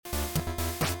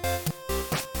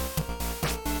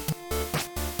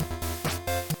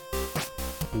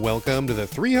Welcome to the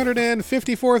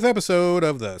 354th episode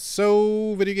of the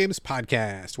Videogames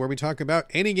podcast, where we talk about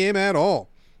any game at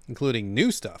all, including new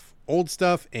stuff, old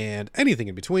stuff, and anything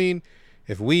in between.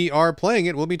 If we are playing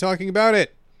it, we'll be talking about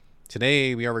it.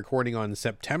 Today, we are recording on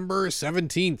September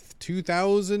 17th,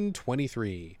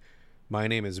 2023. My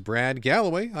name is Brad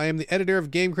Galloway. I am the editor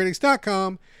of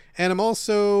GameCritics.com, and I'm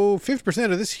also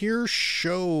 50% of this here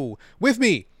show. With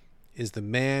me is the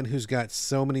man who's got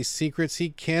so many secrets he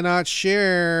cannot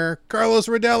share, Carlos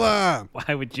Rodella.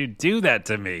 Why would you do that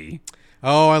to me?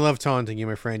 Oh, I love taunting you,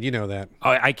 my friend. You know that.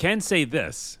 I can say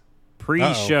this.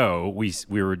 Pre-show, we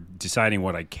were deciding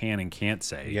what I can and can't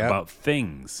say about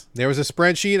things. There was a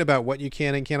spreadsheet about what you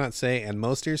can and cannot say, and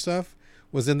most of your stuff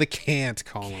was in the can't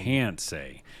column. Can't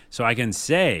say. So I can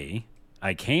say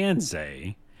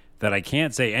that I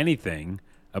can't say anything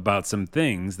about some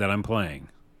things that I'm playing.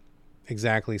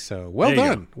 Exactly so. Well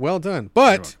done. Well done.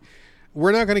 But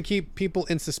we're not going to keep people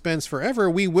in suspense forever.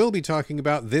 We will be talking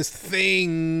about this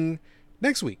thing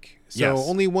next week. So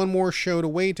only one more show to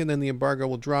wait, and then the embargo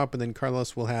will drop, and then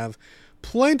Carlos will have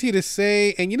plenty to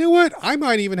say. And you know what? I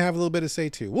might even have a little bit to say,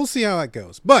 too. We'll see how that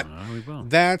goes. But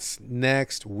that's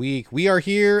next week. We are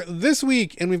here this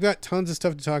week, and we've got tons of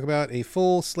stuff to talk about. A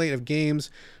full slate of games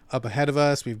up ahead of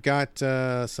us. We've got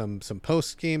some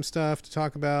post-game stuff to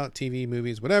talk about, TV,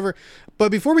 movies, whatever.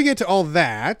 But before we get to all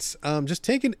that, just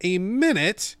taking a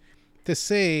minute to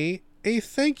say a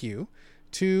thank you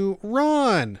to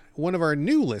Ron, one of our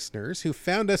new listeners who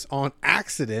found us on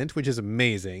accident, which is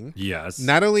amazing. Yes.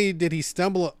 Not only did he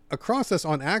stumble across us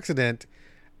on accident,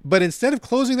 but instead of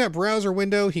closing that browser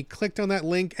window, he clicked on that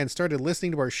link and started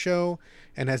listening to our show,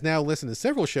 and has now listened to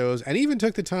several shows, and even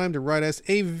took the time to write us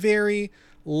a very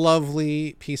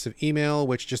lovely piece of email,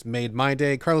 which just made my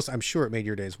day. Carlos, I'm sure it made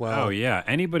your day as well. Oh, yeah.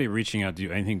 Anybody reaching out to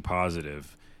do anything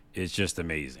positive is just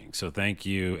amazing. So thank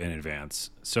you in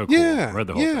advance. So cool. Yeah, Read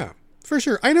the whole thing. For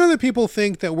sure. I know that people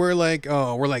think that we're like,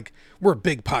 we're a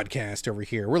big podcast over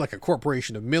here. We're like a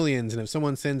corporation of millions, and if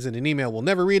someone sends in an email, we'll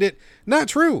never read it. Not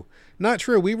true. Not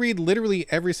true. We read literally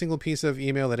every single piece of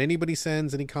email that anybody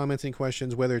sends, any comments, any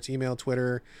questions, whether it's email,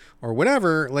 Twitter, or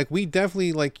whatever. Like, we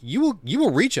definitely, like, you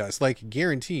will reach us, like,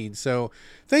 guaranteed. So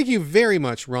thank you very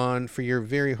much, Ron, for your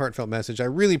very heartfelt message. I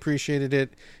really appreciated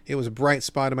it. It was a bright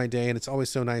spot of my day, and it's always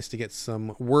so nice to get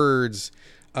some words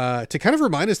to kind of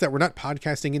remind us that we're not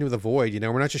podcasting into the void. You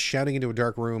know, we're not just shouting into a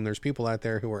dark room. There's people out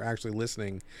there who are actually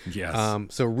listening. Yes.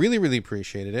 So really, really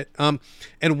appreciated it.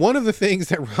 And one of the things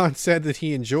that Ron said that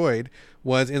he enjoyed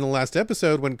was in the last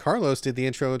episode when Carlos did the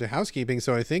intro to housekeeping.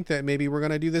 So I think that maybe we're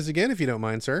going to do this again, if you don't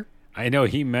mind, sir. I know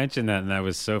he mentioned that, and that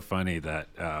was so funny that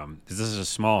this is a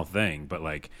small thing, but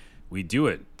like, we do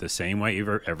it the same way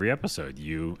every episode.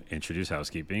 You introduce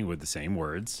housekeeping with the same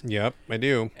words. Yep, I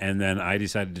do. And then I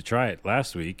decided to try it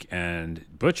last week and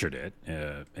butchered it.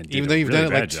 And even though you've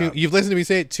done it like you've listened to me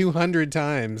say it 200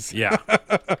 times. Yeah.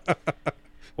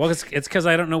 Well, it's because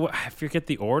I don't know I forget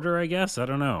the order, I guess. I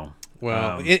don't know.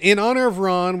 Well, in honor of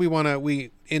Ron,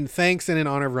 in thanks and in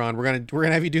honor of Ron, we're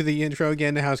gonna have you do the intro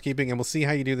again to housekeeping, and we'll see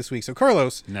how you do this week. So,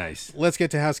 Carlos, nice. Let's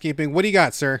get to housekeeping. What do you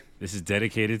got, sir? This is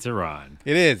dedicated to Ron.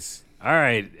 It is. All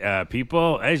right,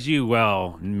 people, as you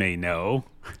well may know.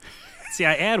 See,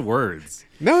 I add words.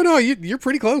 No, you're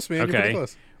pretty close, man. Okay. You're pretty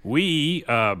close. We,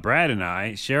 Brad and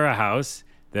I, share a house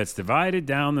that's divided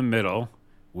down the middle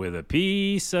with a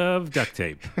piece of duct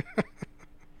tape.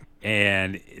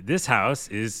 And this house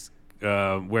is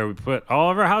where we put all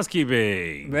of our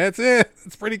housekeeping. That's it.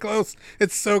 It's pretty close.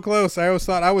 It's so close. I always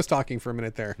thought I was talking for a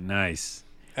minute there. Nice.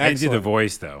 Excellent. I didn't do the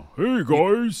voice, though. Hey,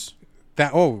 guys.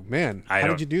 Oh, man. How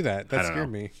did you do that? That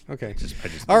scared me. Okay. I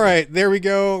just all right. There we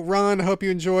go. Ron, hope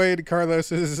you enjoyed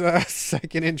Carlos's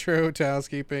second intro to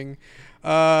housekeeping.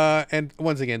 And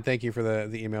once again, thank you for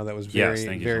the email. That was very,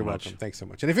 very welcome. Thanks so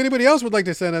much. And if anybody else would like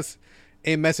to send us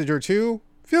a message or two,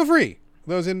 feel free.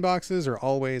 Those inboxes are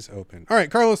always open. All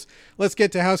right, Carlos, let's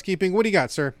get to housekeeping. What do you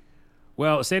got, sir?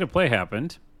 Well, State of Play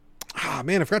happened. Ah,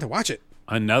 man, I forgot to watch it.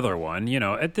 Another one. You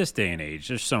know, at this day and age,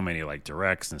 there's so many like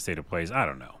directs and State of Plays. I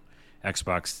don't know.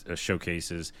 Xbox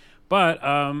showcases. But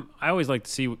I always like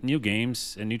to see new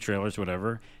games and new trailers,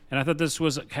 whatever. And I thought this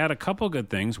had a couple good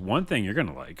things. One thing you're going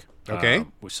to like. Okay.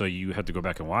 So you have to go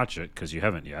back and watch it because you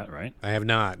haven't yet, right? I have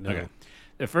not. No. Okay.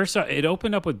 The first, it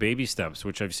opened up with Baby Steps,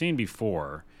 which I've seen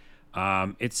before.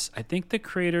 It's, I think, the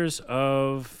creators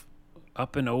of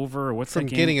Up and Over. What's From that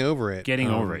game? Getting Over It. Getting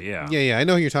Over It, yeah. Yeah. I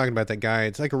know who you're talking about, that guy.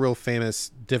 It's like a real famous,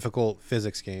 difficult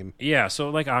physics game. Yeah, so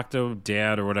like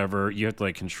Octodad or whatever, you have to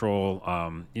like control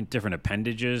different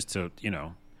appendages to,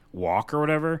 walk or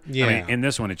whatever. Yeah. I mean, in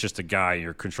this one, it's just a guy,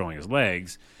 you're controlling his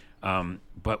legs.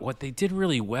 But what they did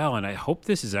really well, and I hope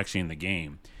this is actually in the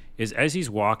game, is as he's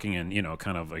walking and,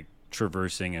 kind of like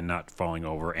traversing and not falling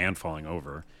over,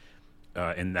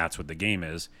 and that's what the game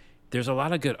is. There's a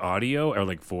lot of good audio or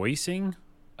like voicing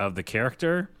of the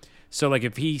character. So like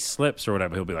if he slips or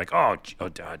whatever, he'll be like, "Oh,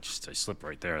 I slipped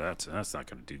right there. That's not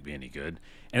going to do me any good."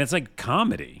 And it's like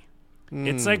comedy.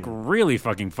 It's like really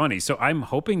fucking funny. So I'm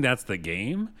hoping that's the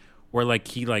game where like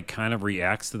he like kind of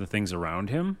reacts to the things around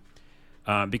him.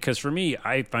 Because for me,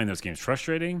 I find those games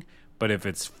frustrating. But if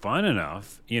it's fun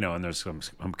enough, and there's some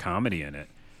comedy in it,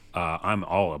 I'm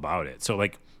all about it. So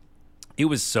like, it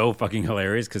was so fucking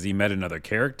hilarious because he met another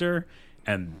character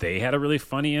and they had a really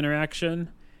funny interaction.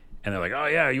 And they're like, "Oh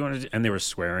yeah, you want to?" And they were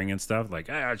swearing and stuff. Like,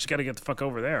 "I just got to get the fuck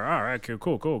over there." All right,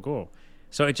 cool.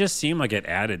 So it just seemed like it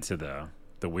added to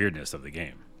the weirdness of the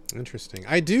game. Interesting.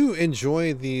 I do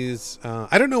enjoy these.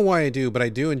 I don't know why I do, but I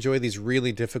do enjoy these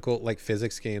really difficult like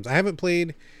physics games. I haven't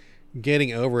played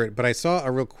Getting Over It, but I saw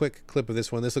a real quick clip of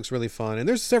this one. This looks really fun. And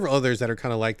there's several others that are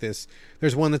kind of like this.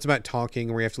 There's one that's about talking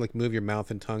where you have to like move your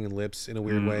mouth and tongue and lips in a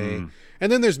weird way.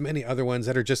 And then there's many other ones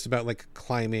that are just about like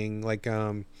climbing. Like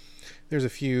there's a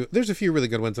few really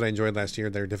good ones that I enjoyed last year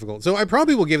that are difficult. So I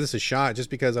probably will give this a shot just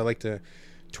because I like to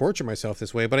torture myself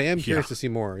this way, but I am curious to see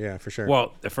more. Yeah, for sure.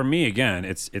 Well, for me again,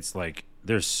 it's like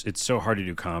it's so hard to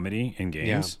do comedy in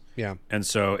games. Yeah. And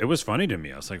so it was funny to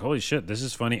me. I was like, "Holy shit, this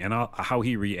is funny!" And how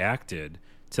he reacted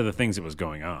to the things that was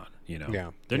going on.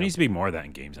 There needs to be more of that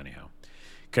in games, anyhow.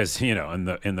 Because in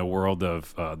the world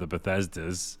of the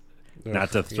Bethesdas,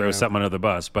 not to throw something under the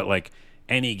bus, but like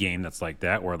any game that's like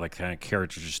that, where like kind of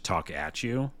characters just talk at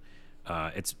you,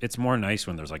 it's more nice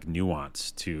when there's like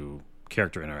nuance to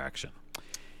character interaction.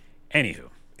 Anywho,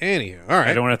 all right.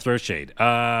 I don't want to throw shade.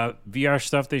 VR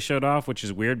stuff they showed off, which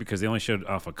is weird because they only showed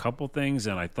off a couple things,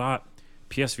 and I thought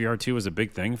PSVR 2 was a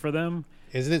big thing for them.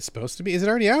 Isn't it supposed to be? Is it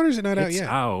already out or is it not out yet? It's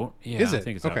out. Yeah, is it? I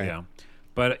think it's okay. out, yeah.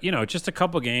 But, just a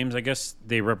couple games, I guess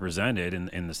they represented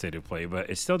in the state of play, but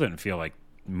it still didn't feel like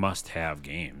must-have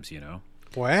games,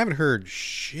 Well, I haven't heard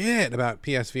shit about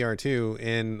PSVR 2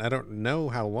 in I don't know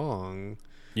how long.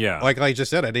 Yeah. Like I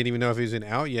just said, I didn't even know if it was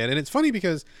out yet. And it's funny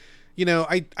because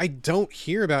I don't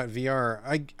hear about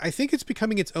VR. I think it's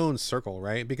becoming its own circle,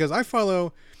 right? Because I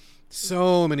follow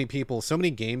so many people, so many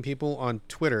game people on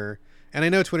Twitter, and I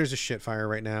know Twitter's a shit fire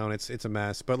right now, and it's a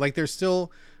mess. But like, there's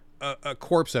still a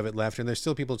corpse of it left, and there's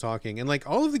still people talking. And like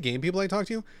all of the game people I talk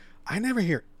to, I never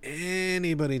hear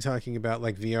anybody talking about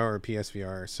like VR or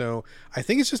PSVR. So I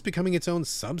think it's just becoming its own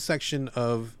subsection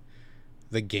of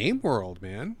the game world,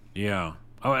 man. Yeah.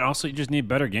 Oh, and also you just need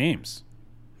better games.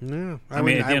 No, I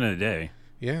mean, at the end of the day.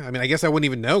 Yeah, I mean, I guess I wouldn't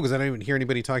even know because I don't even hear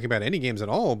anybody talking about any games at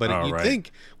all. But you'd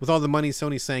think with all the money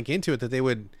Sony sank into it that they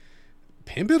would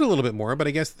pimp it a little bit more. But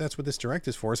I guess that's what this direct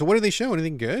is for. So what did they show?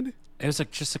 Anything good? It was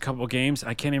like just a couple games.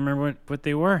 I can't even remember what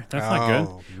they were. That's not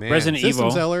good. Man. Resident System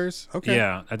Evil. sellers? Okay.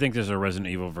 Yeah, I think there's a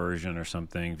Resident Evil version or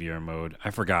something, VR mode.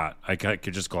 I forgot. I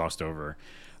could just glossed over.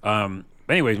 But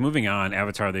anyways, moving on.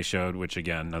 Avatar they showed, which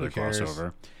again, another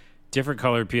crossover. Different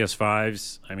colored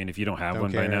PS5s. I mean, if you don't have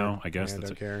one by now, I guess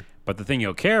don't care. But the thing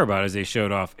you'll care about is they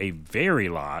showed off a very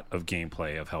lot of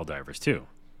gameplay of Helldivers 2.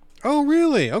 Oh,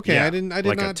 really? Okay, Yeah, I did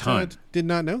like not a ton. Did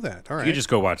not know that. All right, You just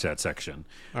go watch that section.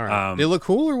 all right. They look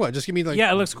cool or what? Just give me like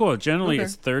Yeah, it looks cool. Generally,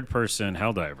 it's third-person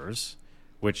Helldivers,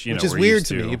 which which is we're weird used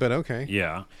to me, but okay.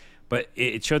 Yeah, but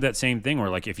it showed that same thing where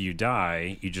like if you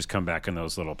die, you just come back in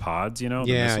those little pods, the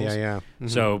missiles. Yeah. Mm-hmm.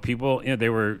 So people, they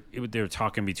were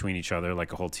talking between each other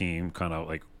like a whole team, kind of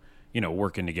like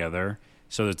working together.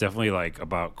 So there's definitely like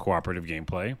about cooperative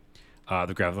gameplay.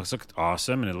 The graphics looked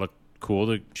awesome, and it looked cool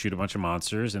to shoot a bunch of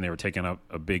monsters, and they were taking up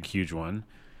a big, huge one.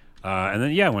 And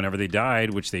then whenever they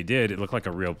died, which they did, it looked like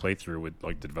a real playthrough with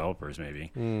like the developers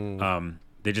maybe.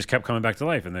 They just kept coming back to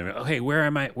life, and they were, "Oh, hey, where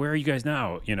am I? Where are you guys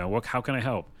now? How can I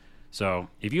help?" So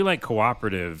if you like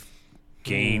cooperative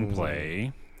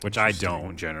gameplay, which I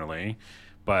don't generally,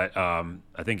 but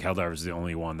I think Helldivers is the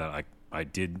only one that I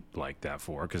did like that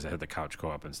for because it had the couch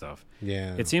co-op and stuff.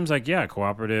 Yeah. It seems like,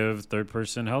 cooperative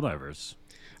third-person Helldivers.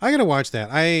 I gotta watch that.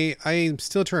 I'm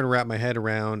still trying to wrap my head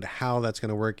around how that's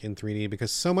gonna work in 3D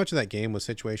because so much of that game was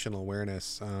situational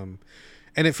awareness.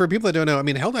 And for people that don't know, I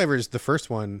mean, Helldivers, the first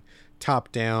one,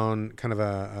 top-down, kind of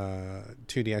a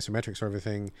 2D isometric sort of a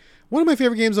thing. One of my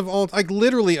favorite games of all, like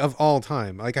literally of all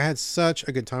time. Like I had such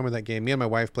a good time with that game. Me and my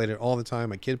wife played it all the time.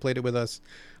 My kid played it with us.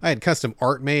 I had custom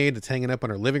art made that's hanging up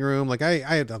on our living room. Like I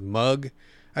had a mug.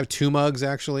 I have 2 mugs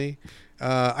actually.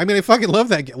 I mean, I fucking love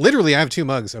that game. Literally, I have 2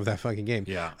 mugs of that fucking game.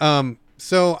 Yeah.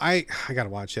 So I gotta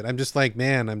watch it. I'm just like,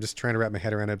 man, I'm just trying to wrap my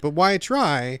head around it. But why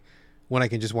try when I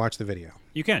can just watch the video?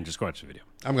 You can just watch the video.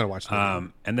 I'm gonna watch the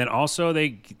video. And then also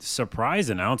they surprise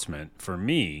announcement for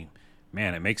me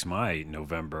man, it makes my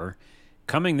November.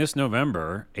 Coming this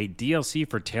November, a DLC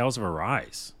for Tales of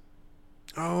Arise.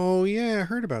 Oh, yeah, I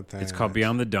heard about that. It's called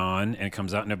Beyond the Dawn, and it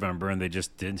comes out in November, and they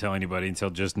just didn't tell anybody until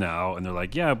just now. And they're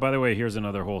like, yeah, by the way, here's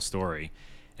another whole story.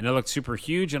 And it looked super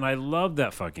huge, and I loved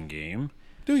that fucking game.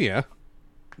 Do ya?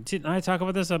 Didn't I talk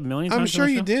about this a million times? I'm sure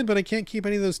you did, but I can't keep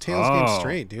any of those Tales games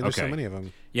straight, dude. There's so many of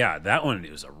them. Yeah, that one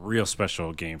was a real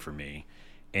special game for me.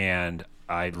 And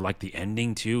I liked the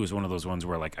ending, too. It was one of those ones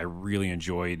where, like, I really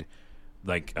enjoyed,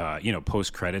 like,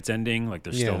 post-credits ending. Like,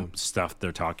 there's still stuff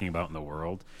they're talking about in the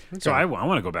world. Okay. So I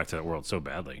want to go back to that world so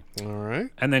badly. All right.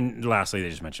 And then, lastly, they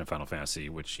just mentioned Final Fantasy,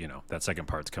 which, that second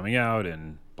part's coming out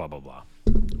and blah, blah, blah.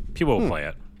 People will play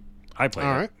it. I played it.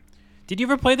 All right. Did you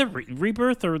ever play the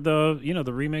Rebirth or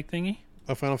the remake thingy?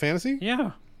 Of Final Fantasy?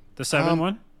 Yeah. The 7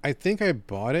 one? I think I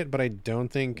bought it, but I don't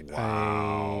think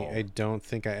I don't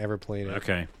think I ever played it.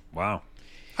 Okay. Wow.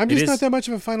 I'm just not that much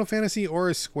of a Final Fantasy or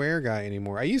a Square guy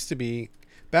anymore. I used to be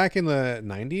back in the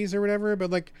 90s or whatever, but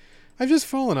like I've just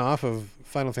fallen off of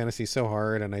Final Fantasy so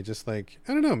hard, and I just like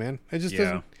I don't know, man. It just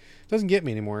doesn't get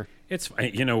me anymore. It's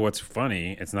what's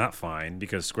funny? It's not fine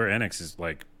because Square Enix is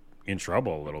like in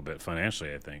trouble a little bit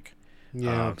financially, I think.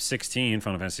 Yeah. 16,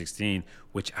 Final Fantasy 16,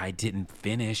 which I didn't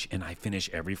finish, and I finish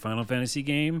every Final Fantasy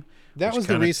game. That was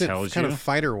the recent kind of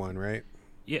fighter one, right?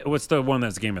 Yeah, what's the one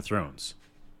that's Game of Thrones?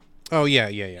 Oh,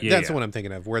 yeah. That's the one I'm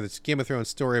thinking of, where it's Game of Thrones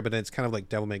story, but then it's kind of like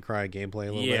Devil May Cry gameplay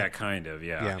a little bit. Yeah, kind of,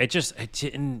 yeah.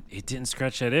 It didn't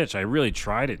scratch that itch. I really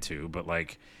tried it to, but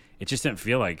like it just didn't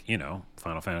feel like,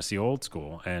 Final Fantasy old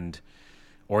school,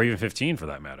 or even 15 for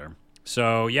that matter.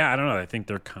 So, yeah, I don't know. I think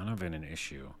they're kind of in an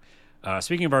issue.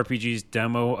 Speaking of RPGs,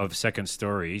 demo of Second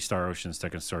Story, Star Ocean's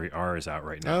Second Story R is out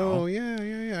right now. Oh,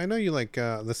 yeah. I know you like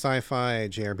the sci-fi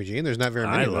JRPG, and there's not very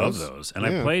many of those. I love those. And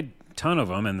I played a ton of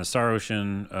them, and the Star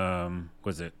Ocean,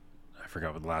 was it? I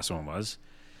forgot what the last one was.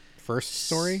 First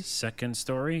Story? Second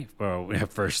Story? Oh, yeah,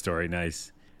 First Story,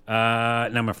 nice. Now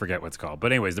I'm going to forget what it's called.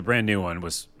 But anyways, the brand new one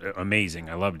was amazing.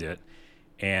 I loved it.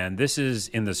 And this is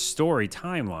in the story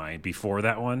timeline before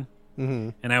that one. Mm-hmm.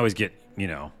 And I always get,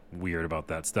 weird about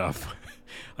that stuff.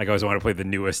 Like I always want to play the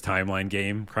newest timeline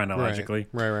game chronologically.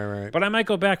 Right. But I might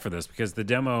go back for this because the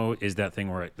demo is that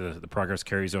thing where the progress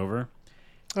carries over.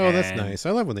 Oh, that's nice.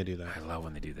 I love when they do that. I love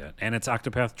when they do that. And it's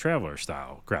Octopath Traveler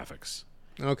style graphics.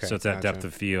 Okay. So it's that depth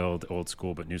of field, old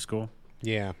school, but new school.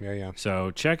 Yeah.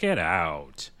 So check it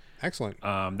out. Excellent.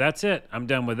 That's it. I'm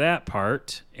done with that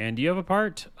part. And do you have a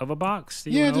part of a box?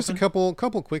 Yeah, just a couple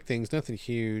quick things. Nothing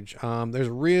huge. There's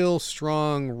real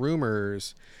strong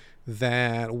rumors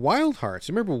that Wild Hearts.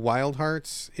 Remember Wild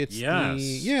Hearts? It's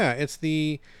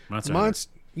the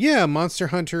Monster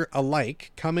Hunter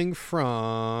alike, coming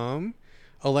from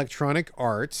Electronic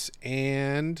Arts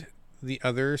and the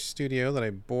other studio that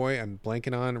I'm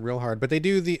blanking on real hard. But they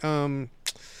do the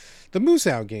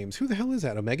Musou games. Who the hell is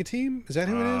that? Omega Team? Is that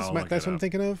who it is? That's what I'm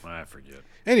thinking of? I forget.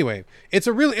 Anyway,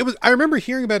 I remember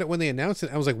hearing about it when they announced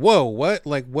it. I was like, whoa, what?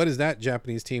 Like, what is that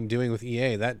Japanese team doing with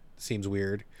EA? That seems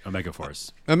weird. Omega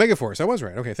Force. Omega Force. I was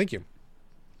right. Okay, thank you.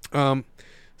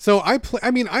 So I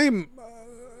am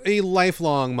a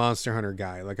lifelong Monster Hunter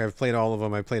guy. Like, I've played all of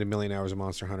them. I've played 1 million hours of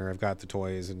Monster Hunter. I've got the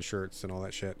toys and shirts and all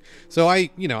that shit. So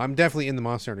I'm definitely in the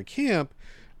Monster Hunter camp.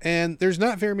 And there's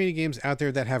not very many games out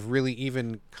there that have really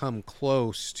even come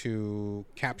close to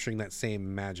capturing that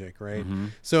same magic, right? Mm-hmm.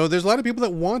 So there's a lot of people that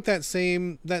want that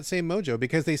same mojo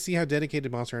because they see how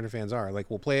dedicated Monster Hunter fans are. Like,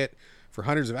 we'll play it for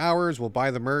hundreds of hours, we'll buy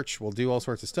the merch, we'll do all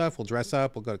sorts of stuff, we'll dress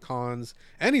up, we'll go to cons,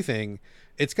 anything.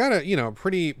 It's got a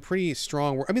pretty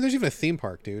strong. I mean, there's even a theme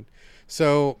park, dude.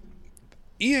 So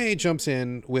EA jumps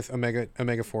in with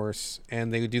Omega Force,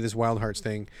 and they do this Wild Hearts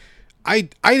thing. I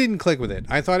didn't click with it.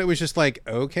 I thought it was just like,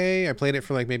 okay. I played it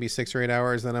for like maybe 6 or 8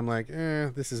 hours. Then I'm like,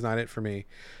 this is not it for me.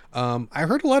 I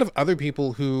heard a lot of other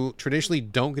people who traditionally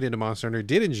don't get into Monster Hunter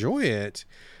did enjoy it,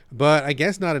 but I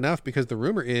guess not enough because the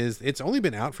rumor is it's only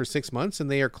been out for 6 months and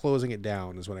they are closing it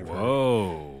down is what I've heard.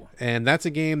 Whoa. And that's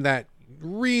a game that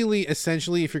really,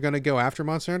 essentially, if you're going to go after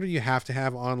Monster Hunter, you have to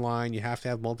have online, you have to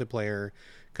have multiplayer,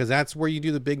 because that's where you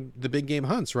do the big game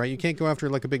hunts, right? You can't go after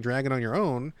like a big dragon on your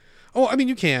own. Oh, I mean,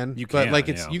 you can, but like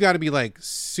you got to be like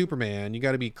Superman. You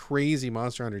got to be crazy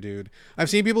Monster Hunter, dude. I've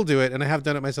seen people do it, and I have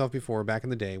done it myself before back in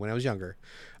the day when I was younger.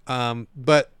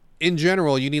 But in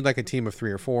general, you need like a team of 3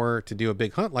 or 4 to do a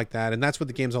big hunt like that, and that's what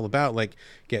the game's all about. Like,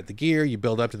 get the gear, you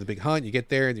build up to the big hunt, you get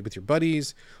there with your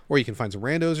buddies, or you can find some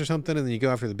randos or something, and then you go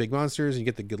after the big monsters and you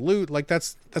get the good loot. Like,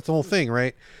 that's the whole thing,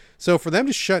 right? So for them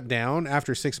to shut down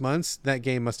after 6 months, that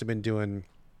game must have been doing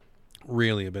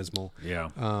really abysmal. Yeah.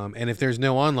 And if there's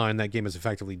no online, that game is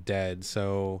effectively dead.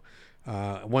 So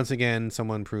Once again,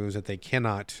 someone proves that they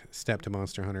cannot step to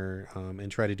Monster Hunter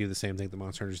and try to do the same thing that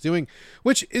Monster Hunter is doing,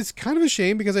 which is kind of a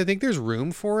shame because I think there's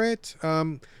room for it.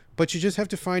 But you just have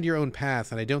to find your own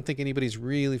path, and I don't think anybody's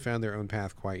really found their own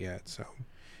path quite yet. So,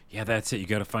 yeah, that's it. You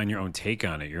got to find your own take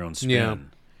on it, your own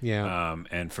spin. Yeah.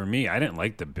 And for me, I didn't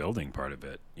like the building part of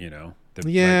it. The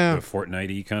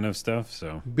Fortnite-y kind of stuff.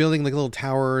 So building like little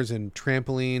towers and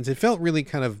trampolines, it felt really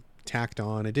kind of tacked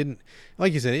on. It didn't,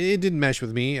 like you said, it didn't mesh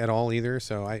with me at all either.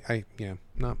 So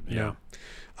no.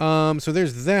 So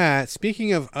there's that.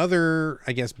 Speaking of other,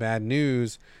 I guess, bad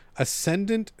news,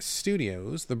 Ascendant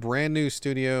Studios, the brand new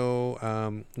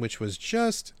studio, which was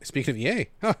just, speaking of EA,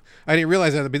 I didn't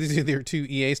realize that, but these are two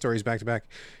EA stories back to back.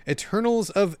 Eternals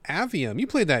of Avium. You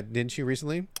played that, didn't you,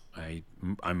 recently?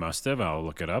 I must have. I'll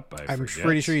look it up. I'm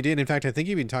pretty sure you did. In fact, I think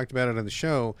you even talked about it on the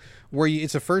show, where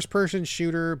it's a first-person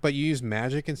shooter, but you use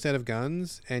magic instead of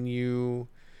guns, and you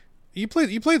played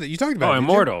that. You talked about it.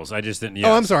 Immortals. I just didn't. Yes,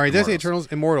 I'm sorry. Did I say Eternals?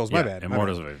 Immortals. My bad.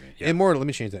 Immortals. Yeah. Immortal. Let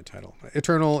me change that title.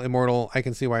 Eternal, Immortal. I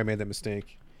can see why I made that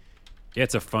mistake. Yeah,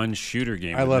 it's a fun shooter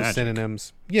game. I love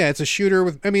synonyms. Yeah, it's a shooter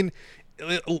with. I mean,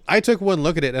 I took one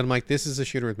look at it and I'm like, this is a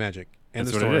shooter with magic. And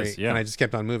the story. What it is, yeah. And I just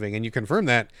kept on moving. And you confirmed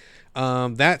that.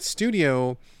 That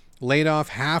studio laid off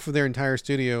half of their entire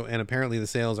studio, and apparently the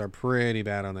sales are pretty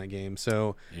bad on that game.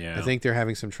 So I think they're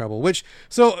having some trouble.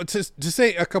 To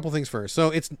say a couple things first. So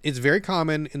it's very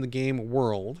common in the game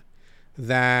world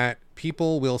that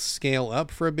people will scale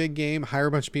up for a big game, hire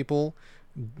a bunch of people,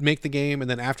 make the game,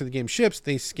 and then after the game ships,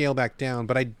 they scale back down.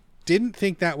 But I didn't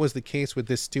think that was the case with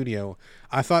this studio.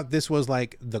 I thought this was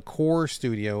like the core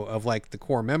studio of like the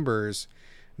core members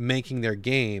making their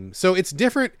game. So it's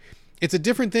different. It's a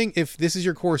different thing if this is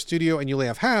your core studio and you lay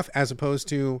off half, as opposed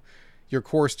to your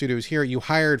core studios here. You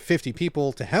hired 50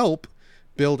 people to help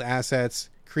build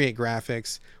assets, create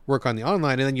graphics, work on the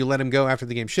online, and then you let them go after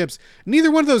the game ships.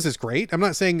 Neither one of those is great. I'm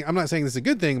not saying this is a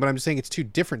good thing, but I'm just saying it's two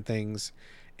different things.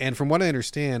 And from what I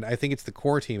understand, I think it's the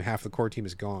core team. Half the core team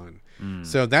is gone.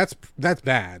 So that's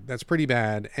bad. That's pretty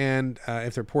bad. And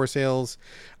if they're poor sales,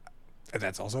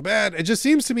 that's also bad. It just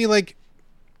seems to me like,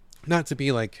 not to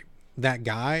be like that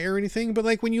guy or anything, but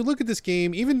like when you look at this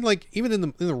game, even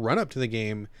in the run up to the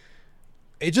game,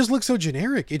 it just looks so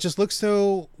generic. It just looks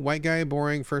so white guy,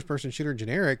 boring, first person shooter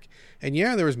generic. And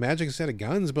yeah, there was magic instead of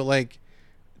guns, but like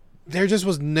there just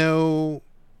was no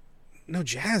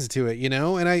jazz to it,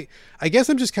 And I guess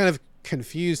I'm just kind of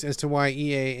confused as to why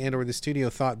EA and or the studio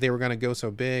thought they were going to go so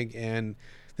big and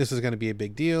this was going to be a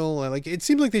big deal. Like it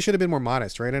seemed like they should have been more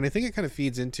modest, right? And I think it kind of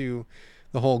feeds into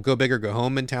the whole go big or go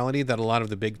home mentality that a lot of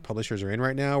the big publishers are in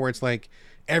right now, where it's like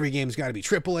every game's got to be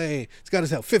AAA. It's got to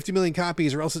sell 50 million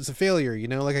copies or else it's a failure.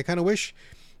 Like I kind of wish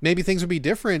maybe things would be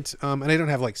different. And I don't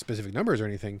have like specific numbers or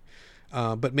anything.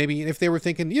 But maybe if they were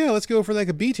thinking, yeah, let's go for like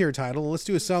a B tier title, let's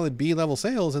do a solid B level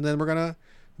sales, and then we're going to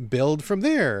build from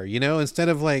there, instead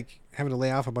of like having to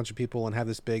lay off a bunch of people and have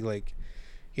this big, like,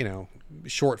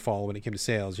 shortfall when it came to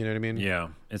sales. You know what I mean? Yeah.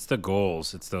 It's the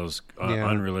goals. It's those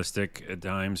unrealistic at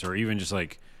times, or even just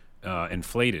like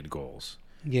inflated goals.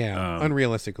 Yeah.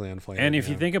 Unrealistically inflated. And if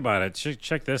you think about it,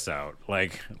 check this out.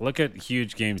 Like, look at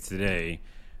huge games today.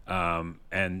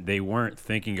 And they weren't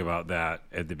thinking about that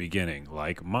at the beginning,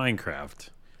 like Minecraft,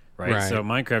 right? So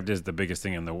Minecraft is the biggest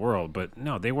thing in the world, but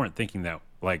no, they weren't thinking that,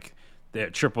 like the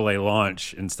AAA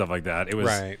launch and stuff like that. It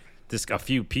was just a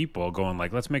few people going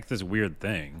like, let's make this weird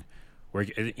thing. Where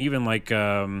even like,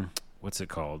 what's it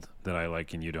called that I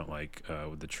like and you don't like,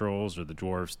 with the trolls or the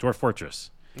dwarves, Dwarf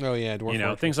Fortress. Oh yeah, Dwarf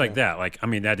Fortress, things like that. Like, I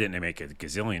mean, that didn't make a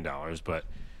gazillion dollars, but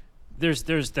there's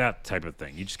that type of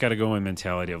thing. You just got to go in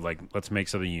mentality of like, let's make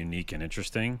something unique and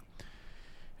interesting.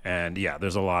 And yeah,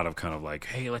 there's a lot of kind of like,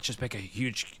 hey, let's just make a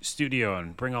huge studio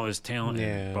and bring all this talent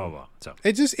and blah blah. So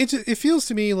it feels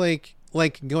to me like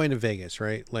going to Vegas,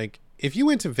 right? Like if you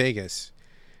went to Vegas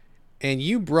and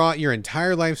you brought your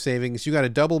entire life savings, you got a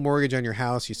double mortgage on your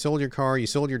house, you sold your car, you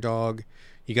sold your dog,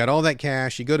 you got all that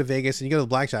cash, you go to Vegas and you go to the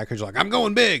blackjack because you're like, I'm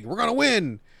going big, we're gonna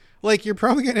win. Like, you're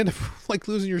probably going to end up, like,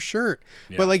 losing your shirt.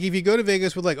 Yeah. But, like, if you go to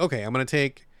Vegas with, like, okay, I'm going to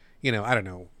take, I don't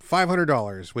know,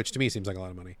 $500, which to me seems like a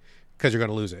lot of money because you're going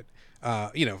to lose it.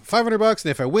 $500, and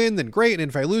if I win, then great.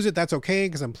 And if I lose it, that's okay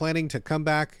because I'm planning to come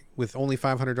back with only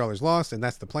 $500 lost, and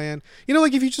that's the plan.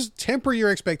 Like, if you just temper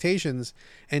your expectations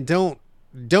and don't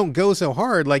go so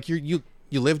hard, like, you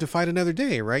live to fight another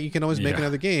day, right? You can always make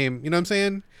another game. You know what I'm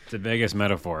saying? It's a Vegas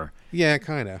metaphor. Yeah,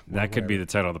 kind of. That could be the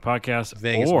title of the podcast.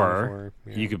 Vegas or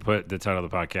you could put the title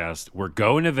of the podcast, We're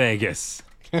Going to Vegas.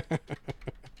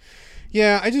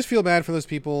 Yeah, I just feel bad for those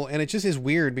people, and it just is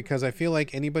weird because I feel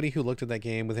like anybody who looked at that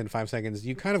game within 5 seconds,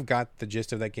 you kind of got the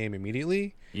gist of that game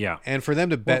immediately. Yeah. And for them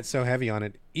to bet so heavy on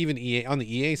it, even EA on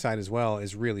the EA side as well,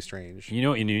 is really strange. You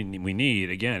know what we need,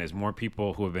 again, is more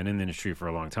people who have been in the industry for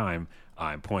a long time.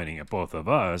 I'm pointing at both of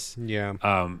us.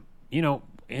 Yeah.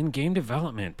 In game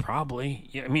development, probably.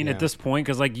 Yeah, I mean, at this point,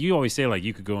 because like you always say, like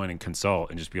you could go in and consult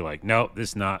and just be like, no,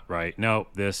 this is not right. No,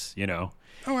 this,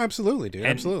 Oh, absolutely, dude.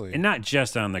 Absolutely. And not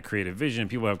just on the creative vision.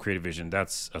 People have creative vision.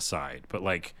 That's aside. But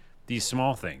like these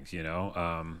small things,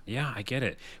 yeah, I get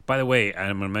it. By the way,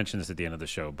 I'm going to mention this at the end of the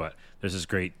show, but there's this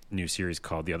great new series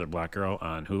called The Other Black Girl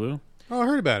on Hulu. Oh, I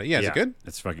heard about it. Yeah, is it good?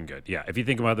 It's fucking good. Yeah, if you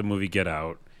think about the movie Get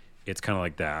Out, it's kind of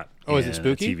like that. Oh, is it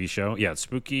spooky? A TV show. Yeah, it's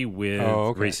spooky with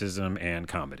racism and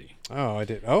comedy. Oh, I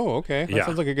did. Oh, okay. That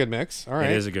sounds like a good mix. All right.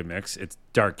 It is a good mix. It's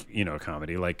dark,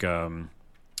 comedy. Like,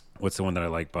 what's the one that I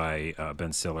like by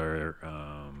Ben Stiller?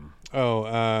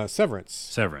 Severance.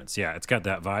 Severance. Yeah, it's got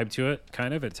that vibe to it,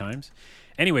 kind of at times.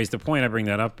 Anyways, the point I bring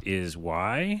that up is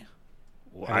why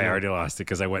I already lost it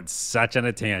because I went such on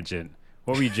a tangent.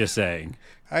 What were you just saying?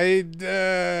 I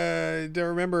don't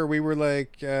remember. We were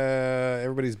like,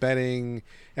 everybody's betting.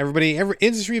 Every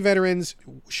industry veterans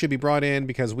should be brought in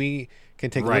because we can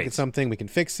take a look at something, we can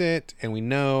fix it, and we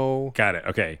know. Got it.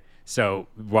 Okay. So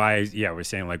we're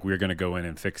saying like we're going to go in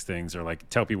and fix things or like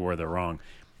tell people where they're wrong.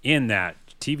 In that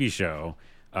TV show,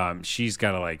 she's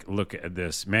got to like look at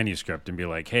this manuscript and be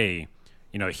like, hey,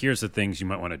 here's the things you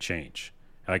might want to change.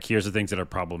 Like, here's the things that are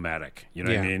problematic. You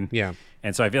know what I mean? Yeah.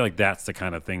 And so I feel like that's the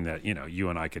kind of thing that, you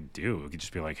and I could do. We could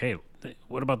just be like, hey,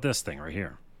 what about this thing right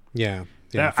here? Yeah.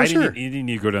 You didn't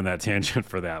need to go down that tangent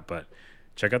for that, but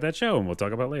check out that show and we'll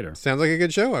talk about it later. Sounds like a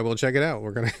good show. I will check it out.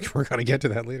 We're gonna get to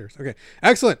that later. Okay.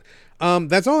 Excellent.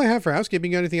 That's all I have for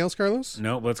housekeeping. You got anything else, Carlos?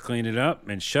 No, let's clean it up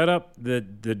and shut up the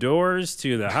doors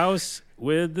to the house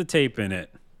with the tape in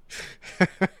it.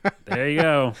 There you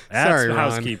go. That's Sorry,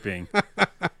 housekeeping.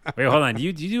 Wait, hold on.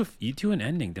 You do an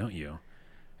ending, don't you?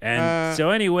 And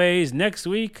so, anyways, next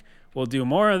week we'll do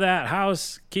more of that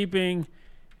housekeeping.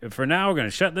 For now, we're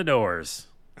gonna shut the doors.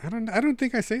 I don't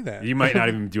think I say that. You might not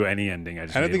even do any ending. I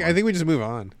think we just move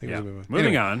on.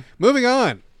 Moving on. Moving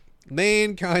on.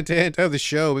 Main content of the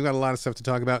show. We've got a lot of stuff to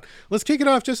talk about. Let's kick it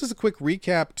off just as a quick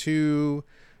recap to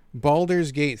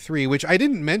Baldur's Gate 3, which I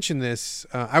didn't mention this.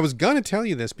 I was going to tell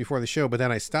you this before the show, but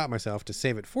then I stopped myself to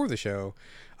save it for the show.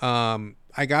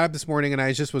 I got up this morning and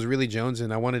I just was really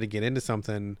jonesing. I wanted to get into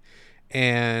something.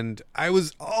 And I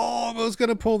was almost going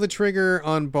to pull the trigger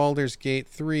on Baldur's Gate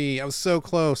 3. I was so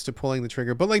close to pulling the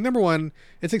trigger. But, like, number one,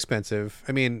 it's expensive.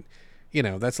 I mean,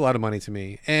 that's a lot of money to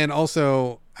me. And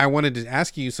also, I wanted to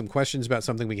ask you some questions about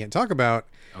something we can't talk about.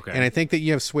 Okay. And I think that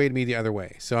you have swayed me the other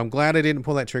way. So I'm glad I didn't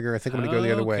pull that trigger. I think I'm going to go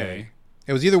the other way.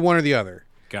 It was either one or the other.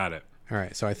 Got it. All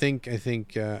right. So I think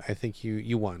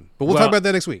you won. But we'll talk about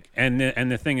that next week. And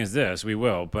the thing is this, we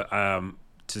will. But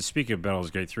to speak of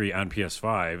Baldur's Gate 3 on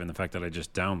PS5 and the fact that I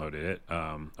just downloaded it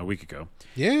a week ago.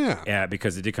 Yeah.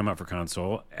 Because it did come out for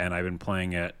console, and I've been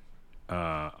playing it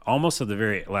almost to the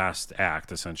very last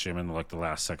act, essentially. I'm in like the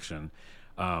last section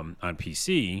on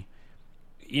PC.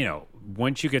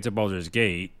 Once you get to Baldur's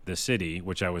Gate, the city,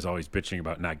 which I was always bitching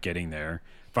about not getting there,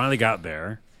 finally got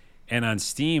there. And on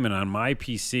Steam and on my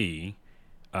PC,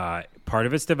 part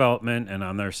of it's development and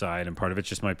on their side, and part of it's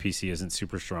just my PC isn't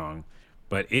super strong.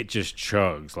 But it just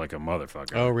chugs like a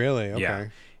motherfucker. Oh, really? Okay. Yeah.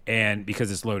 And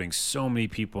because it's loading so many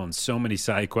people and so many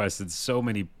side quests and so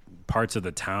many parts of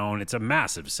the town, it's a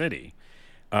massive city,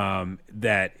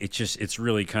 that it's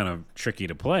really kind of tricky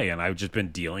to play. And I've just been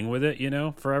dealing with it,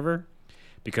 forever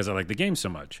because I like the game so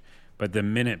much. But the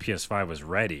minute PS5 was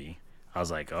ready, I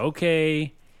was like,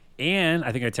 okay. And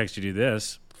I think I texted you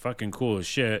this, fucking cool as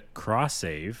shit,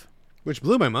 cross-save. Which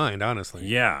blew my mind, honestly.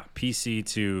 Yeah, PC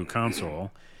to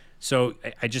console. So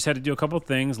I just had to do a couple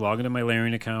things, log into my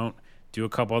Larian account, do a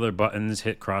couple other buttons,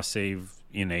 hit cross-save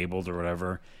enabled or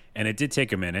whatever. And it did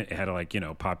take a minute. It had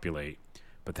to, populate.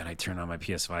 But then I turned on my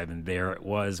PS5, and there it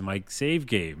was, my save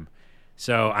game.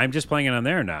 So I'm just playing it on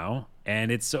there now.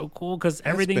 And it's so cool because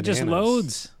everything just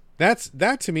loads.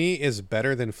 That to me is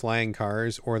better than flying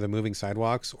cars or the moving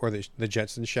sidewalks or the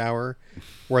Jetson shower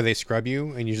where they scrub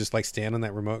you and you just like stand on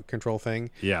that remote control thing.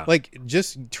 Yeah. Like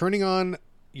just turning on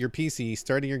your PC,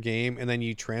 starting your game, and then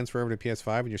you transfer over to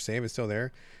PS5 and your save is still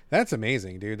there. That's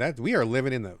amazing, dude. We are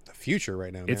living in the future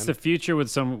right now, man. It's the future with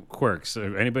some quirks.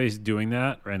 So anybody's doing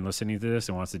that and listening to this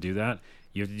and wants to do that,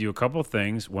 you have to do a couple of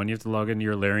things. One, you have to log into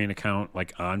your Larian account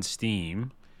like on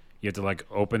Steam. You have to like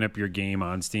open up your game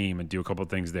on Steam and do a couple of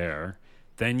things there.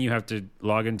 Then you have to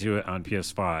log into it on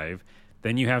PS5.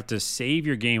 Then you have to save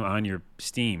your game on your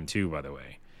Steam too, by the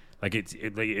way. Like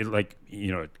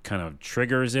it kind of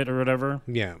triggers it or whatever.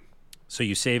 Yeah. So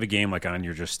you save a game like on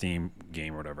your just Steam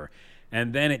game or whatever,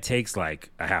 and then it takes like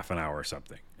a half an hour or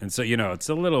something. And so it's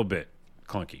a little bit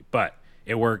clunky, but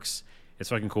it works. It's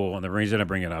fucking cool. And the reason I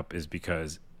bring it up is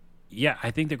because,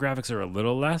 I think the graphics are a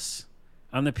little less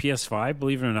on the PS5,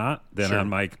 believe it or not, than on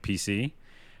my PC.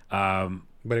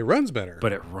 But it runs better.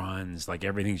 But it runs like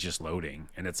everything's just loading,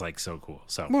 and it's like so cool.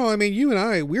 So well, I mean, you and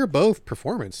I, we're both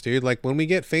performance, dude. Like when we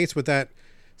get faced with that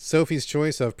Sophie's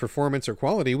choice of performance or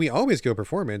quality, we always go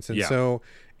performance. And so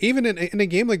even in a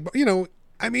game like,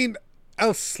 I mean,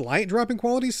 a slight drop in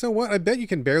quality, so what? I bet you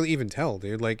can barely even tell,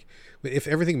 dude. Like if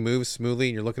everything moves smoothly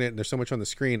and you're looking at it and there's so much on the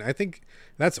screen, I think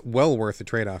that's well worth the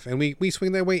trade-off. And we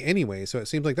swing that way anyway, so it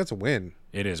seems like that's a win.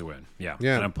 It is a win, yeah.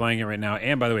 And I'm playing it right now.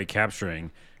 And by the way,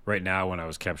 capturing right now, when I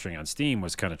was capturing on Steam,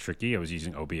 was kind of tricky. I was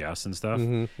using OBS and stuff.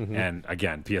 And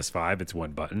again, PS5, it's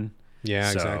one button. Yeah,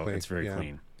 so exactly. It's very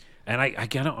clean. And I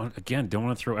don't want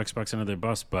to throw Xbox under their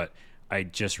bus, but I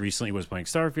just recently was playing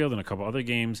Starfield and a couple other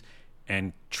games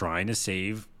and trying to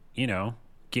save,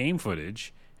 game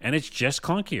footage, and it's just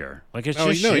clunkier. Like it's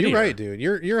just shittier. You're right, dude.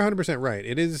 You're 100% right.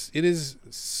 It is.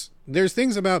 There's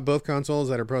things about both consoles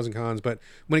that are pros and cons, but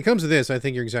when it comes to this, I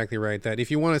think you're exactly right. That if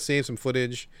you want to save some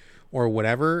footage or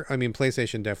whatever, I mean,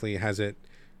 PlayStation definitely has it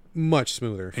much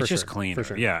smoother. It's just cleaner. For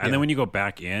sure. Yeah. And then when you go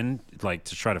back in, like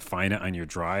to try to find it on your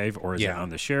drive or is it on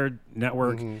the shared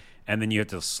network, and then you have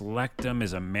to select them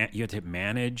as you have to hit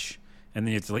manage, and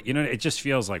then you have to, it just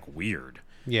feels like weird.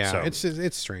 Yeah, so,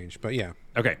 it's strange, but yeah.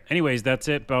 Okay. Anyways, that's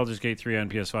it. Baldur's Gate 3 on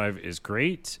PS5 is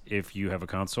great if you have a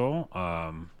console.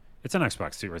 It's on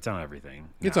Xbox too. It's on everything.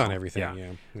 It's on everything.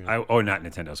 Yeah. Not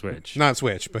Nintendo Switch. Not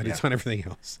Switch, but it's on everything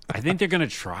else. I think they're gonna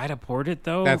try to port it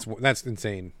though. That's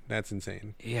insane. That's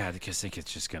insane. Yeah, because I think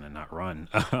it's just gonna not run.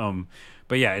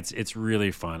 But yeah, it's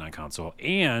really fun on console,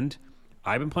 and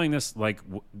I've been playing this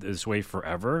this way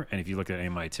forever. And if you look at any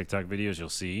of my TikTok videos, you'll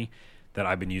see that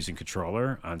I've been using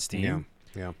controller on Steam.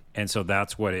 Yeah. And so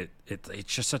that's what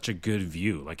it's just such a good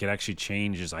view. Like it actually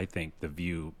changes, I think, the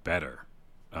view better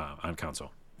on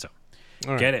console. So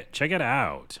get it. Check it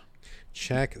out.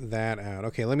 Check that out.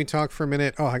 Okay, let me talk for a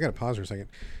minute. Oh, I got to pause for a second.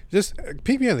 Just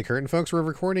peek behind the curtain, folks. We're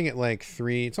recording at like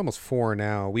 3. It's almost 4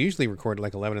 now. We usually record at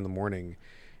like 11 in the morning.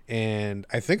 And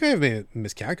I think I have been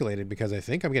miscalculated because I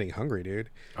think I'm getting hungry, dude.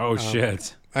 Oh,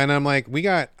 shit. And I'm like,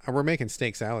 we're making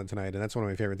steak salad tonight, and that's one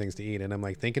of my favorite things to eat. And I'm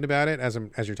like thinking about it as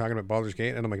you're talking about Baldur's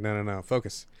Gate, and I'm like, no,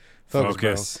 focus, bro.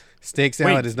 Steak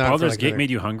salad is not. Baldur's Gate made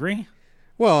you hungry?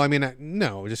 Well, I mean,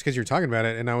 no, just because you're talking about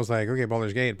it, and I was like, okay,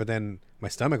 Baldur's Gate, but then my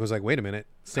stomach was like, wait a minute,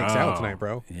 steak salad tonight,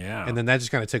 bro. Yeah. And then that just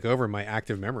kind of took over my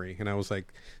active memory, and I was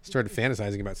like, started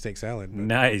fantasizing about steak salad. But.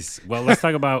 Nice. Well, let's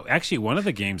talk about, actually, one of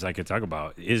the games I could talk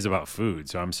about is about food,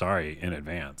 so I'm sorry in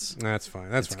advance. That's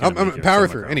fine. I'm power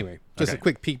through. Anyway, just a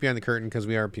quick peek behind the curtain because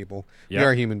we are people. Yep. We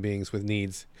are human beings with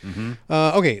needs.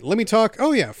 Okay, let me talk,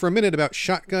 for a minute about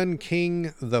Shotgun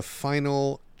King, the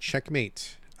final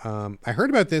Checkmate. I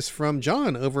heard about this from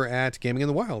John over at Gaming in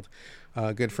the Wild.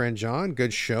 Good friend John,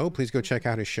 good show. Please go check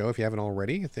out his show if you haven't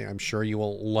already. I'm sure you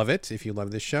will love it if you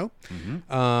love this show.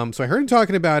 So I heard him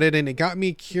talking about it, and it got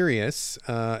me curious.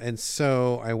 And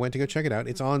so I went to go check it out.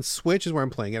 It's on Switch is where I'm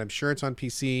playing it. I'm sure it's on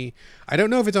PC. I don't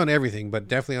know if it's on everything, but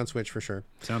definitely on Switch for sure.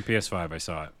 It's on PS5. I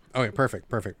saw it. Okay, perfect.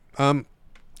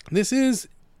 This is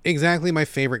exactly my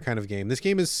favorite kind of game. This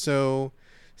game is so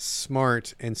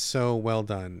smart and so well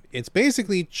done. It's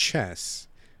basically chess,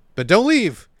 but don't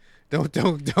leave. Don't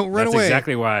run away. That's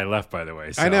exactly why I left, by the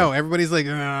way. So. I know everybody's like,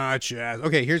 chess.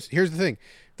 Okay, here's the thing.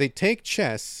 They take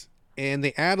chess and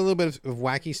they add a little bit of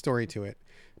wacky story to it.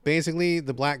 Basically,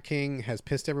 the Black King has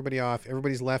pissed everybody off.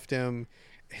 Everybody's left him.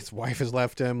 His wife has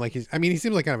left him. He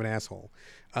seems like kind of an asshole.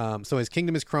 So his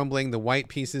kingdom is crumbling. The white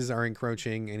pieces are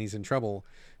encroaching, and he's in trouble.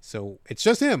 So it's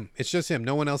just him.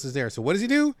 No one else is there. So what does he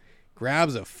do?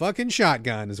 Grabs a fucking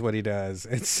shotgun is what he does.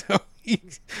 And so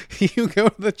you go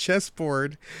to the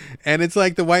chessboard, and it's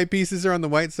like the white pieces are on the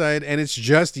white side, and it's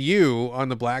just you on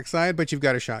the black side, but you've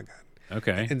got a shotgun.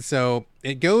 Okay. And so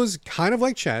it goes kind of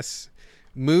like chess,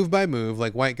 move by move,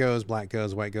 like white goes, black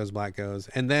goes, white goes, black goes.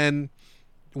 And then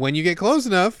when you get close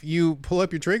enough, you pull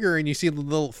up your trigger and you see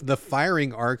the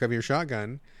firing arc of your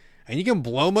shotgun, and you can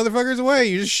blow motherfuckers away.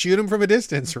 You just shoot them from a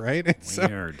distance, right?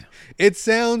 Weird. So it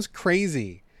sounds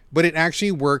crazy, but it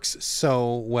actually works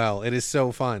so well. It is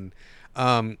so fun.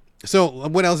 So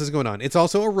what else is going on? It's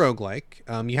also a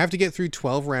roguelike. You have to get through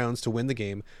 12 rounds to win the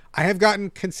game. I have gotten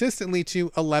consistently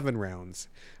to 11 rounds.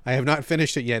 I have not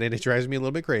finished it yet, and it drives me a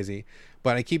little bit crazy,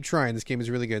 but I keep trying. This game is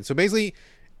really good. So basically,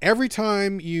 every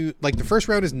time you, like, the first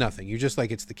round is nothing. You just,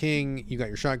 like, it's the king, you got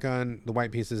your shotgun, the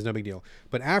white pieces, no big deal.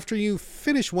 But after you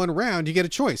finish one round, you get a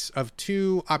choice of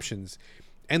 2 options,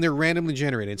 and they're randomly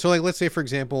generated. So, like, let's say, for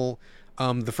example,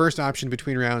 the first option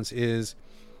between rounds is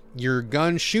your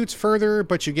gun shoots further,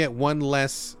 but you get 1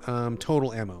 less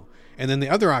total ammo. And then the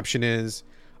other option is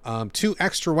 2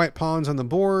 extra white pawns on the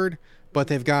board, but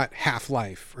they've got half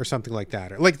life or something like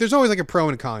that. Or, like, there's always like a pro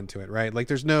and con to it, right? Like,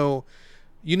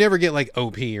 you never get like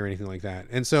OP or anything like that.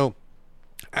 And so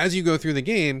as you go through the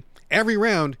game, every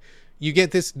round you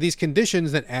get these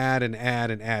conditions that add and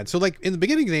add and add. So, like, in the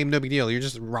beginning of the game, no big deal. You're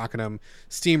just rocking them,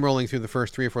 steamrolling through the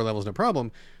first 3 or 4 levels, no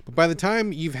problem. But by the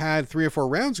time you've had 3 or 4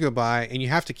 rounds go by and you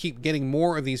have to keep getting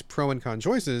more of these pro and con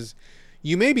choices,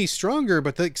 you may be stronger,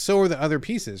 but so are the other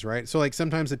pieces, right? So, like,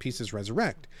 sometimes the pieces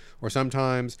resurrect, or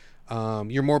sometimes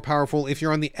you're more powerful if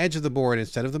you're on the edge of the board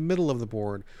instead of the middle of the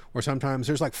board, or sometimes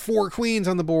there's like 4 queens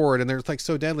on the board and they're like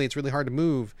so deadly it's really hard to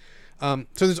move. So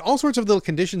there's all sorts of little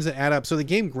conditions that add up. So the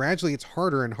game gradually gets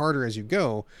harder and harder as you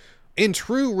go, in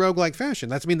true roguelike fashion.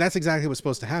 That's exactly what's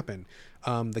supposed to happen.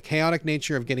 The chaotic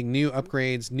nature of getting new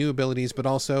upgrades, new abilities, but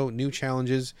also new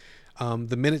challenges.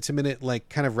 The minute-to-minute, like,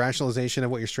 kind of rationalization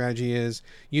of what your strategy is,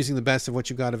 using the best of what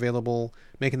you've got available,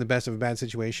 making the best of a bad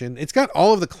situation. It's got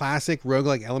all of the classic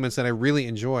roguelike elements that I really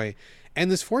enjoy.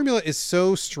 And this formula is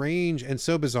so strange and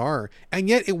so bizarre, and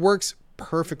yet it works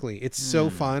perfectly. It's so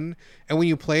fun. And when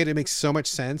you play it, it makes so much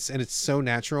sense, and it's so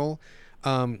natural.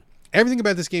 Everything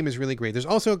about this game is really great. There's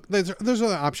other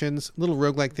options, little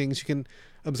roguelike things. You can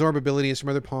absorb abilities from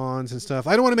other pawns and stuff.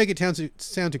 I don't want to make it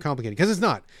sound too complicated, because it's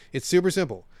not. It's super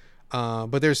simple.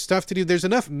 But there's stuff to do. There's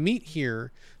enough meat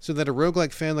here so that a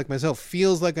roguelike fan like myself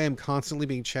feels like I am constantly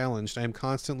being challenged. I am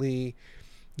constantly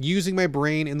using my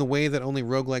brain in the way that only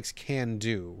roguelikes can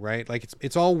do, right? Like,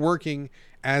 it's all working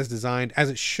as designed, as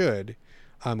it should.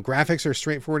 Graphics are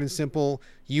straightforward and simple.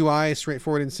 UI is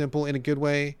straightforward and simple in a good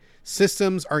way.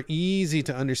 Systems are easy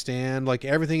to understand. Like,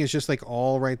 everything is just like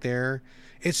all right there.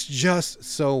 It's just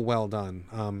so well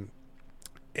done.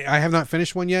 I have not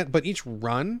finished one yet, but each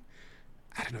run,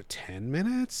 I don't know, 10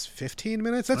 minutes, 15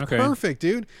 minutes. That's perfect,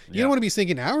 dude. You don't want to be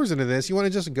sinking hours into this. You want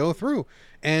to just go through,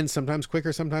 and sometimes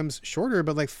quicker, sometimes shorter,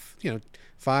 but, like,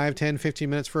 5, 10, 15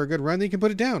 minutes for a good run, then you can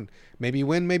put it down. Maybe you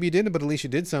win, maybe you didn't, but at least you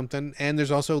did something. And there's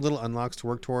also little unlocks to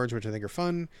work towards, which I think are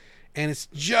fun. And it's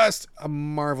just a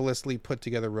marvelously put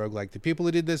together roguelike. The people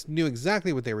who did this knew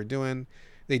exactly what they were doing.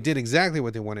 They did exactly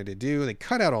what they wanted to do. They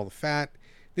cut out all the fat.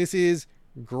 This is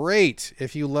great.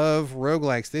 If you love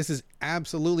roguelikes, this is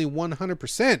absolutely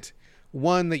 100%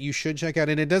 one that you should check out.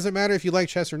 And it doesn't matter if you like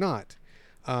chess or not.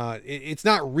 It's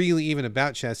not really even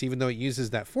about chess, even though it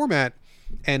uses that format,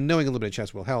 and knowing a little bit of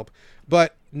chess will help,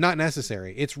 but not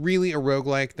necessary. It's really a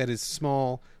roguelike that is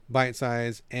small,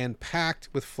 bite-sized, and packed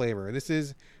with flavor. This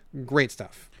is great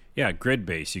stuff. Yeah, grid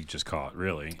base, you could just call it,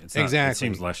 really. It's not, exactly. It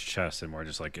seems less chess and more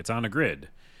just like it's on a grid.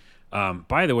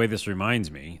 By the way, this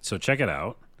reminds me, so check it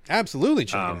out. Absolutely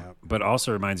check it out. But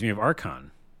also reminds me of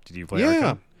Archon. Did you play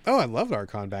Archon? Oh, I loved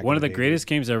Archon back One in of the day, greatest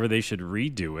games ever. They should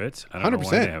redo it. I don't 100%. know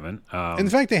why they haven't. In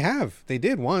fact, they have. They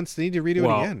did once. They need to redo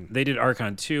it again. They did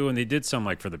Archon 2, and they did some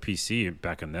like for the PC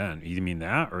back in then. You mean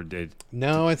that, or did?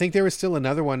 No, I think there was still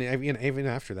another one even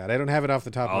after that. I don't have it off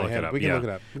the top of my head. We can look it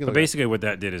up. But basically, what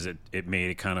that did is it made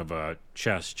a kind of a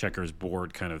checkers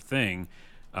board kind of thing,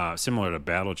 similar to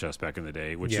Battle Chess back in the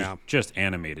day, which is just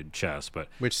animated chess. But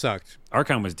which sucked.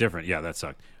 Archon was different. Yeah, that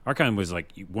sucked. Archon was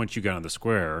like once you got on the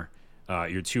square.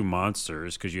 Your 2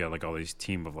 monsters, because you had like all these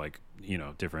team of like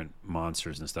different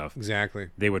monsters and stuff. Exactly.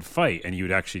 They would fight, and you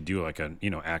would actually do like a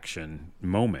action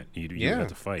moment. You would have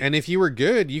to fight. And if you were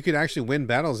good, you could actually win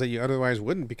battles that you otherwise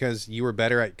wouldn't because you were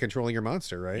better at controlling your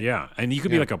monster, right? Yeah, and you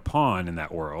could be like a pawn in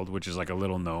that world, which is like a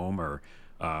little gnome or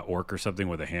orc or something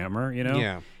with a hammer,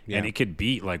 Yeah. And it could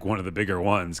beat like one of the bigger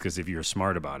ones because if you're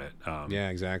smart about it. Yeah,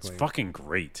 exactly. It's fucking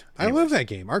great. I love that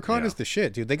game. Archon is the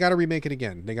shit, dude. They got to remake it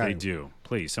again. They do.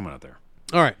 Please, someone out there.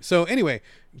 All right. So anyway,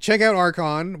 check out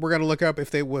Archon. We're going to look up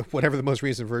if they whatever the most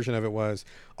recent version of it was.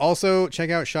 Also, check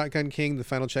out Shotgun King, the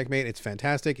final Checkmate. It's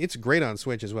fantastic. It's great on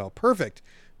Switch as well. Perfect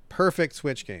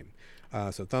Switch game.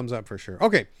 So thumbs up for sure.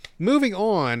 Okay, moving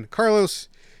on. Carlos,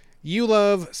 you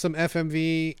love some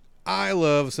FMV. I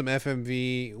love some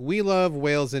FMV. We love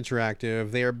Wales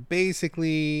Interactive. They are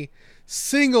basically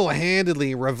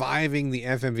single-handedly reviving the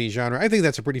FMV genre. I think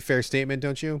that's a pretty fair statement,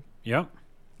 don't you? Yep.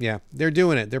 Yeah, they're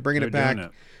doing it. They're bringing it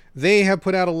back. They have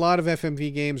put out a lot of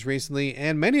FMV games recently,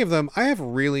 and many of them I have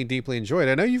really deeply enjoyed.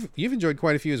 I know you've enjoyed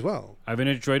quite a few as well. I've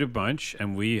enjoyed a bunch,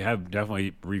 and we have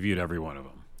definitely reviewed every one of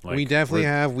them. Like, we definitely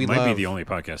have. We might be the only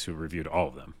podcast who reviewed all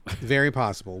of them. Very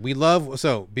possible. We love.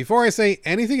 So before I say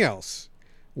anything else,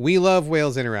 We love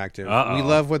Wales Interactive. Uh-oh. We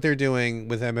love what they're doing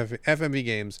with FMV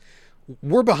games.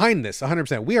 We're behind this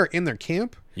 100%. We are in their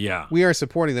camp. Yeah. We are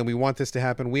supporting them. We want this to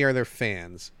happen. We are their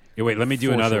fans. Hey, wait, let me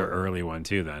do another early one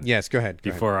too then. Yes, go ahead.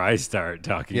 Before I start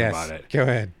talking about it. Go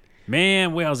ahead.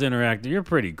 Man, Wales Interactive, you're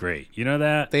pretty great. You know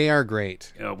that? They are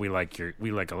great. We like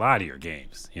a lot of your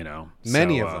games, you know.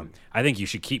 Many of them. I think you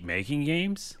should keep making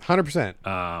games. 100%.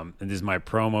 And this is my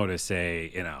promo to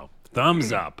say,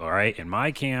 thumbs up, all right? In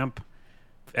my camp,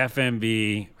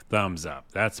 FMV, thumbs up.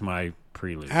 That's my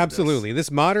prelude. Absolutely.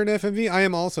 This modern FMV, I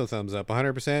am also thumbs up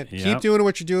 100%. Yep. Keep doing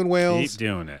what you're doing, Wales. Keep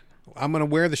doing it. I'm going to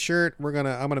wear the shirt. I'm going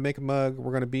to make a mug.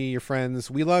 We're going to be your friends.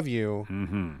 We love you.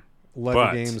 Mm-hmm. Love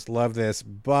your games. Love this.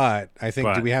 But I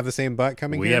think, do we have the same butt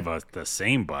coming here? We have the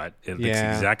same butt. It looks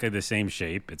exactly the same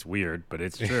shape. It's weird, but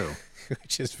it's true.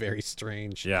 Which is very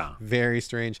strange. Yeah. Very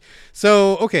strange.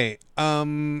 So, okay.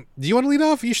 Do you want to lead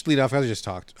off? You should lead off. I just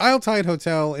talked. Isle Tide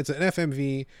Hotel. It's an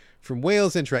FMV from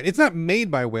Wales Interactive. It's not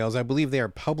made by Wales. I believe they are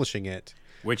publishing it.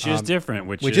 Which is different.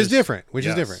 Which is different. Which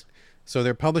is different. So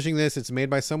they're publishing this. It's made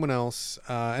by someone else,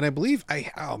 and I believe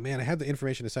I had the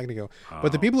information a second ago.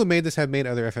 But the people who made this have made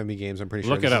other FMV games. I'm pretty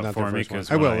sure. Look it up for me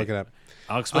because I will look it up.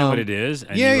 I'll explain what it is,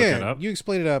 and you look it up. You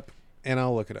explain it up, and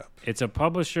I'll look it up. It's a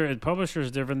publisher. Publisher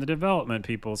is different than development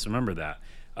people. So remember that.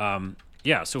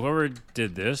 So whoever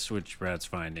did this, which Brad's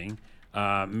finding,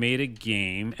 made a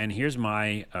game, and here's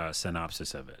my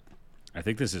synopsis of it. I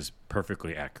think this is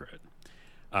perfectly accurate.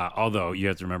 Although you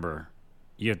have to remember.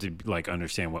 You have to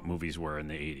understand what movies were in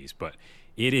the 80s, but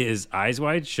it is Eyes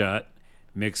Wide Shut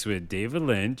mixed with David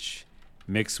Lynch,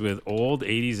 mixed with old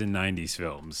 80s and 90s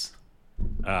films,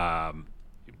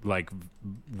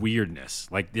 weirdness.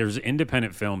 Like there's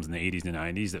independent films in the 80s and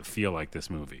 90s that feel like this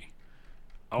movie.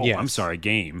 Oh, yes. I'm sorry,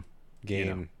 Game.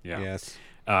 Yeah. Yes.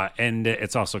 And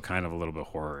it's also kind of a little bit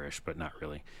horror-ish, but not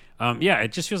really.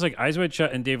 It just feels like Eyes Wide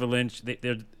Shut and David Lynch.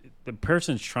 The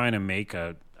person's trying to make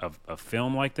a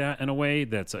film like that in a way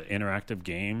that's an interactive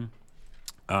game.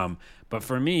 But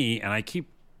for me, and I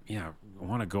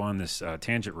want to go on this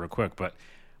tangent real quick, but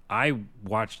I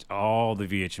watched all the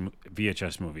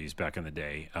VHS movies back in the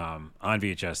day on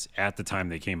VHS at the time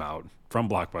they came out from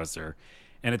Blockbuster,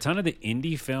 and a ton of the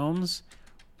indie films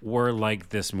were like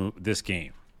this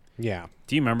game. Yeah.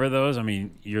 Do you remember those? I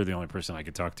mean, you're the only person I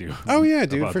could talk to. Oh yeah,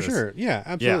 dude, for sure. Yeah,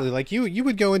 absolutely. Yeah. Like you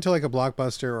would go into like a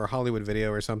Blockbuster or Hollywood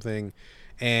Video or something,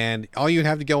 and all you'd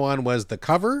have to go on was the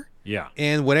cover. Yeah.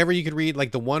 And whatever you could read,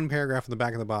 like the one paragraph in the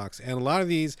back of the box. And a lot of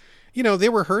these, they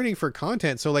were hurting for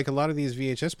content. So like a lot of these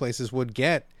VHS places would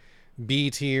get B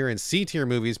tier and C tier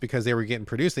movies because they were getting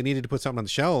produced. They needed to put something on the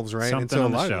shelves, right? Something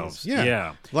on the shelves.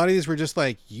 Yeah. A lot of these were just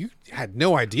like, you had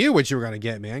no idea what you were going to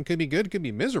get, man. Could be good, could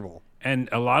be miserable. And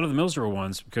a lot of the miserable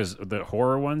ones, because the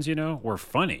horror ones, were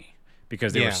funny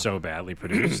because they were so badly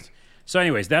produced. So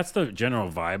anyways, that's the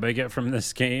general vibe I get from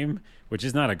this game, which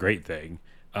is not a great thing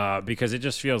because it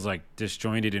just feels like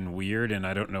disjointed and weird, and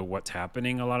I don't know what's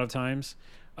happening a lot of times.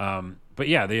 But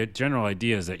yeah, the general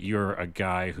idea is that you're a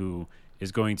guy who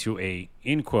is going to a,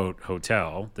 in quote,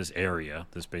 hotel, this area,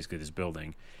 this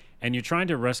building, and you're trying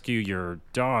to rescue your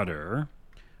daughter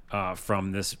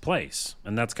from this place,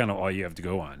 and that's kind of all you have to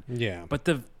go on. Yeah. But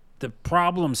the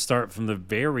problems start from the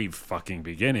very fucking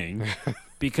beginning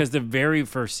because the very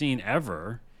first scene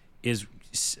ever is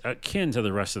akin to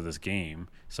the rest of this game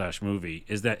 / movie,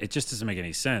 is that it just doesn't make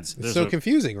any sense. It's so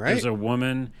confusing, right? There's a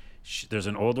woman, there's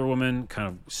an older woman kind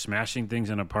of smashing things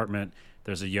in an apartment.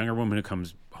 There's a younger woman who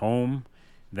comes home,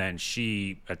 then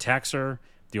she attacks her.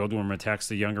 The older woman attacks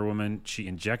the younger woman. She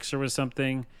injects her with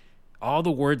something. All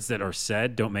the words that are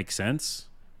said don't make sense.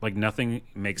 Like nothing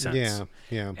makes sense.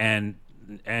 Yeah. And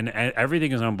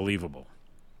everything is unbelievable.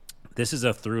 This is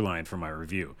a through line for my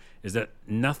review, is that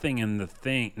nothing in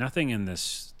this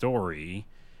story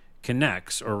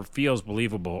connects or feels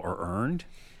believable or earned.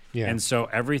 Yeah. And so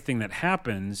everything that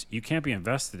happens, you can't be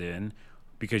invested in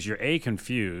because you're A,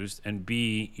 confused, and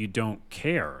B, you don't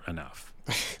care enough.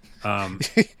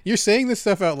 You're saying this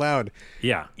stuff out loud.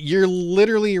 Yeah. You're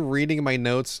literally reading my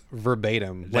notes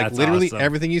verbatim. That's like literally awesome.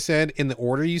 Everything you said in the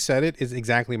order you said it is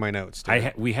exactly my notes.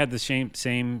 We had the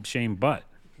same butt.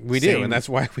 We do, and that's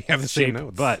why we have the same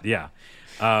notes. Butt, yeah.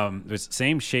 The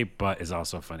same shape butt is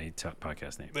also a funny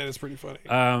podcast name. That is pretty funny.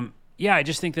 Yeah, I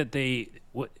just think that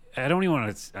I don't even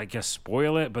want to, I guess,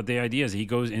 spoil it, but the idea is he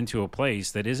goes into a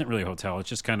place that isn't really a hotel. It's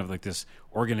just kind of like this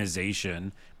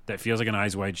organization that feels like an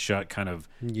Eyes Wide Shut kind of,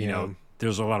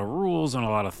 there's a lot of rules and a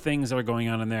lot of things that are going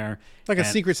on in there. Like a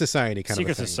secret society kind of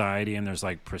Secret society, and there's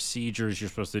like procedures you're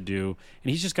supposed to do. And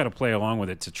he's just got to play along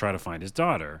with it to try to find his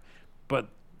daughter. But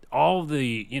all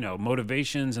the,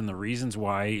 motivations and the reasons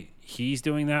why he's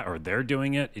doing that or they're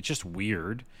doing it, it's just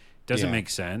weird. Doesn't make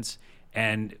sense.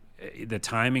 And the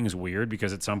timing's weird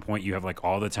because at some point you have like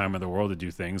all the time in the world to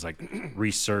do things like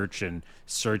research and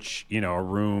search, a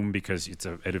room because it's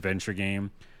an adventure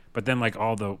game. But then like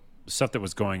all the stuff that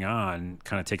was going on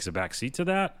kind of takes a back seat to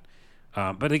that.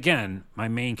 But again, my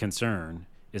main concern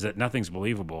is that nothing's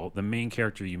believable. The main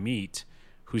character you meet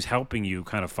who's helping you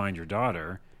kind of find your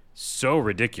daughter, so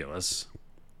ridiculous.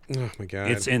 Oh my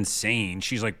God. It's insane.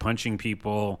 She's like punching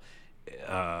people.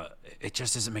 It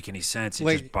just doesn't make any sense. It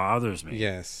just bothers me.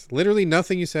 Yes. Literally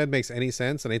nothing you said makes any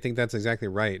sense, and I think that's exactly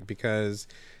right because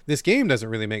this game doesn't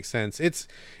really make sense. It's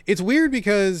weird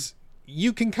because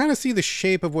you can kind of see the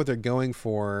shape of what they're going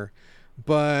for,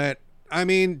 but I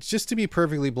mean, just to be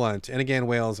perfectly blunt, and again,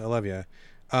 Wales, I love you.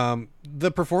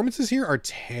 The performances here are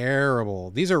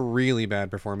terrible. These are really bad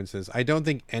performances. I don't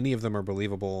think any of them are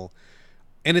believable.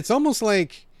 And it's almost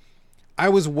like I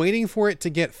was waiting for it to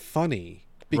get funny.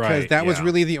 Because that was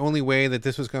really the only way that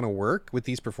this was going to work with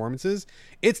these performances.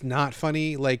 It's not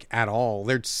funny, like, at all.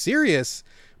 They're serious,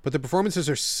 but the performances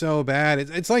are so bad.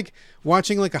 It's like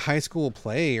watching, like, a high school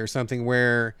play or something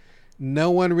where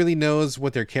no one really knows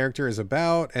what their character is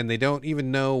about, and they don't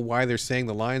even know why they're saying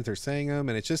the lines they're saying them,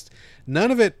 and it's just,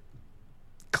 none of it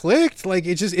clicked. Like,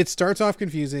 it starts off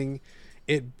confusing.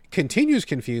 It continues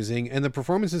confusing, and the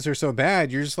performances are so bad,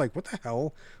 you're just like, what the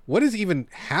hell? What is even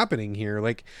happening here?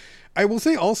 Like, I will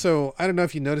say also, I don't know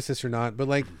if you noticed this or not, but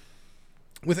like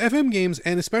with FM games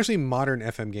and especially modern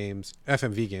FMV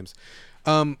games,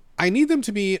 I need them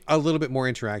to be a little bit more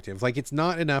interactive. Like it's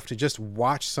not enough to just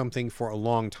watch something for a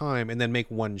long time and then make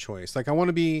one choice. Like I want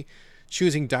to be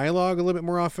choosing dialogue a little bit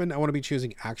more often. I want to be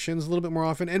choosing actions a little bit more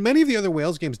often. And many of the other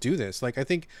Wales games do this. Like I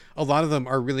think a lot of them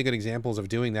are really good examples of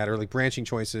doing that, or like branching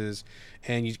choices.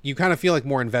 And you kind of feel like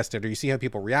more invested, or you see how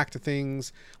people react to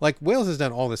things. Like Wales has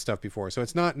done all this stuff before. So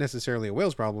it's not necessarily a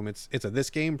Wales problem. It's a this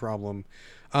game problem.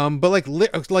 But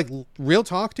like real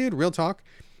talk, dude, real talk.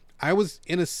 I was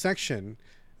in a section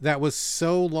that was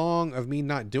so long of me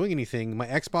not doing anything, my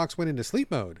Xbox went into sleep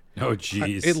mode. Oh,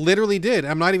 jeez. It literally did.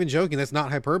 I'm not even joking. That's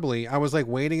not hyperbole. I was like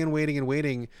waiting and waiting and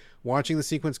waiting, watching the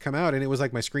sequence come out, and it was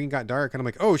like my screen got dark, and I'm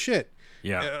like, oh shit.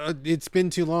 Yeah. It's been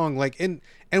too long. Like, and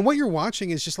what you're watching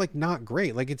is just like not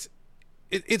great. Like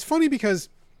it's funny because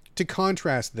to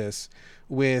contrast this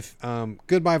with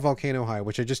Goodbye Volcano High,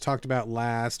 which I just talked about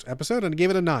last episode, and I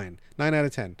gave it a 9 out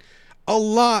of 10. A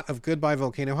lot of Goodbye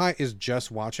Volcano High is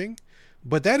just watching.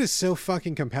 But that is so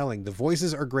fucking compelling. The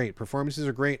voices are great. Performances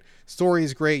are great. Story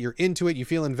is great. You're into it. You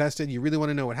feel invested. You really want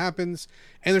to know what happens.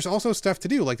 And there's also stuff to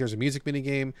do. Like there's a music mini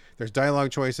game. There's dialogue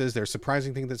choices. There's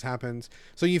surprising things that happens.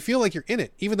 So you feel like you're in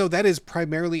it, even though that is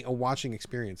primarily a watching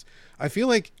experience. I feel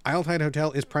like Isle Tide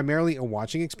Hotel is primarily a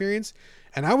watching experience.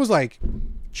 And I was like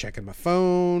checking my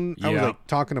phone. I was like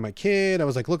talking to my kid. I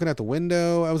was like looking out the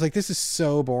window. I was like, this is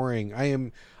so boring.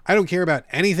 I don't care about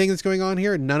anything that's going on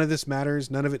here. None of this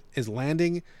matters. None of it is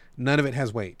landing. None of it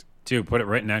has weight. Dude, put it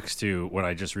right next to what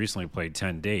I just recently played,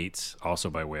 10 Dates, also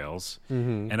by Wales.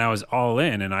 Mm-hmm. And I was all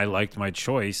in, and I liked my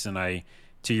choice. And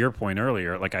to your point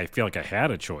earlier, like I feel like I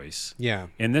had a choice. Yeah.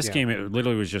 In this game, it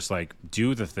literally was just like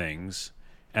do the things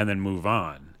and then move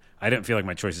on. I didn't feel like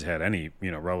my choices had any,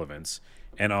 relevance.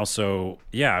 And also,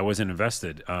 I wasn't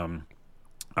invested.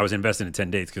 I was invested in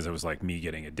 10 Dates because it was like me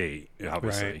getting a date,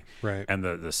 obviously. Right. And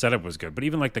the setup was good. But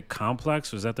even like the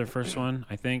Complex, was that their first one,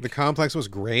 I think? The Complex was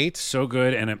great. So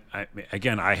good. And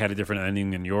I had a different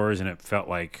ending than yours, and it felt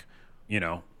like,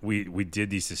 we did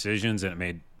these decisions, and it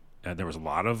made, there was a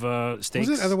lot of stakes.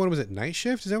 Was it the other one? Was it Night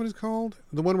Shift? Is that what it's called?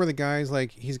 The one where the guy's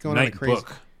like, he's going on a crazy...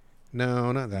 Book.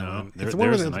 No, not that one. It's the one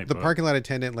where the parking lot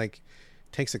attendant like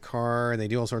takes a car and they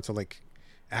do all sorts of like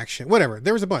action, whatever.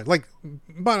 There was a bunch. Like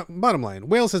bottom line,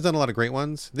 Wales has done a lot of great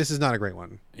ones. This is not a great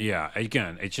one. Yeah,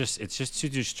 again, it's just too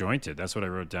disjointed. That's what I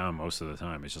wrote down most of the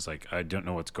time. It's just like I don't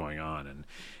know what's going on,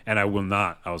 and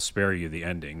I'll spare you the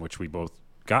ending, which we both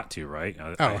got to, right?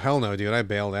 Hell no, dude! I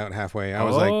bailed out halfway. I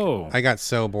was like, I got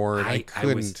so bored, I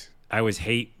couldn't. I was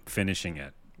hate finishing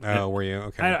it. Oh, were you?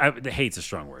 Okay. The hate's a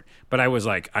strong word, but I was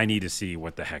like, I need to see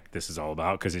what the heck this is all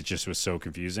about because it just was so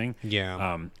confusing.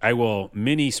 Yeah. I will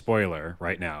mini spoiler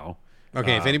right now.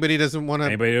 Okay, if anybody doesn't want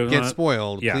to get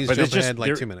spoiled, please jump ahead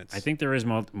like 2 minutes. I think there is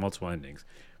multiple endings,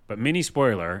 but mini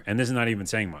spoiler, and this is not even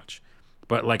saying much,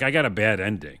 but like I got a bad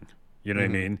ending. You know what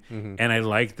I mean? Mm-hmm. And I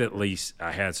liked that at least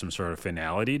I had some sort of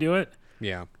finality to it.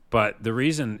 Yeah. But the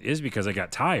reason is because I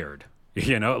got tired.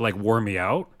 It like wore me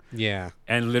out. Yeah.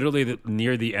 And literally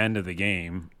near the end of the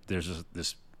game, there's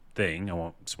this thing. I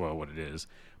won't spoil what it is.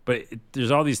 But there's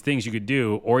all these things you could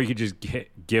do, or you could just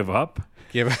give up.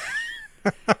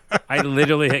 I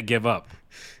literally hit give up.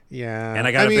 Yeah. And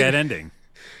I got a bad ending.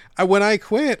 When I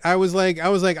quit, I was like,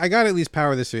 I got to at least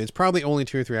power this through. It's probably only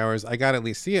 2 or 3 hours. I got to at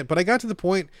least see it. But I got to the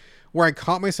point where I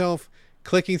caught myself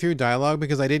clicking through dialogue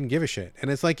because I didn't give a shit.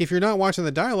 And it's like, if you're not watching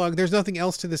the dialogue, there's nothing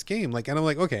else to this game. Like, and I'm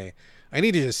like, okay, I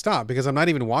need to just stop because I'm not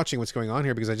even watching what's going on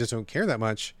here because I just don't care that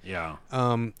much. Yeah.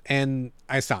 And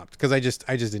I stopped because I just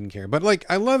didn't care. But like,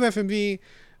 I love FMV.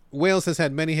 Wales has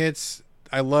had many hits.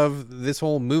 I love this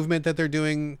whole movement that they're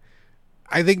doing.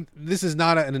 I think this is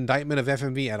not an indictment of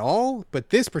FMV at all,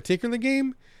 but this particular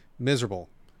game, miserable.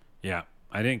 Yeah,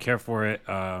 I didn't care for it.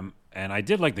 And I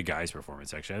did like the guy's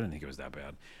performance, actually. I didn't think it was that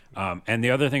bad. And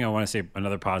the other thing I want to say,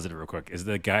 another positive real quick, is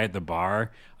the guy at the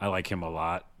bar. I like him a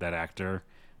lot, that actor.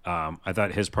 I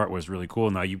thought his part was really cool.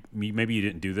 Now, maybe you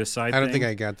didn't do this side I don't thing.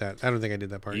 think I got that. I don't think I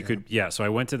did that part. So I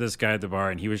went to this guy at the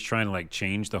bar, and he was trying to like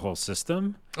change the whole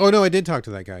system. Oh no, I did talk to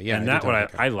that guy. Yeah, and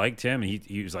I liked him, and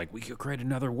he was like, we could create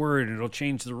another word, and it'll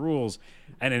change the rules.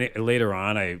 And then later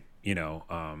on,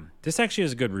 this actually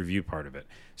is a good review part of it.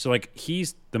 So like,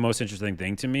 he's the most interesting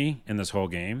thing to me in this whole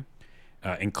game,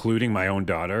 including my own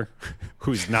daughter,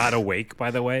 who's not awake, by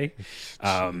the way.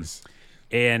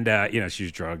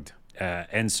 She's drugged.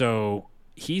 And so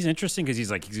he's interesting because he's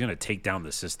going to take down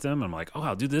the system. I'm like, oh,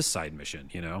 I'll do this side mission,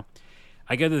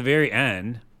 I get to the very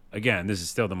end. Again, this is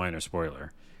still the minor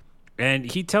spoiler.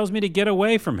 And he tells me to get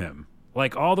away from him.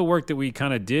 Like all the work that we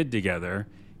kind of did together.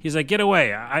 He's like, get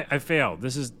away. I failed.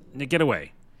 Get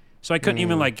away. So I couldn't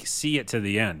even like see it to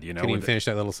the end, Couldn't even finish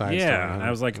that little side story. Yeah. And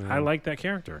I was like, I like that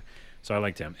character. So I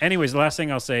liked him. Anyways, the last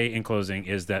thing I'll say in closing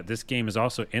is that this game is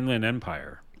also Inland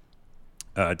Empire.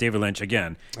 David Lynch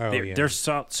again. There's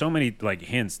so many like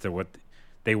hints to what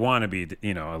they want to be.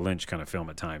 A Lynch kind of film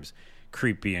at times,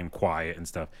 creepy and quiet and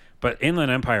stuff. But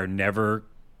Inland Empire never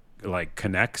like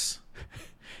connects.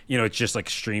 It's just like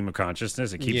stream of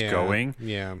consciousness. It keeps going.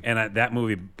 Yeah. And that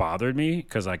movie bothered me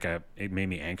because it made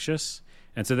me anxious.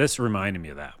 And so this reminded me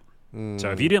of that.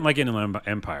 So if you didn't like Inland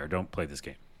Empire, don't play this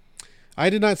game. I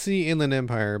did not see Inland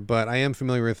Empire, but I am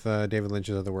familiar with David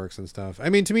Lynch's other works and stuff. I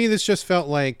mean, to me, this just felt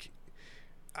like.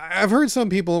 I've heard some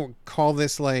people call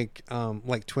this like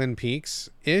Twin Peaks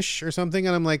ish or something,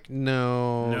 and I'm like,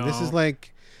 no, this is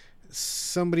like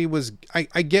somebody was. I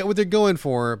get what they're going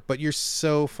for, but you're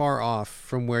so far off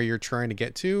from where you're trying to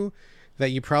get to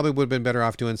that you probably would have been better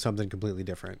off doing something completely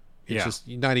different. It's just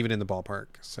not even in the ballpark.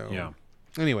 So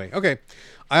anyway, okay,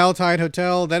 Isle Tide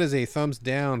Hotel. That is a thumbs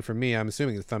down from me. I'm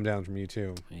assuming it's a thumb down from you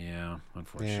too. Yeah,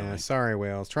 unfortunately. Yeah, sorry,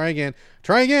 Wales. Try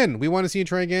again. We want to see you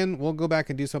try again. We'll go back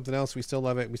and do something else. We still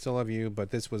love it. We still love you,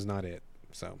 but this was not it.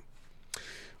 So,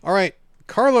 all right,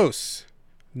 Carlos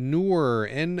Nour,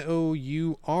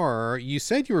 Nour. You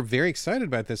said you were very excited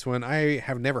about this one. I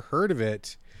have never heard of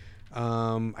it.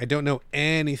 I don't know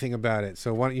anything about it.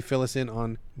 So why don't you fill us in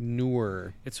on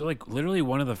Nour? It's like literally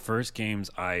one of the first games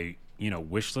I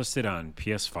wishlisted on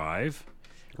PS5.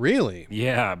 Really?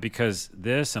 Yeah, because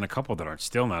this and a couple that are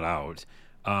still not out.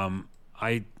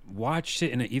 I watched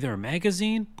it in either a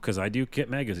magazine, because I do get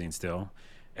magazines still,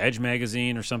 Edge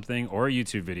magazine or something, or a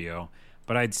YouTube video.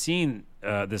 But I'd seen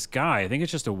this guy, I think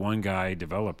it's just a one-guy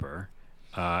developer.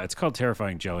 It's called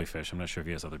Terrifying Jellyfish. I'm not sure if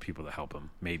he has other people that help him.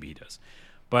 Maybe he does.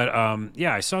 But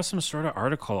I saw some sort of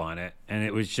article on it, and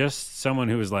it was just someone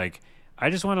who was like, I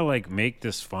just want to like make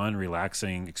this fun,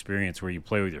 relaxing experience where you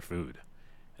play with your food.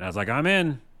 And I was like, I'm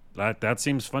in. That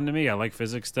seems fun to me. I like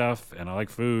physics stuff, and I like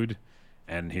food.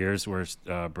 And here's where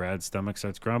Brad's stomach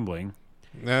starts grumbling.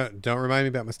 No, don't remind me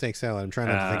about my steak salad. I'm trying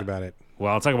not to think about it.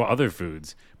 Well, I'll talk about other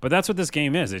foods. But that's what this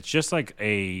game is. It's just like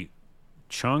a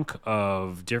chunk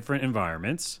of different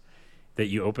environments that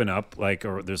you open up,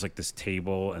 or there's like this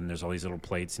table, and there's all these little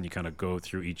plates, and you kind of go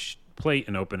through each plate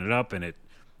and open it up, and it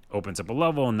opens up a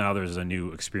level, and now there's a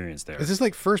new experience there. Is this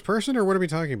like first person, or what are we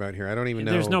talking about here? I don't even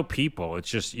know. There's no people. It's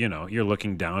just, you're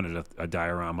looking down at a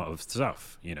diorama of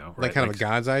stuff, right? Like kind of a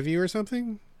God's eye view or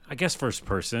something? I guess first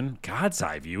person. God's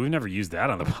eye view. We've never used that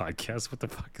on the podcast. What the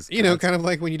fuck is kind of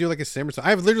like when you do like a sim or something.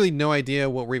 I have literally no idea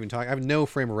what we're even talking. I have no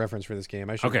frame of reference for this game.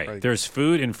 There's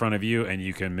food in front of you, and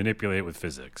you can manipulate it with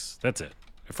physics. That's it.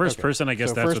 First person, I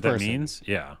guess that's what that means.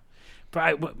 Yeah.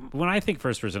 But when I think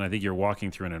first person, I think you're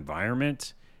walking through an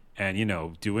environment and,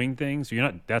 doing things.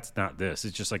 That's not this.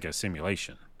 It's just like a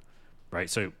simulation, right?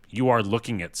 So you are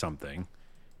looking at something.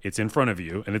 It's in front of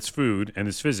you, and it's food, and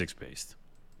it's physics-based.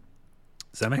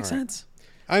 Does that make sense?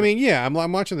 I mean, yeah, I'm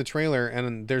watching the trailer,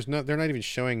 and they're not even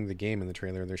showing the game in the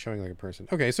trailer. They're showing like a person.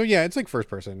 Okay, so yeah, it's like first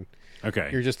person. Okay.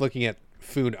 You're just looking at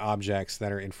food objects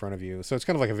that are in front of you. So it's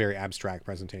kind of like a very abstract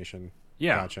presentation.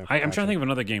 Yeah. Gotcha. I'm trying to think of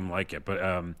another game like it,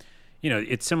 but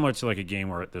it's similar to like a game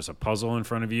where there's a puzzle in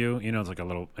front of you. It's like a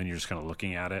little, and you're just kind of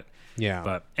looking at it. Yeah.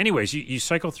 But anyways, you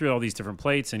cycle through all these different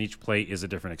plates, and each plate is a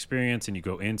different experience, and you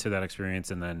go into that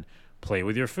experience and then play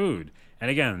with your food. And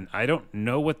again, I don't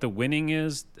know what the winning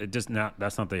is. That's not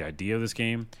the idea of this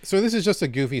game. So this is just a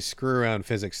goofy screw around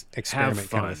physics experiment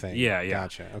kind of thing. Yeah.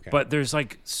 Gotcha. Okay. But there's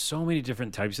like so many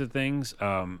different types of things.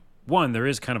 One, there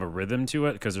is kind of a rhythm to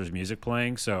it because there's music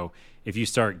playing. So if you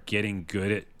start getting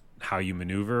good at how you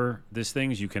maneuver these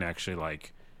things, you can actually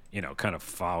like, kind of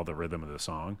follow the rhythm of the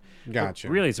song. Gotcha.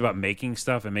 But really, it's about making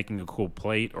stuff and making a cool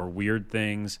plate or weird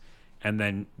things. And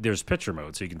then there's picture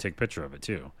mode, so you can take a picture of it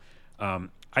too.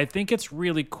 I think it's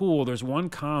really cool. There's one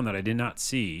con that I did not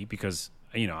see because,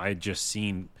 I had just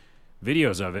seen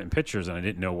videos of it and pictures and I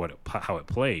didn't know how it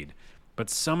played. But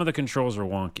some of the controls are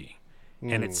wonky.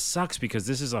 And it sucks because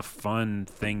this is a fun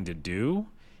thing to do.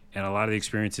 And a lot of the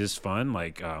experience is fun.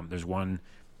 Like there's one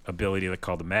ability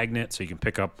called the magnet, so you can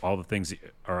pick up all the things that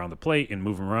are on the plate and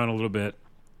move them around a little bit.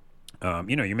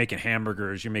 You're making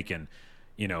hamburgers. You're making,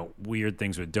 weird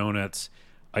things with donuts,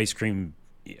 ice creams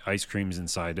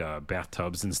inside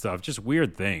bathtubs and stuff, just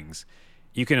weird things.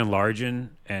 You can enlarge and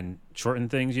shorten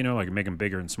things, like make them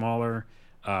bigger and smaller.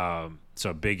 So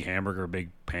a big hamburger, a big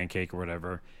pancake or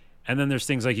whatever. And then there's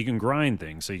things like you can grind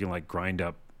things. So you can like grind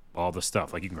up all the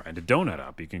stuff. Like you can grind a donut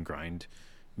up. You can grind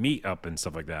meat up and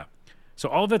stuff like that. So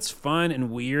all of it's fun and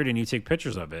weird and you take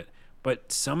pictures of it.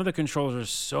 But some of the controls are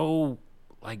so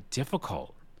like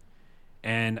difficult.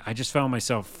 And I just found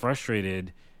myself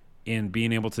frustrated in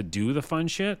being able to do the fun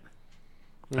shit.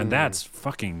 And that's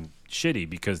fucking shitty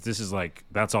because this is like,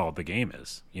 that's all the game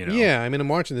is, Yeah, I mean, I'm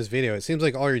watching this video. It seems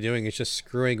like all you're doing is just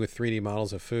screwing with 3D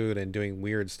models of food and doing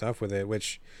weird stuff with it,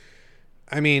 which,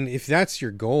 I mean, if that's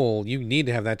your goal, you need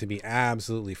to have that to be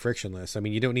absolutely frictionless. I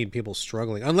mean, you don't need people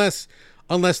struggling unless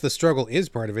the struggle is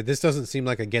part of it. This doesn't seem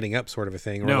like a getting up sort of a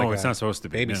thing. Or no, like it's not supposed to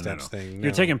be. Baby steps thing. No.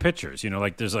 You're taking pictures.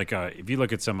 Like there's like if you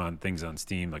look at some things on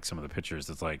Steam, like some of the pictures,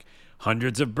 it's like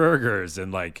hundreds of burgers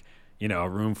and like, a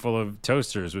room full of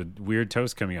toasters with weird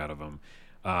toast coming out of them.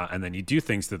 And then you do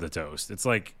things to the toast. It's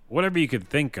like whatever you could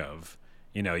think of,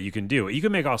 you can do. You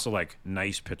can make also like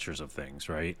nice pictures of things,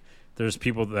 right? There's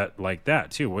people that like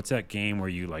that too. What's that game where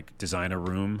you like design a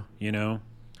room,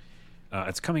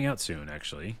 It's coming out soon,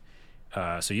 actually.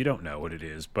 So you don't know what it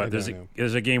is, but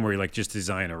there's a game where you like just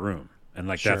design a room and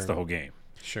like that's the whole game.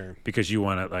 Sure. Because you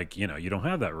want to like, you don't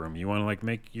have that room. You want to like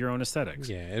make your own aesthetics.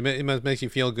 Yeah. It makes you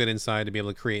feel good inside to be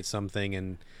able to create something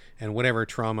and whatever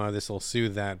trauma, this will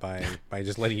soothe that by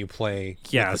just letting you play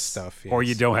with the stuff. Yes. Or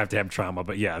you don't have to have trauma,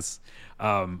 but yes.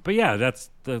 But yeah, that's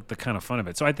the kind of fun of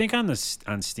it. So I think on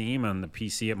Steam, on the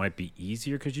PC, it might be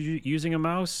easier because you're using a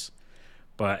mouse,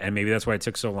 and maybe that's why it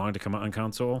took so long to come out on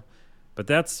console. But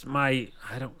that's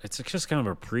it's just kind of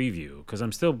a preview because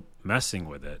I'm still messing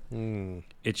with it.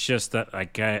 It's just that I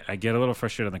get a little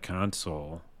frustrated on the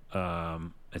console.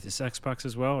 Is this Xbox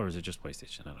as well, or is it just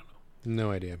PlayStation? I don't know.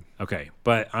 No idea. Okay,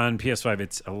 but on PS5,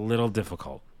 it's a little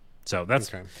difficult. So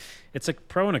it's a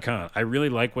pro and a con. I really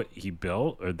like what he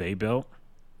built or they built,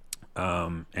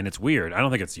 and it's weird. I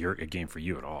don't think it's a game for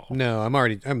you at all. No,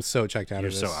 I'm so checked out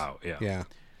of this. You're so out, yeah. Yeah.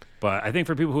 But I think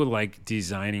for people who like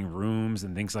designing rooms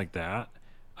and things like that,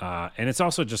 and it's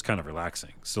also just kind of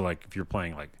relaxing. So like if you're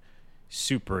playing like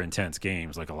super intense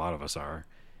games, like a lot of us are,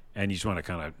 and you just want to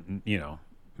kind of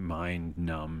mind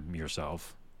numb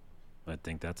yourself, I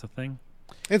think that's a thing.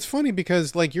 It's funny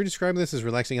because like you're describing this as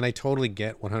relaxing, and I totally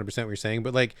get 100% what you're saying,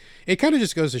 but like it kind of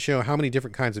just goes to show how many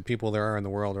different kinds of people there are in the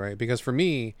world, right? Because for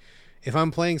me, if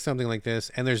I'm playing something like this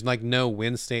and there's like no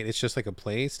win state, it's just like a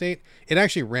play state, it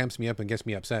actually ramps me up and gets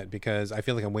me upset because I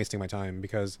feel like I'm wasting my time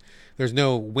because there's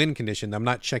no win condition. I'm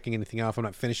not checking anything off. I'm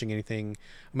not finishing anything.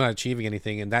 I'm not achieving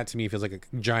anything. And that to me feels like a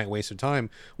giant waste of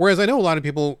time. Whereas I know a lot of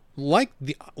people like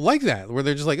that, where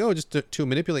they're just like, oh, just to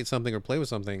manipulate something or play with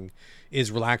something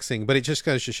is relaxing. But it just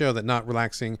goes to show that not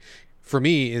relaxing for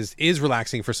me is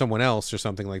relaxing for someone else or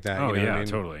something like that. Oh, you know yeah, what I mean?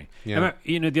 totally. Yeah.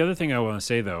 And the other thing I want to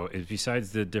say, though, is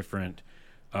besides the different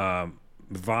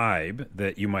vibe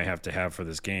that you might have to have for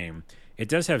this game, it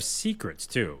does have secrets,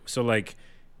 too. So, like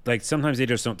sometimes they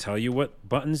just don't tell you what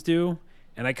buttons do,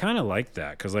 and I kind of like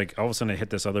that because, like, all of a sudden I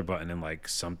hit this other button and, like,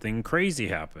 something crazy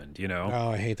happened, Oh,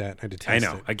 I hate that. I detest it.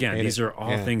 I know. Again, these are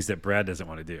all things that Brad doesn't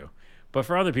want to do. But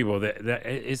for other people, that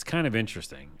is kind of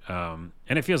interesting. And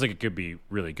it feels like it could be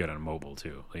really good on mobile,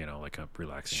 too, like a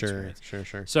relaxing experience.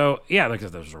 Sure. So, yeah, like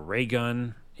there's a ray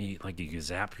gun. You can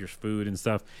zap your food and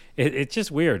stuff. It's just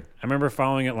weird. I remember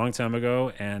following it a long time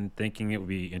ago and thinking it would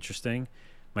be interesting.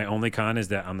 My only con is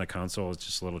that on the console, it's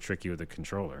just a little tricky with the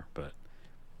controller. But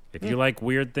if you like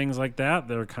weird things like that,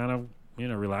 they're kind of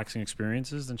relaxing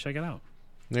experiences, then check it out.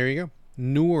 There you go.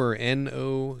 Nour,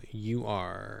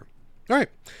 Nour. All right,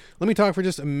 let me talk for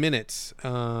just a minute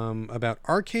about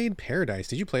Arcade Paradise.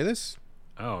 Did you play this?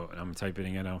 Oh, I'm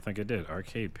typing it. I don't think I did.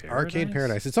 Arcade Paradise. Arcade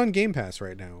Paradise. It's on Game Pass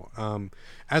right now.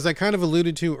 As I kind of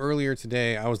alluded to earlier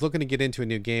today, I was looking to get into a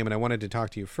new game, and I wanted to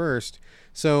talk to you first.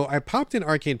 So I popped in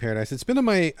Arcade Paradise. It's been on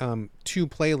my to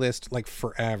playlist like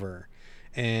forever,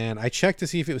 and I checked to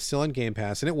see if it was still on Game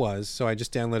Pass, and it was. So I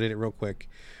just downloaded it real quick.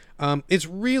 It's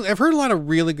really, I've heard a lot of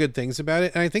really good things about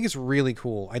it, and I think it's really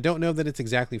cool. I don't know that it's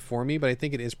exactly for me, but I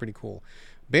think it is pretty cool.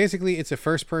 Basically, it's a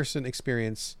first-person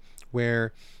experience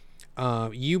where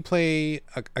you play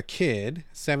a kid,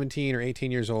 17 or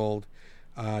 18 years old.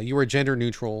 You are gender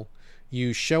neutral.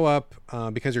 You show up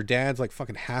because your dad's like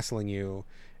fucking hassling you,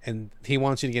 and he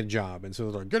wants you to get a job. And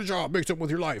so they're like, get a job, make something with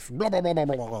your life, blah, blah, blah, blah,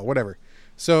 blah, blah, whatever.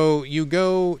 So you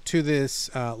go to this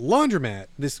laundromat,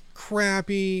 this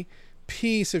crappy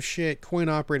piece of shit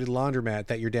coin-operated laundromat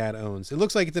that your dad owns. It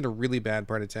looks like it's in a really bad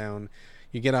part of town.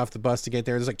 You get off the bus to get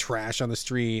there. There's like trash on the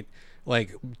street,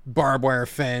 like barbed wire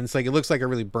fence. Like it looks like a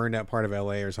really burned out part of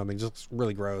LA or something. It just looks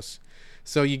really gross.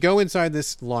 So you go inside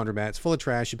this laundromat. It's full of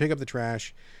trash. You pick up the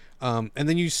trash, and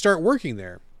then you start working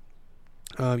there.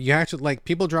 You have to, like,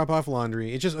 people drop off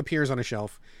laundry. It just appears on a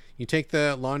shelf. You take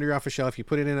the laundry off a shelf. You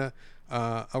put it in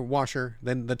a washer.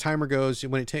 Then the timer goes.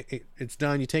 When it's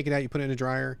done, you take it out. You put it in a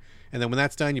dryer. And then when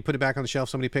that's done, you put it back on the shelf.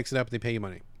 Somebody picks it up. And they pay you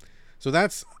money. So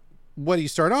that's what you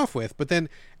start off with. But then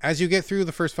as you get through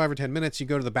the first 5 or 10 minutes, you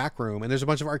go to the back room, and there's a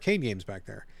bunch of arcade games back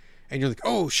there. And you're like,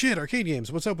 oh shit, arcade games.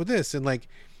 What's up with this? And like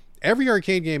every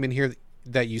arcade game in here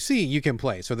that you see, you can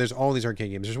play. So there's all these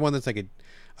arcade games. There's one that's like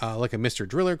a Mr.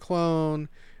 Driller clone.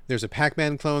 There's a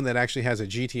Pac-Man clone that actually has a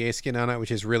GTA skin on it,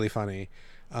 which is really funny.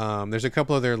 There's a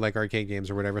couple other like arcade games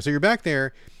or whatever. So you're back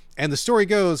there, and the story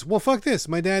goes, well, fuck this.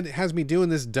 My dad has me doing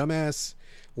this dumbass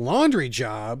laundry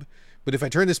job, but if I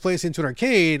turn this place into an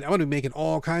arcade, I'm going to be making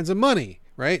all kinds of money,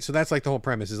 right? So that's like the whole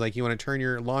premise, is like you want to turn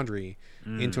your laundry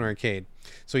into an arcade.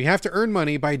 So you have to earn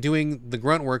money by doing the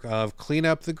grunt work of clean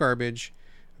up the garbage,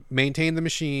 maintain the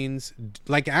machines,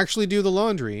 like actually do the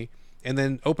laundry, and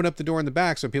then open up the door in the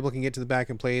back so people can get to the back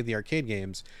and play the arcade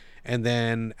games. And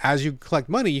then as you collect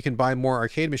money, you can buy more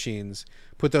arcade machines,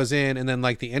 put those in, and then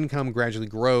like the income gradually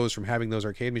grows from having those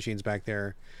arcade machines back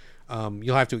there.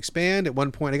 You'll have to expand. At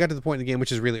one point, I got to the point in the game,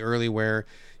 which is really early, where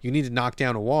you need to knock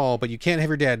down a wall, but you can't have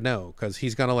your dad know, because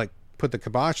he's going to like put the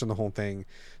kibosh on the whole thing.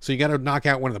 So you got to knock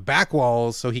out one of the back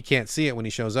walls so he can't see it when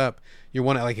he shows up. You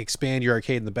want to like expand your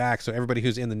arcade in the back so everybody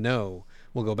who's in the know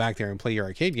will go back there and play your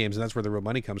arcade games, and that's where the real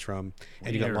money comes from.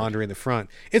 And you got laundry in the front.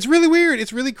 It's really weird.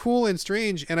 It's really cool and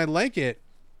strange, and I like it.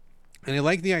 And I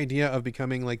like the idea of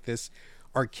becoming like this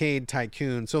arcade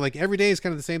tycoon. So like every day is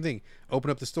kind of the same thing. Open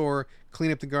up the store,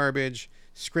 clean up the garbage,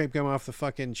 scrape gum off the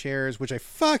fucking chairs, which I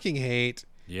fucking hate.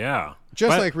 Yeah.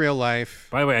 Just like real life.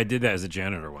 By the way, I did that as a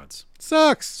janitor once.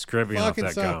 Sucks. Scraping off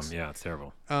that sucks. gum. Yeah, it's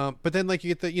terrible. But then like you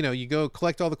get the, you go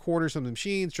collect all the quarters from the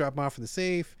machines, drop them off in the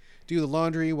safe, do the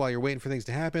laundry while you're waiting for things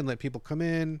to happen, let people come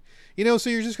in. So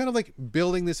you're just kind of like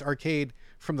building this arcade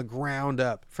from the ground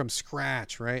up, from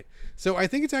scratch, right? So I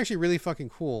think it's actually really fucking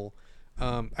cool.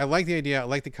 I like the idea. I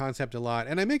like the concept a lot,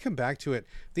 and I may come back to it.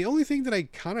 The only thing that I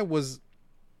kind of was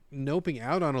noping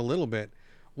out on a little bit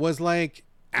was like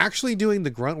actually doing the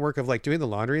grunt work of like doing the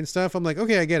laundry and stuff. I'm like,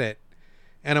 okay, I get it.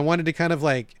 And I wanted to kind of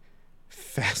like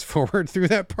fast forward through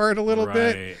that part a little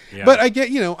bit. Yeah. But I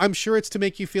get, I'm sure it's to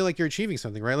make you feel like you're achieving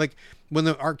something, right? Like when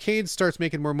the arcade starts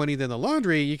making more money than the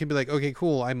laundry, you can be like, okay,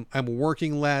 cool. I'm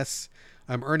working less.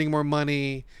 I'm earning more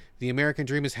money. The American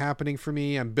dream is happening for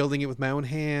me. I'm building it with my own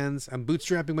hands. I'm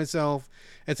bootstrapping myself.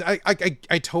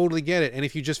 I totally get it. And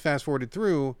if you just fast forwarded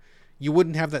through, you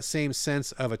wouldn't have that same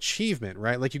sense of achievement,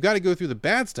 right? Like you got to go through the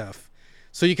bad stuff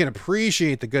so you can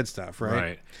appreciate the good stuff, right?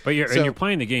 Right. But you're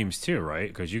playing the games too, right?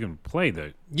 Because you can play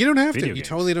the You don't have to. games. You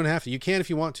totally don't have to. You can if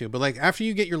you want to. But like after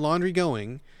you get your laundry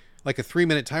going, like a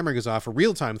 3-minute timer goes off, a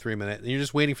real-time 3-minute, and you're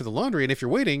just waiting for the laundry. And if you're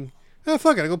waiting,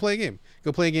 fuck it, I go play a game.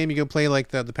 Go play a game. You go play like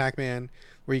the Pac-Man,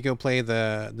 where you go play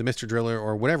the Mr. Driller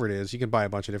or whatever it is. You can buy a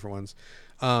bunch of different ones.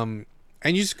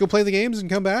 And you just go play the games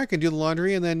and come back and do the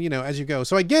laundry, and then, as you go.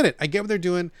 So I get it. I get what they're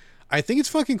doing. I think it's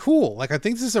fucking cool. Like, I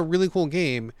think this is a really cool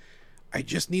game. I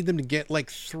just need them to get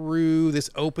like through this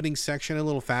opening section a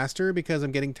little faster, because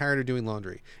I'm getting tired of doing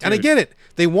laundry. Dude. And I get it.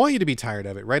 They want you to be tired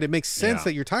of it, right? It makes sense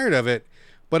that you're tired of it,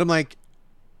 but I'm like,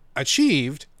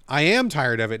 achieved. I am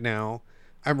tired of it now.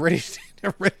 I'm ready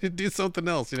to do something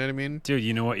else. You know what I mean? Dude,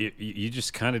 you know what? You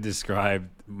just kind of described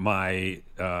my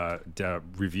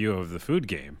review of the food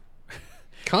game.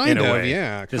 Kind in a of, way.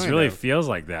 yeah. This really feels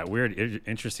like that weird,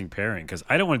 interesting pairing because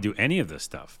I don't want to do any of this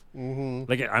stuff. Mm-hmm.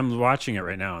 Like I'm watching it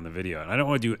right now on the video, and I don't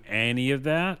want to do any of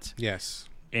that. Yes.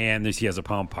 And he has a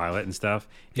Palm Pilot and stuff.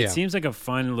 It seems like a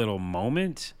fun little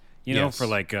moment, for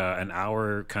like an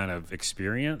hour kind of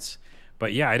experience.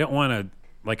 But yeah, I don't want to.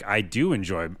 Like I do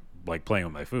enjoy like playing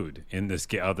with my food in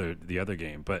the other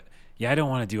game, but yeah, I don't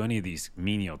want to do any of these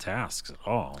menial tasks at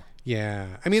all.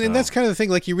 Yeah. I mean, and that's kind of the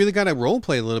thing. Like, you really got to role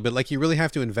play a little bit. Like, you really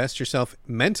have to invest yourself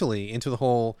mentally into the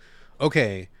whole,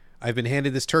 okay, I've been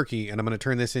handed this turkey and I'm going to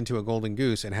turn this into a golden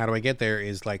goose. And how do I get there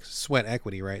is like sweat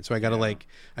equity, right? So I got to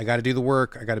I got to do the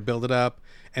work. I got to build it up.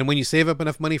 And when you save up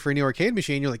enough money for a new arcade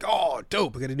machine, you're like, oh,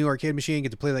 dope. I got a new arcade machine, get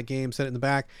to play that game, set it in the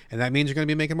back. And that means you're going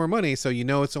to be making more money. So you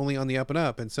know it's only on the up and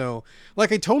up. And so,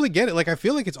 like, I totally get it. Like, I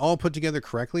feel like it's all put together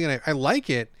correctly and I like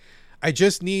it. I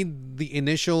just need the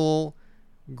initial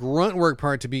grunt work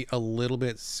part to be a little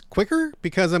bit quicker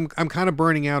because I'm kind of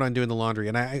burning out on doing the laundry,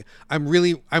 and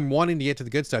I'm wanting to get to the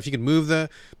good stuff. You can move the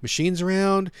machines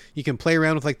around, you can play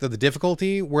around with like the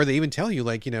difficulty where they even tell you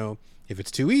like, if it's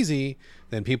too easy,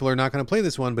 then people are not going to play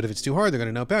this one, but if it's too hard, they're going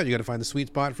to nope out. You got to find the sweet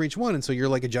spot for each one, and so you're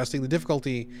like adjusting the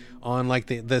difficulty on like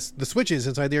the switches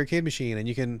inside the arcade machine, and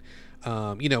you can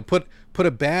put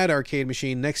a bad arcade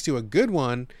machine next to a good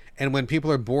one. And when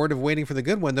people are bored of waiting for the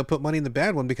good one, they'll put money in the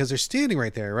bad one because they're standing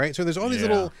right there, right? So there's all these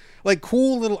little, like,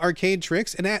 cool little arcade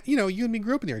tricks. And you and me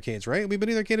grew up in the arcades, right? We've been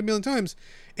in the arcade a million times.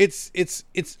 It's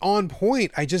on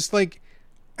point. I just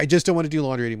don't want to do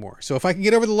laundry anymore. So if I can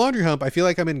get over the laundry hump, I feel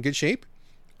like I'm in good shape.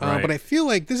 Right. But I feel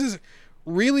like this is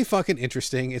really fucking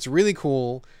interesting. It's really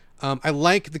cool. I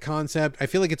like the concept. I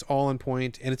feel like it's all on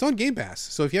point, and it's on Game Pass.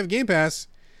 So if you have Game Pass,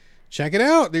 check it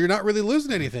out. You're not really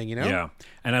losing anything, Yeah,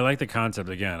 and I like the concept.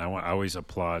 Again, I always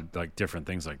applaud like different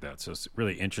things like that. So it's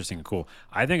really interesting and cool.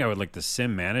 I think I would like the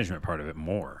sim management part of it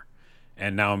more.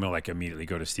 And now I'm gonna like immediately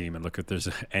go to Steam and look if there's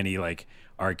any like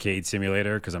arcade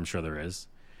simulator because I'm sure there is.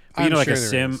 But, like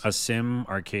a sim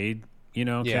arcade,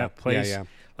 place. Yeah.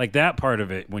 Like that part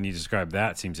of it when you describe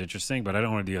that seems interesting, but I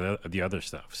don't want to do the other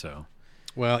stuff. So,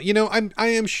 well, I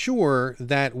am sure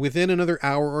that within another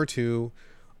hour or two,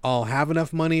 I'll have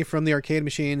enough money from the arcade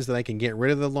machines that I can get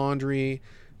rid of the laundry.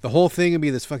 The whole thing will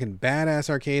be this fucking badass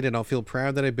arcade, and I'll feel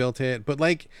proud that I built it. But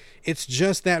like, it's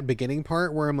just that beginning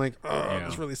part where I'm like, oh,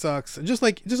 this really sucks. Just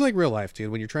like real life,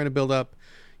 dude. When you're trying to build up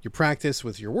your practice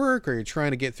with your work, or you're trying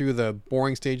to get through the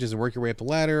boring stages and work your way up the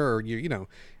ladder, or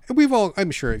and we've all, I'm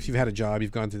sure, if you've had a job,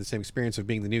 you've gone through the same experience of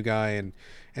being the new guy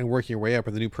and working your way up,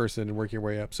 or the new person and working your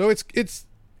way up. So it's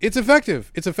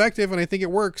effective. It's effective, and I think it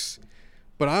works.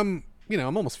 But I'm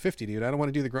almost 50, dude. I don't want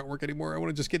to do the grunt work anymore. I want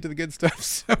to just get to the good stuff.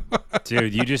 So.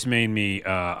 Dude, you just made me,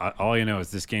 all you know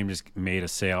is this game just made a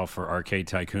sale for Arcade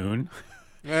Tycoon.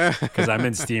 Because I'm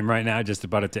in Steam right now, just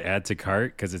about it to add to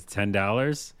cart because it's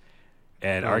 $10.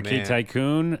 And Arcade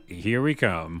Tycoon, here we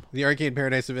come. The Arcade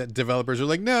Paradise developers are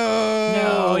like,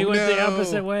 no, he went the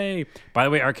opposite way. By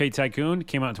the way, Arcade Tycoon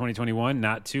came out in 2021,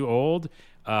 not too old.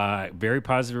 Very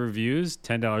positive reviews,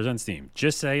 $10 on Steam.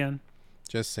 Just saying.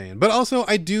 But also,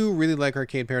 I do really like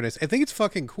Arcade Paradise. I think it's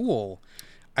fucking cool.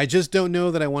 I just don't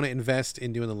know that I want to invest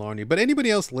in doing the laundry. But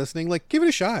anybody else listening, like, give it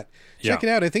a shot. Check it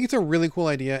out. I think it's a really cool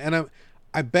idea, and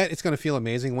I bet it's going to feel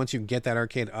amazing once you get that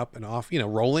arcade up and off,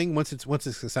 rolling once it's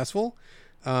successful.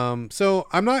 So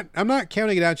I'm not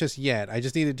counting it out just yet. I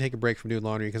just need to take a break from doing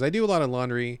laundry because I do a lot of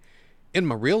laundry in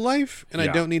my real life, and I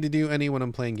don't need to do any when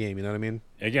I'm playing game. You know what I mean?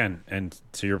 Again, and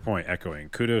to your point, echoing,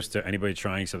 kudos to anybody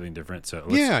trying something different. So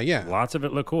lots of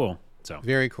it look cool. So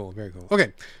very cool.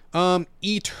 Okay,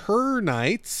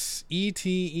 Eternights,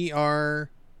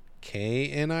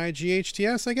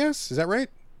 ETERKNIGHTS. I guess, is that right?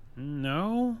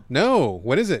 No.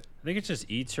 What is it? I think it's just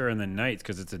Eter and the Nights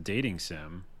because it's a dating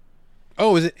sim.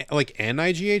 Oh, is it like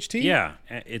NIGHT? Yeah,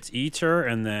 it's Eter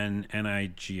and then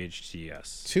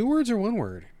NIGHTS. 2 words or 1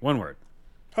 word? 1 word.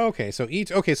 Okay, so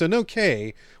so no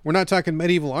K. We're not talking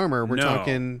medieval armor. We're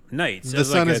talking nights. The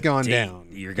sun has gone down.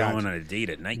 You're going on a date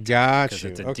at night. Got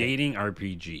you. It's a dating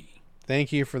RPG.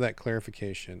 Thank you for that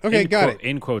clarification. Okay, got it.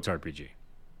 In quotes RPG.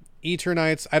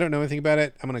 Eternights. I don't know anything about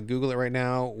it. I'm going to Google it right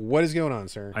now. What is going on,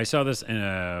 sir? I saw this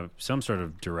in some sort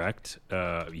of direct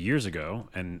years ago.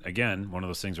 And again, one of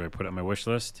those things where I put it on my wish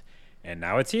list. And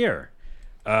now it's here.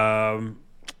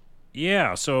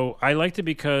 Yeah, so I liked it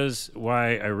because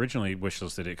why I originally wish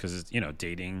listed it because it's,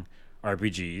 dating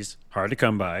RPGs. Hard to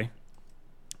come by.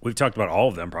 We've talked about all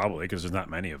of them probably because there's not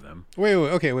many of them. Wait.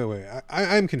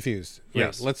 I'm confused.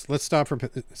 Yes. Let's stop from...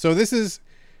 So this is...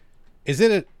 Is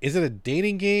it a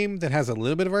dating game that has a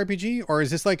little bit of RPG, or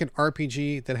is this like an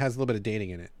RPG that has a little bit of dating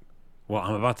in it? Well,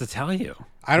 I'm about to tell you.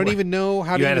 I don't even know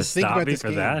how to even think about this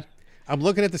game. That? I'm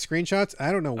looking at the screenshots.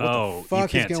 I don't know what the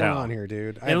fuck is going on here,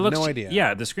 dude. I have no idea.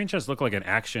 Yeah, the screenshots look like an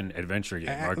action adventure game.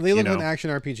 They look like an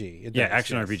action RPG.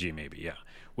 Action RPG maybe, yeah.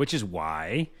 Which is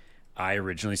why I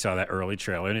originally saw that early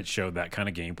trailer and it showed that kind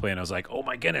of gameplay, and I was like, oh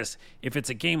my goodness, if it's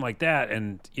a game like that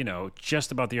and,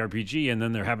 just about the RPG and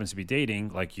then there happens to be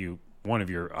dating, like one of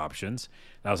your options,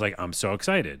 I was like, I'm so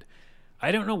excited.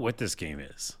 I don't know what this game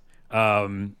is.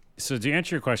 So to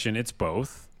answer your question, it's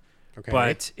both. Okay.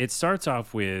 But it starts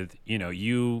off with,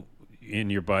 you and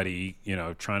your buddy,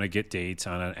 trying to get dates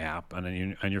on an app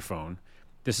on your phone.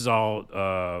 This is all,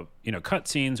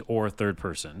 cutscenes or third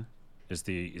person is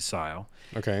the style.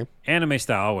 Okay. Anime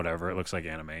style, whatever. It looks like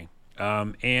anime.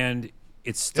 And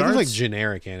it starts... It looks like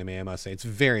generic anime, I must say. It's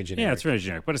very generic. Yeah, it's very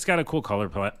generic. But it's got a cool color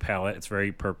palette. It's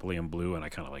very purpley and blue, and I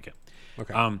kind of like it.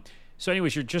 Okay. So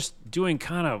anyways, you're just doing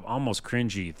kind of almost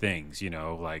cringy things,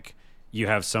 like... You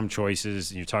have some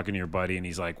choices, and you're talking to your buddy, and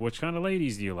he's like, "Which kind of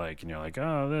ladies do you like?" And you're like,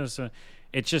 "Oh, this."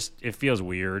 It feels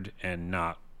weird and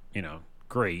not,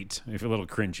 great. If a little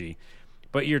cringy,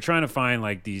 but you're trying to find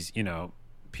like these,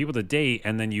 people to date,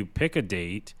 and then you pick a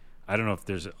date. I don't know if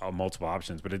there's multiple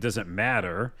options, but it doesn't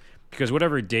matter because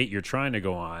whatever date you're trying to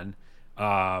go on,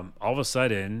 all of a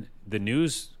sudden the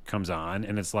news comes on,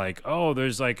 and it's like, "Oh,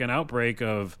 there's like an outbreak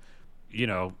of,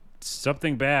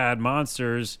 something bad,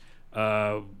 monsters."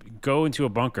 Go into a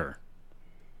bunker,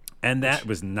 and that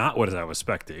was not what I was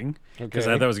expecting because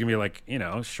I thought it was gonna be like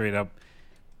straight up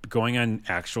going on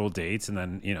actual dates and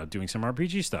then doing some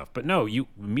RPG stuff. But no, you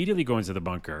immediately go into the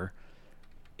bunker.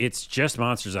 It's just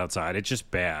monsters outside. It's just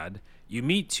bad. You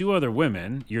meet two other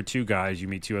women. You're two guys. You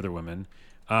meet two other women,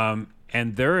 and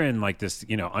they're in like this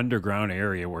underground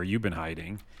area where you've been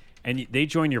hiding, and they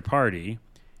join your party,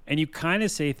 and you kind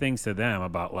of say things to them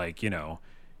about like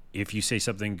if you say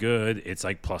something good, it's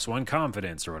like +1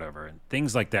 confidence or whatever. And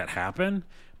things like that happen,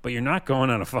 but you're not going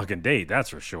on a fucking date,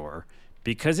 that's for sure.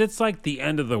 Because it's like the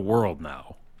end of the world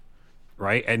now,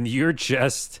 right? And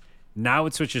now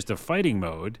it switches to fighting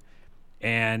mode.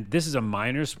 And this is a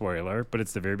minor spoiler, but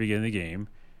it's the very beginning of the game.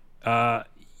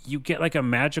 You get like a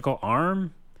magical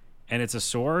arm, and it's a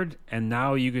sword, and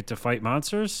now you get to fight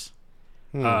monsters.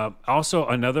 Also,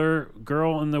 another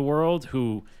girl in the world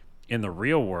who... in the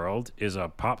real world is a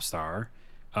pop star.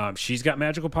 She's got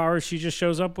magical powers she just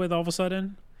shows up with all of a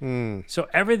sudden. So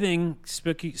everything,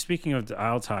 speaking of the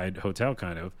Isletide Hotel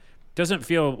kind of, doesn't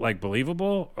feel like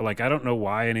believable or like I don't know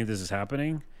why any of this is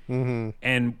happening. Mm-hmm.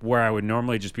 And where I would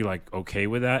normally just be like okay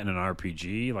with that in an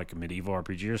RPG, like a medieval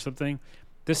RPG or something,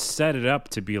 this set it up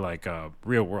to be like a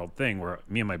real world thing where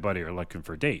me and my buddy are looking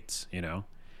for dates,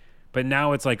 But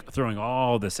now it's like throwing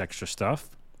all this extra stuff.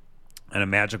 And a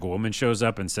magical woman shows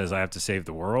up and says, I have to save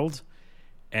the world.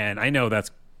 And I know that's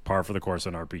par for the course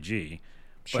on RPG.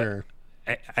 Sure.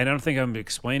 I don't think I'm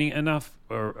explaining enough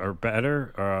or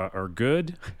better or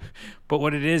good. But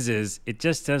what it is it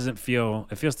just doesn't feel...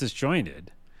 It feels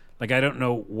disjointed. Like, I don't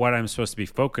know what I'm supposed to be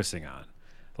focusing on.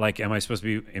 Like, am I supposed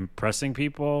to be impressing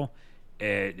people?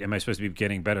 Am I supposed to be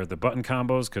getting better at the button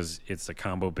combos because it's a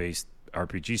combo-based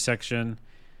RPG section?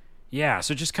 Yeah,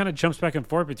 so it just kind of jumps back and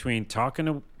forth between talking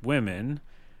to women.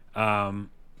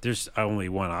 There's only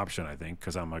one option, I think,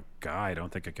 because I'm a guy. I don't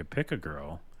think I could pick a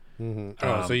girl.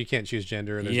 Mm-hmm. So you can't choose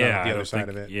gender, and there's not the other side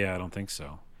of it. Yeah, I don't think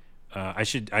so. I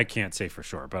can't say for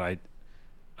sure, but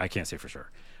I can't say for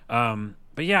sure.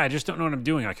 But yeah, I just don't know what I'm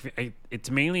doing. It's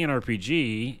mainly an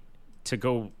RPG to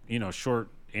go, short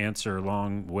answer,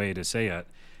 long way to say it,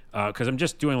 because I'm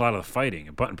just doing a lot of the fighting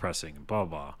and button pressing and blah,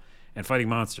 blah, and fighting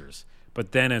monsters.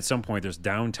 But then at some point there's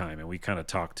downtime and we kind of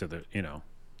talk to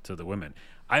the women.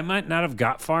 I might not have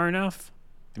got far enough.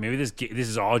 Maybe this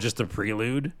is all just a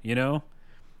prelude,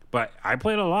 But I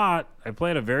played a lot. I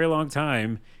played a very long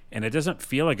time, and it doesn't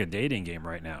feel like a dating game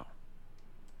right now.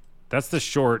 That's the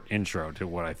short intro to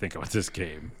what I think about this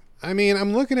game. I mean,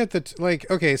 I'm looking at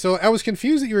okay, so I was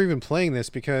confused that you were even playing this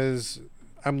because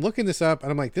I'm looking this up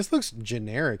and I'm like, this looks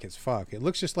generic as fuck. It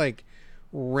looks just like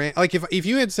if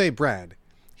you had say, Brad,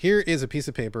 here is a piece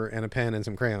of paper and a pen and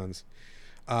some crayons.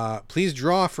 Please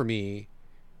draw for me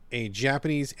a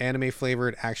Japanese anime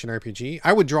flavored action RPG.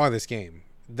 I would draw this game.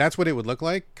 That's what it would look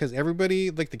like because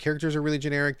everybody, like the characters are really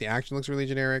generic. The action looks really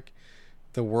generic.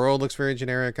 The world looks very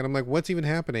generic. And I'm like, what's even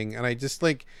happening? And I just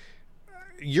like,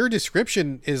 your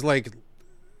description is like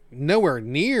nowhere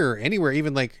near anywhere,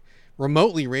 even like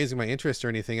remotely raising my interest or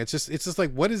anything. It's just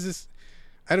like, what is this?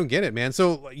 I don't get it, man.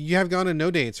 So you have gone on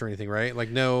no dates or anything, right? Like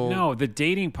no, the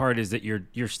dating part is that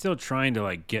you're still trying to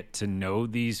like get to know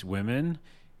these women,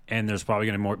 and there's probably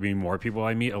going to be more people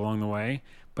I meet along the way,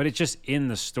 but it's just in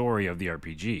the story of the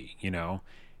RPG,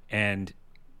 And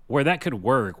where that could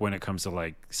work when it comes to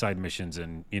like side missions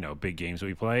and, you know, big games that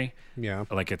we play. Yeah.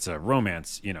 Like it's a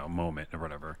romance, you know, moment or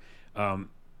whatever.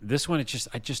 This one, I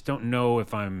just don't know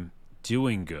if I'm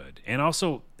doing good. And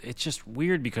also it's just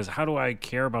weird because how do I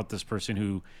care about this person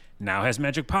who now has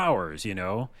magic powers, you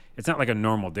know? It's not like a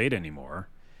normal date anymore.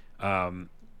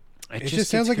 It just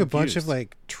sounds like a bunch of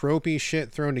like tropey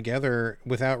shit thrown together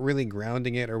without really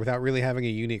grounding it or without really having a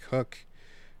unique hook.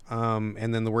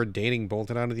 And then the word dating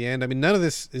bolted onto the end. I mean, none of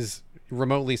this is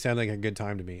remotely sounding like a good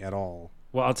time to me at all.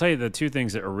 Well, I'll tell you the two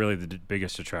things that are really the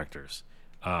biggest detractors.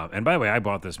 And by the way, I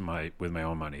bought this with my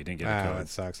own money. Didn't get a code. That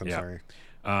sucks. I'm sorry.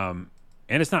 And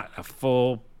it's not a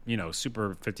full, you know,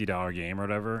 super $50 game or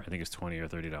whatever. I think it's $20 or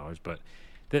 $30. But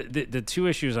the two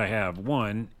issues I have,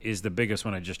 one is the biggest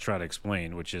one I just try to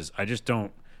explain, which is I just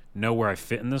don't know where I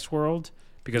fit in this world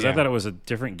because I thought it was a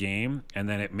different game, and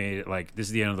then it made it like this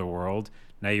is the end of the world.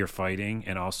 Now you're fighting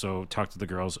and also talk to the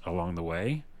girls along the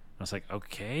way. I was like,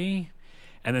 okay.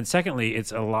 And then secondly,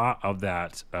 it's a lot of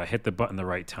that hit the button the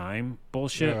right time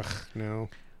bullshit. Ugh, no.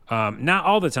 Not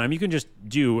all the time. You can just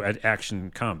do an action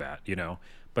combat, you know.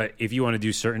 But if you want to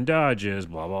do certain dodges,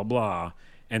 blah, blah, blah.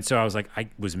 And so I was like, I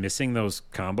was missing those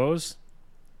combos.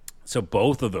 So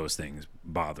both of those things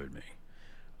bothered me.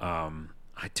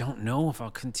 I don't know if I'll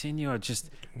continue.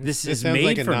 This is made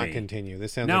like a for not me. Continue.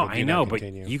 This sounds no, like a I know, but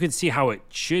continue. you can see how it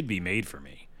should be made for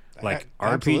me. Like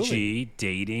Absolutely. RPG,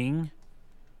 dating.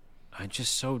 I'm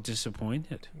just so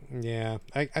disappointed. Yeah,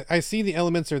 I see the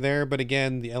elements are there, but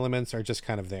again, the elements are just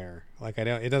kind of there. Like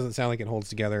it doesn't sound like it holds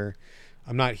together.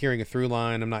 I'm not hearing a through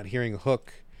line. I'm not hearing a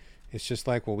hook. It's just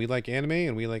like, well, we like anime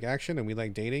and we like action and we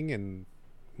like dating and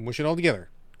mush it all together.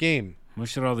 Game.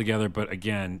 Mush it all together, but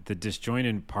again, the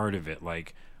disjointed part of it,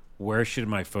 like, where should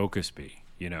my focus be?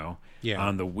 You know,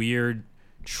 on the weird,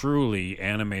 truly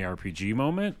anime RPG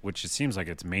moment, which it seems like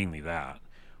it's mainly that,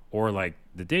 or like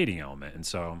the dating element. And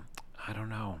so, I don't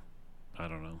know. All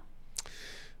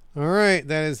right,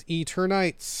 that is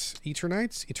Eternights.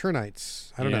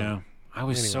 Eternights. I don't know. I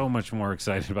was so much more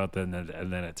excited about that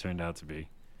than it turned out to be.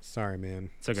 Sorry, man.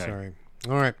 It's okay. Sorry.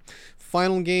 All right.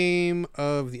 Final game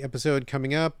of the episode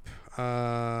coming up.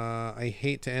 I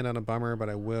hate to end on a bummer, but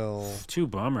I will. 2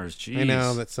 bummers. Jeez. I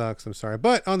know that sucks. I'm sorry.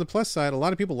 But on the plus side, a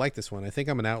lot of people like this one. I think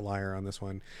I'm an outlier on this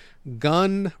one.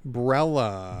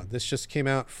 Gunbrella. This just came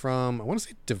out from, I want to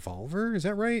say Devolver. Is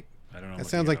that right? I don't know. That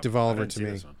sounds like Devolver to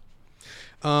me.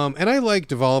 And I like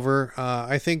Devolver.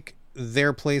 I think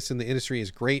their place in the industry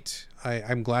is great.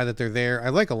 I'm glad that they're there. I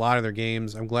like a lot of their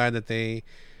games. I'm glad that they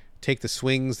take the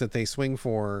swings that they swing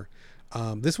for.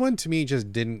 This one to me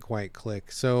just didn't quite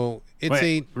click. So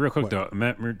it's real quick though,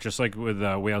 just like with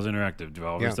Wales Interactive,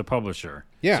 Devolver is the publisher.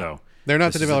 Yeah, so they're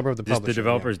not the developer of the publisher. The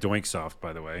developer is Doinksoft,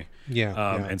 by the way.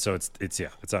 Yeah, and so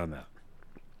it's on that.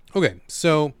 Okay,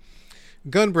 so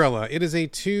Gunbrella. It is a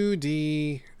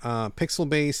 2D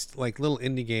pixel-based like little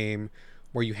indie game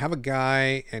where you have a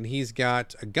guy and he's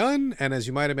got a gun, and as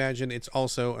you might imagine, it's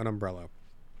also an umbrella.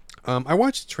 I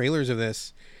watched trailers of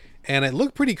this. And it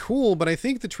looked pretty cool, but I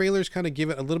think the trailers kind of give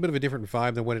it a little bit of a different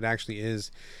vibe than what it actually is.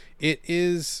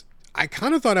 I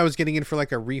kind of thought I was getting in for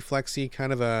like a reflexy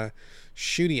kind of a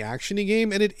shooty actiony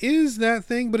game, and it is that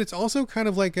thing, but it's also kind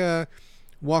of like a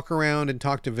walk around and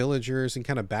talk to villagers and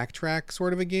kind of backtrack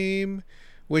sort of a game,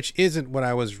 which isn't what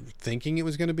I was thinking it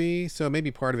was going to be. So maybe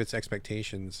part of its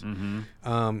expectations.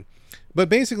 Mm-hmm. But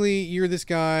basically, you're this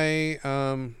guy.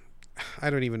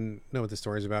 I don't even know what the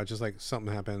story's about. Just like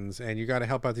something happens and you got to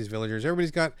help out these villagers.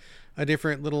 Everybody's got a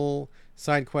different little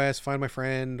side quest. Find my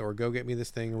friend or go get me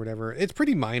this thing or whatever. It's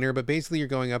pretty minor, but basically you're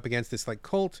going up against this like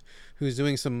cult who's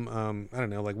doing some, I don't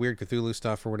know, like weird Cthulhu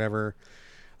stuff or whatever.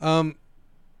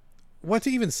 What to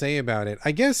even say about it?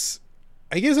 I guess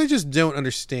I just don't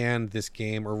understand this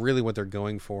game or really what they're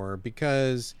going for,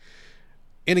 because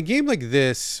in a game like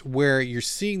this where you're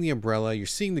seeing the umbrella, you're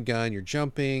seeing the gun, you're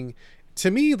jumping, to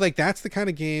me, like, that's the kind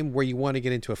of game where you want to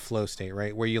get into a flow state,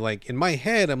 right? Where you like, in my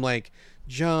head, I'm like,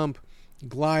 jump,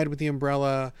 glide with the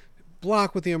umbrella,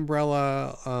 block with the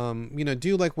umbrella,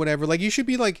 do like whatever. Like, you should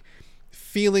be like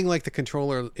feeling like the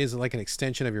controller is like an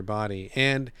extension of your body.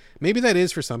 And maybe that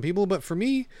is for some people, but for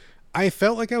me, I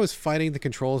felt like I was fighting the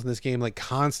controls in this game like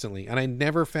constantly, and I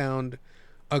never found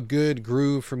a good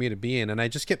groove for me to be in. And I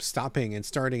just kept stopping and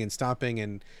starting and stopping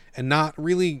and not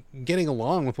really getting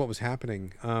along with what was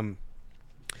happening.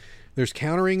 There's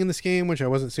countering in this game, which I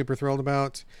wasn't super thrilled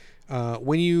about.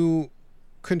 When you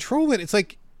control it, it's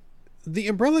like the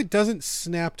umbrella doesn't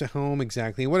snap to home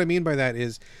exactly. And what I mean by that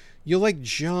is you'll like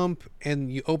jump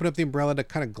and you open up the umbrella to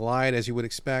kind of glide as you would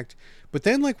expect. But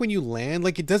then like when you land,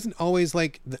 like it doesn't always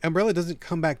like the umbrella doesn't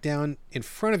come back down in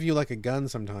front of you like a gun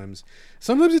sometimes.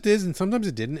 Sometimes it is and sometimes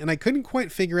it didn't. And I couldn't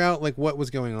quite figure out like what was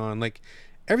going on. Like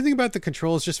everything about the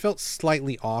controls just felt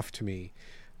slightly off to me.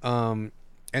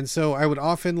 And so I would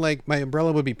often like my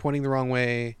umbrella would be pointing the wrong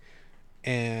way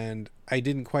and I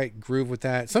didn't quite groove with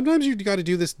that. Sometimes you got to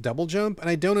do this double jump and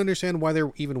I don't understand why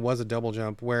there even was a double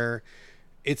jump where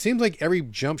it seems like every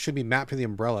jump should be mapped to the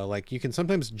umbrella. Like you can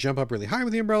sometimes jump up really high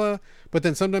with the umbrella, but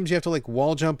then sometimes you have to like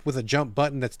wall jump with a jump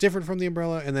button that's different from the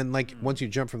umbrella. And then like once you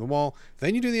jump from the wall,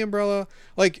 then you do the umbrella.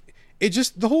 Like it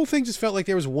just, the whole thing just felt like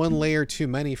there was one layer too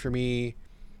many for me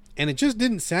and it just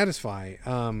didn't satisfy.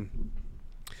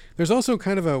 There's also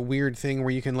kind of a weird thing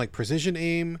where you can like precision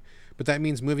aim, but that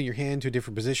means moving your hand to a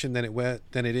different position than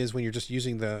it is when you're just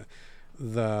using the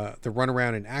run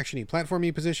around and actiony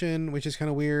platformy position, which is kind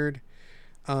of weird.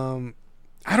 I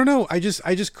don't know. I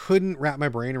just couldn't wrap my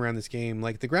brain around this game.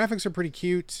 Like the graphics are pretty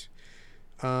cute.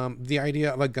 The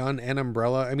idea of a gun and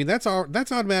umbrella. I mean, that's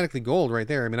automatically gold right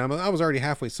there. I mean, I was already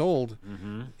halfway sold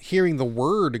hearing the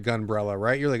word Gunbrella,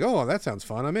 right? You're like, oh, that sounds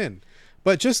fun. I'm in.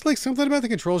 But just like something about the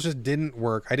controls just didn't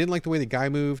work. I didn't like the way the guy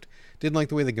moved. Didn't like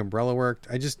the way the Gunbrella worked.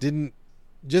 I just didn't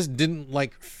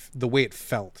like the way it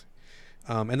felt.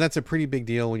 And that's a pretty big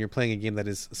deal when you're playing a game that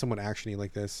is somewhat actiony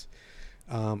like this.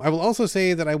 I will also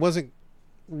say that I wasn't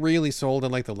really sold on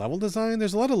like the level design.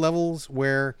 There's a lot of levels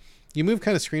where you move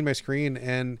kind of screen by screen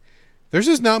and there's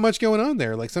just not much going on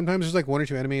there. Like sometimes there's like one or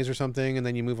two enemies or something and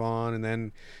then you move on. And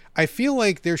then I feel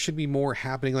like there should be more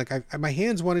happening. Like my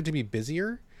hands wanted to be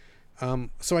busier.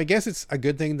 So I guess it's a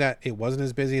good thing that it wasn't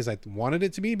as busy as I wanted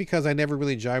it to be because I never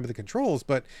really jived with the controls.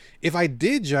 But if I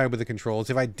did jive with the controls,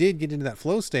 if I did get into that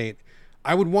flow state,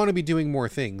 I would want to be doing more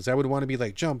things. I would want to be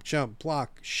like jump,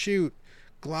 block, shoot,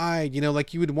 glide,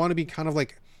 like you would want to be kind of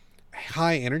like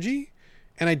high energy.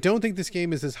 And I don't think this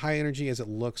game is as high energy as it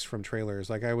looks from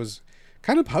trailers. Like I was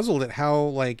kind of puzzled at how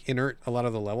like inert a lot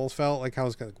of the levels felt, like how I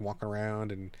was like walking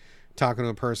around and talking to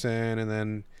a person. And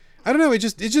then I don't know. It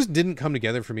just didn't come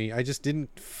together for me. I just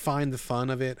didn't find the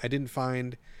fun of it. I didn't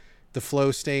find the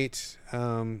flow state.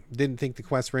 Didn't think the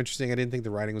quests were interesting. I didn't think the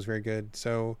writing was very good.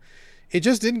 So it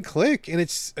just didn't click. And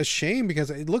it's a shame because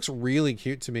it looks really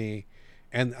cute to me.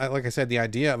 And like I said, the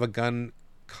idea of a gun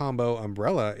combo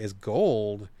umbrella is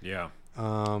gold. Yeah.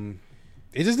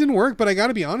 It just didn't work. But I got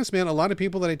to be honest, man. A lot of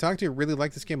people that I talked to really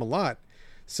like this game a lot.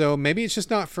 So maybe it's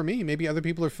just not for me. Maybe other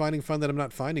people are finding fun that I'm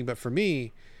not finding. But for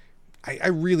me, I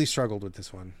really struggled with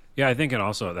this one. Yeah, I think, and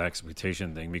also the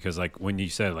expectation thing, because like when you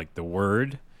said like the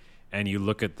word and you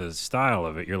look at the style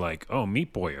of it, you're like, oh,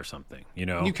 Meat Boy or something, You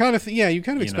kind of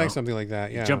expect something like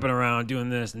that. Yeah, jumping around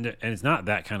doing this, and it's not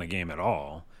that kind of game at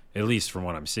all. At least from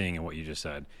what I'm seeing and what you just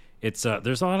said, it's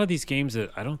there's a lot of these games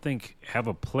that I don't think have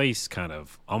a place, kind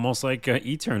of almost like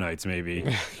Eternights, maybe.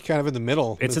 Kind of in the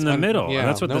middle. It's in the middle, and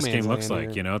that's what this game looks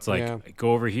like. It's like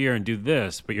go over here and do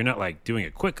this, but you're not like doing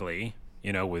it quickly.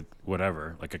 With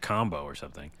whatever, like a combo or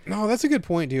something. No, that's a good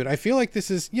point, dude. I feel like this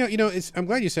is, I'm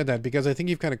glad you said that because I think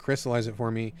you've kind of crystallized it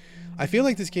for me. I feel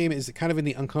like this game is kind of in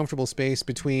the uncomfortable space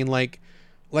between like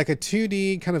a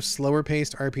 2D kind of slower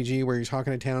paced RPG where you're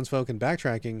talking to townsfolk and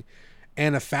backtracking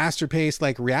and a faster paced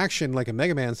like reaction, like a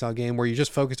Mega Man style game where you're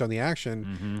just focused on the action.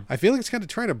 Mm-hmm. I feel like it's kind of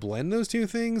trying to blend those two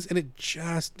things and it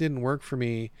just didn't work for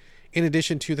me. In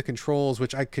addition to the controls,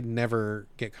 which I could never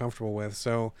get comfortable with.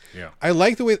 So yeah. I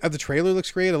like the way the trailer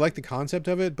looks great. I like the concept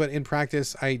of it, but in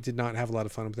practice, I did not have a lot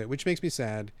of fun with it, which makes me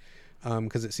sad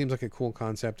because it seems like a cool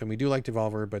concept. And we do like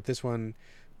Devolver, but this one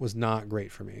was not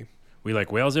great for me. We like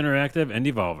Wales Interactive and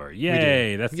Devolver.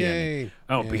 Yay. That's the ending.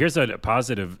 Oh, yeah. But here's a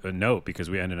positive note because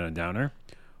we ended on a downer.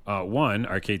 One,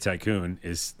 Arcade Tycoon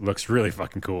looks really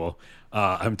fucking cool.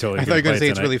 I'm totally. I thought you were going to say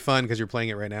it's really fun because you're playing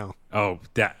it right now. Oh,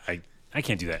 I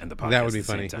can't do that in the podcast. That would be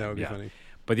funny. That would be funny.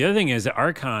 But the other thing is that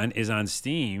Archon is on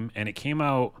Steam, and it came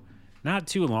out not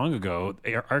too long ago.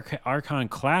 Archon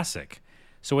Classic.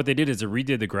 So what they did is they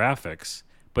redid the graphics,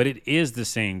 but it is the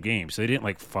same game. So they didn't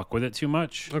like fuck with it too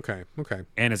much. Okay.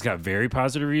 And it's got very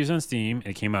positive reviews on Steam. And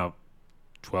it came out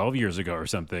 12 years ago or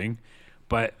something.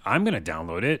 But I'm going to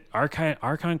download it.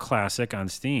 Archon Classic on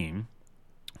Steam.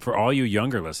 For all you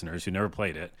younger listeners who never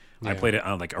played it, I played it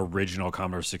on like original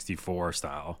Commodore 64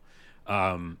 style.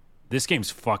 This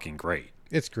game's fucking great.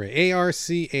 It's great.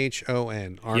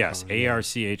 Archon. Archon. Yes,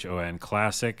 Archon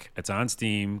Classic. It's on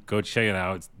Steam. Go check it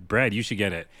out. Brad, you should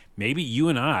get it. Maybe you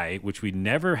and I, which we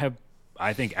never have,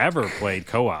 I think, ever played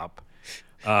co-op.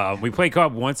 We played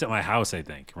co-op once at my house, I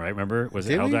think. Right? Remember? Was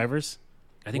it Helldivers?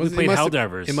 I think we played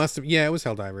Helldivers. It was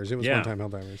Helldivers. It was one time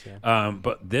Helldivers, yeah.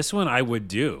 But this one I would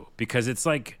do because it's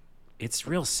like it's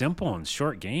real simple and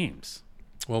short games.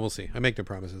 Well, we'll see. I make no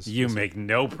promises. You make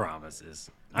no promises.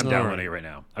 I'm downloading it right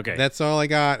now. Okay. That's all I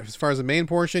got. As far as the main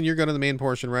portion, you're going to the main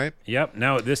portion, right? Yep.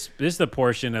 Now, this is the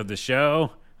portion of the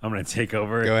show. I'm going to take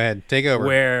over. Go ahead. Take over.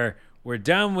 Where we're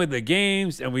done with the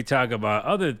games and we talk about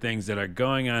other things that are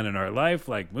going on in our life,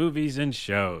 like movies and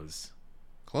shows.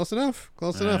 Close enough.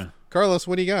 Close enough. Carlos,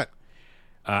 what do you got?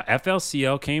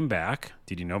 FLCL came back.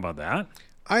 Did you know about that?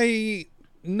 I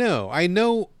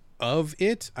know of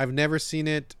it. I've never seen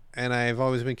it. And I've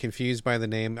always been confused by the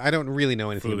name. I don't really know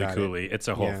anything about it. It's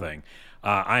a whole thing.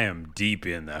 I am deep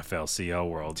in the FLCL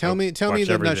world. Tell me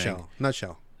the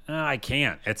nutshell. I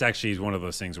can't. It's actually one of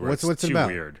those things where it's too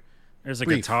weird. There's a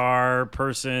guitar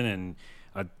person and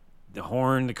the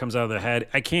horn that comes out of the head.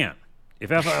 I can't. If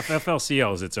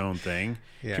FLCL is its own thing,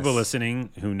 people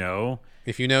listening who know.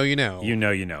 If you know, you know. You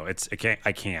know, you know.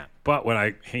 I can't. But what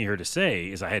I came here to say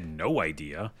is I had no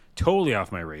idea. Totally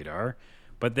off my radar.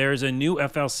 But there's a new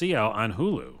FLCL on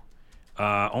Hulu.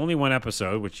 Only one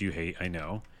episode, which you hate, I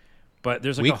know. But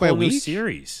there's like a whole new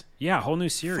series. Yeah, a whole new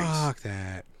series. Fuck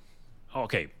that.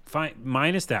 Okay, fine.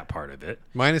 Minus that part of it.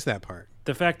 Minus that part.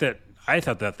 The fact that I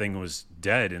thought that thing was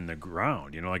dead in the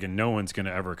ground, and no one's going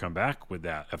to ever come back with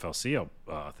that FLCL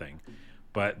thing.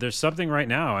 But there's something right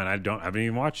now, and I haven't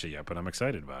even watched it yet, but I'm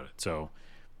excited about it. So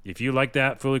if you like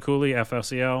that, Fooly Cooly,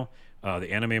 FLCL,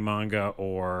 the anime manga,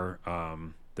 or...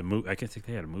 I think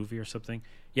they had a movie or something.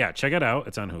 Yeah, check it out.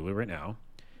 It's on Hulu right now.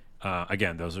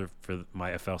 Again, those are for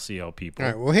my FLCL people.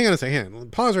 All right, well, hang on a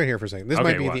second. Pause right here for a second. This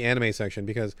might be the anime section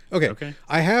because, okay.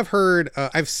 I have heard,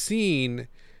 I've seen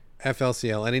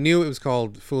FLCL, and I knew it was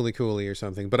called Fooly Cooly or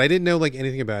something, but I didn't know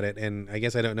anything about it, and I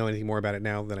guess I don't know anything more about it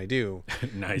now than I do.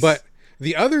 Nice. But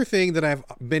the other thing that I've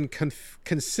been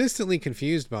consistently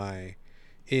confused by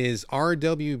is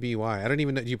RWBY. I don't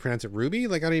even know. Do you pronounce it Ruby?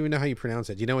 I don't even know how you pronounce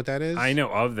it. Do you know what that is? I know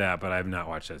of that, but I've not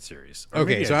watched that series. Or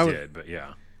okay, so I did, but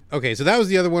yeah. Okay, so that was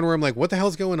the other one where I'm like, what the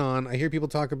hell's going on? I hear people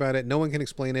talk about it. No one can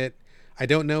explain it. I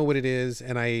don't know what it is,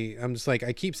 and I'm just like,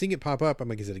 I keep seeing it pop up. I'm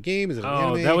like, is it a game? Is it an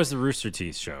anime? Oh, that was the Rooster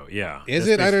Teeth show. Yeah. Is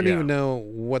it? I don't even know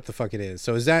what the fuck it is.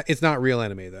 So it's not real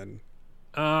anime then?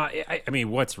 I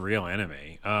mean, what's real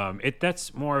anime?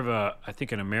 That's more of I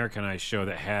think an Americanized show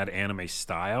that had anime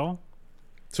style.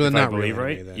 So then not believe real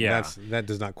right? Anime, then. Yeah. That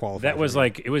does not qualify. That was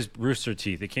it was Rooster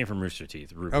Teeth. It came from Rooster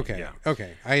Teeth. Ruby. Okay. Yeah.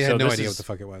 Okay. I had no idea what the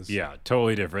fuck it was. Yeah,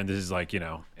 totally different. This is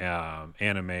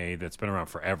anime that's been around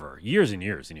forever. Years and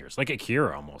years and years. Like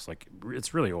Akira almost. Like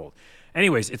it's really old.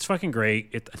 Anyways, it's fucking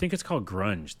great. I think it's called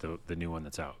Grunge, the new one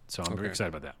that's out. So I'm very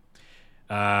excited about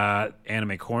that.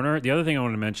 Anime Corner. The other thing I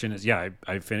want to mention is,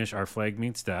 I finished Our Flag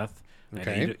Means Death.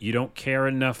 Okay. You don't care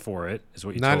enough for it, is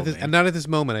what you told me. Not at this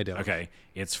moment, I don't. Okay.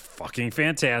 It's fucking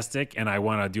fantastic, and I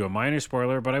want to do a minor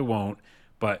spoiler, but I won't.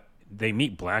 But they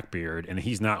meet Blackbeard, and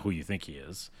he's not who you think he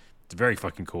is. It's very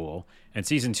fucking cool. And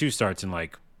season 2 starts in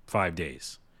 5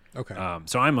 days. Okay.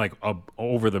 So I'm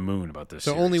over the moon about this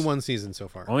series. Only one season so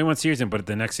far. Only one season, but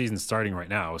the next season's starting right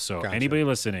now. So Anybody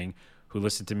listening who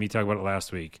listened to me talk about it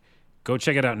last week, go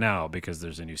check it out now because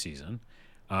there's a new season.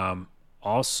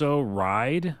 Also,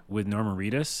 Ride with Norman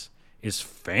Reedus is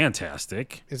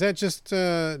fantastic. Is that just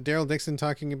Daryl Dixon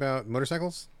talking about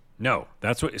motorcycles? No,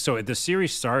 that's what. So the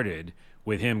series started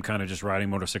with him kind of just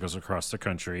riding motorcycles across the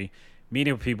country,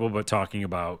 meeting with people, but talking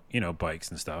about bikes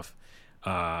and stuff.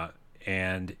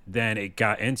 And then it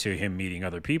got into him meeting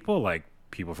other people, like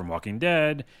people from Walking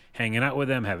Dead, hanging out with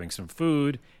them, having some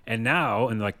food. And now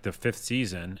in the 5th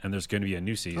season, and there's going to be a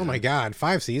new season. Oh my God,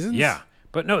 5 seasons? Yeah.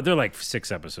 But no, they're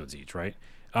 6 episodes each, right?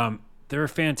 They're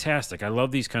fantastic. I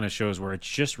love these kind of shows where it's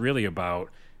just really about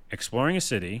exploring a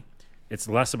city. It's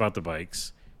less about the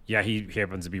bikes. Yeah, he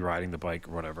happens to be riding the bike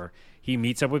or whatever. He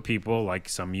meets up with people like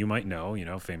some you might know,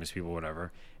 famous people,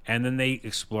 whatever. And then they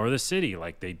explore the city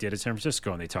like they did at San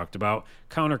Francisco. And they talked about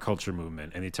counterculture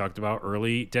movement. And they talked about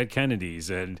early Dead Kennedys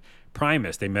and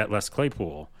Primus. They met Les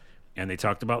Claypool. And they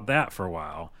talked about that for a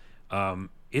while.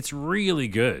 It's really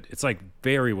good. It's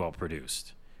very well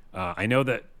produced. I know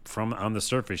that from on the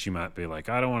surface you might be like,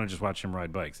 I don't want to just watch him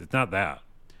ride bikes. It's not that.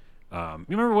 You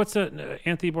remember what's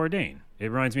Anthony Bourdain?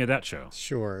 It reminds me of that show.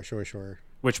 Sure.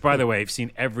 Which, by the way, I've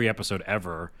seen every episode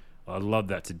ever. I love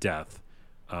that to death.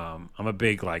 I'm a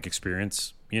big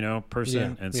experience,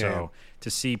 person, and so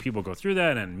to see people go through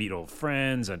that and meet old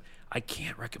friends, and I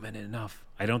can't recommend it enough.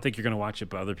 I don't think you're going to watch it,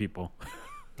 but other people.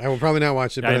 I will probably not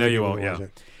watch it. But I know you won't. Yeah.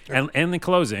 And in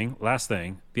closing, last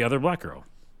thing, The Other Black Girl.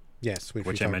 Yes,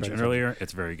 which I mentioned earlier.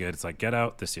 It's very good. It's Get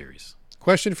Out, the series.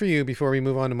 Question for you before we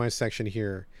move on to my section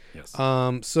here. Yes.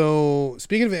 So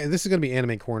speaking of this is going to be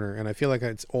Anime Corner, and I feel like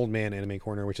it's old man Anime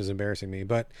Corner, which is embarrassing me.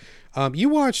 But you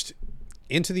watched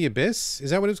Into the Abyss? Is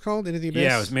that what it's called? Into the Abyss?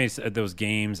 Yeah, it was made those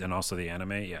games and also the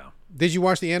anime. Yeah. Did you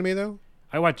watch the anime though?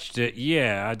 I watched it.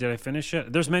 Yeah. Did I finish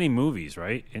it? There's many movies,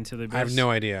 right? Into the Abyss. I have no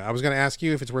idea. I was going to ask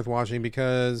you if it's worth watching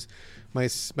because my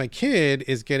kid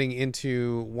is getting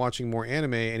into watching more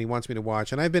anime and he wants me to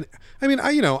watch. And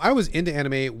I was into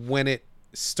anime when it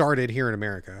started here in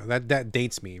America. That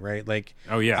dates me, right? Like,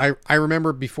 oh yeah, I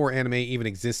remember before anime even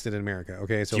existed in America.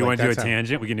 Okay, so do you want to do a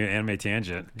tangent? We can do an anime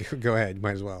tangent. Go ahead,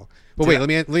 might as well. But wait, let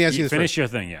me ask you this. Finish first. your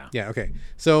thing, yeah. Yeah, okay.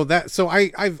 So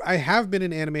I have been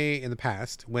in anime in the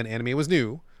past when anime was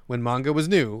new, when manga was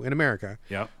new in America.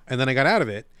 Yep. And then I got out of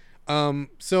it.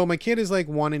 So my kid is like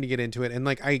wanting to get into it, and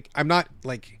like I'm not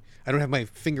like. I don't have my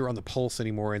finger on the pulse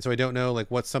anymore, and so I don't know like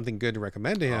what's something good to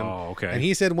recommend to him. Oh, okay. And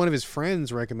he said one of his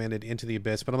friends recommended Into the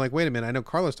Abyss, but I'm like, wait a minute, I know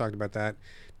Carlos talked about that.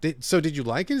 Did you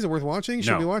like it? Is it worth watching?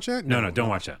 Should we watch that? No, don't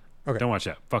watch that. Okay. Don't watch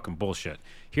that. Fucking bullshit.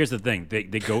 Here's the thing: they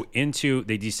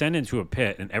descend into a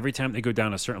pit, and every time they go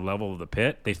down a certain level of the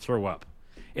pit, they throw up.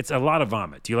 It's a lot of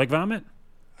vomit. Do you like vomit?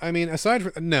 I mean, aside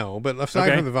from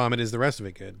the vomit, is the rest of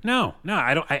it good? No,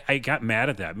 I don't. I got mad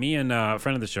at that. Me and a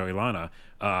friend of the show, Ilana.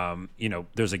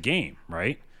 There's a game,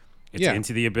 right? It's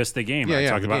Into the Abyss, the game I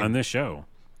talked about on this show,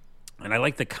 and I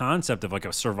like the concept of like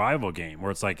a survival game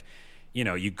where it's like,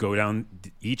 you go down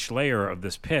each layer of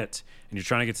this pit and you're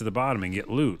trying to get to the bottom and get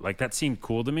loot. Like that seemed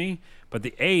cool to me, but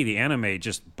the anime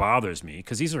just bothers me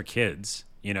because these are kids,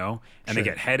 and they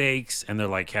get headaches and they're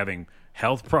like having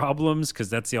health problems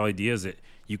because that's the idea is that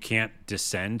you can't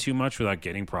descend too much without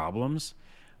getting problems.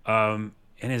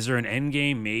 And is there an end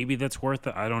game maybe that's worth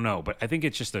it? I don't know. But I think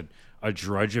it's just a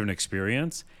drudge of an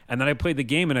experience. And then I played the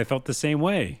game and I felt the same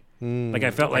way. Like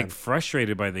I felt like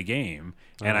frustrated by the game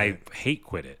and I hate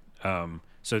quit it.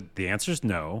 So the answer is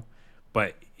no.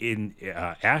 But in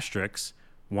asterisks,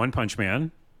 One Punch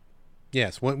Man.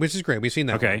 Yes, which is great. We've seen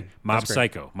that. Okay, Mob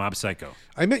Psycho.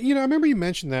 I remember you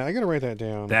mentioned that. I got to write that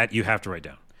down. That you have to write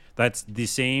down. That's the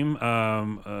same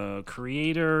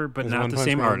creator, but not the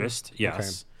same artist.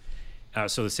 Yes. Okay.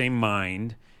 So the same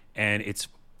mind, and it's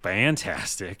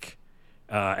fantastic,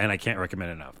 and I can't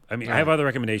recommend it enough. I mean, I have other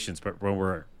recommendations, but when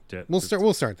we'll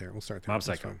start there. Mob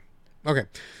Psycho. Okay.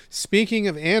 Speaking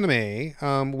of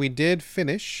anime, we did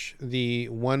finish the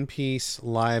One Piece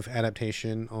live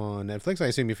adaptation on Netflix. I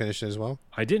assume you finished it as well.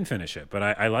 I didn't finish it, but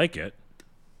I like it.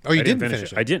 Oh, you didn't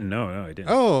finish it? I didn't. No, I didn't.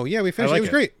 Oh, yeah, we finished it. It was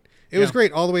great. It was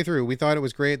great all the way through. We thought it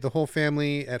was great. The whole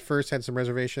family at first had some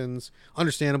reservations.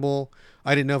 Understandable.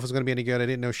 I didn't know if it was going to be any good. I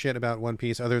didn't know shit about One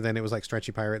Piece other than it was like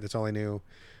Stretchy Pirate. That's all I knew.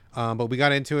 But we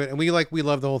got into it and we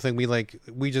loved the whole thing.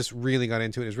 We just really got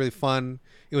into it. It was really fun.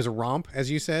 It was a romp, as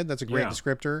you said. That's a great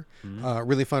descriptor. Mm-hmm.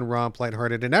 Really fun romp,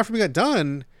 lighthearted. And after we got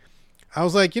done, I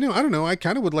was like, I don't know. I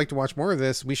kind of would like to watch more of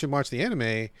this. We should watch the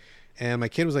anime. And my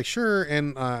kid was like, sure.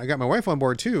 And I got my wife on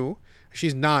board too.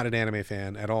 She's not an anime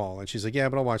fan at all. And she's like, yeah,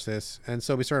 but I'll watch this. And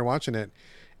so we started watching it.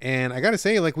 And I got to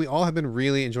say, like, we all have been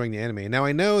really enjoying the anime. Now,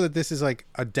 I know that this is like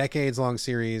a decades-long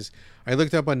series. I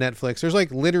looked up on Netflix. There's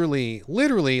like literally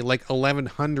like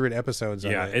 1,100 episodes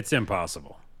of it. Yeah, it's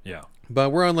impossible. Yeah.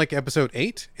 But we're on like episode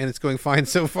 8, and it's going fine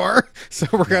so far. So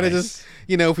we're going to just,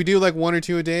 if we do like 1 or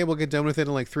 2 a day, we'll get done with it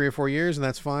in like 3 or 4 years, and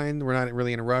that's fine. We're not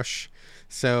really in a rush.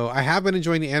 So I have been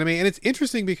enjoying the anime. And it's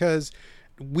interesting because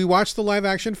we watched the live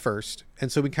action first,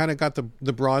 and so we kind of got the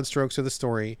broad strokes of the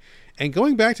story. And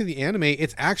going back to the anime,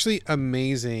 it's actually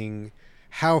amazing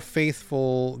how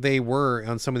faithful they were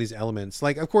on some of these elements.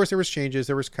 Like, of course, there was changes,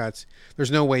 there was cuts. There's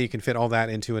no way you can fit all that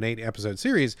into an 8-episode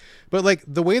series. But like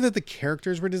the way that the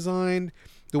characters were designed,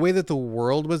 the way that the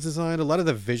world was designed, a lot of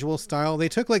the visual style, they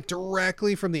took like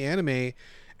directly from the anime.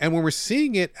 And when we're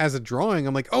seeing it as a drawing,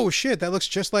 I'm like, oh shit, that looks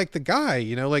just like the guy.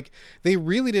 Like they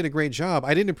really did a great job.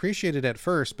 I didn't appreciate it at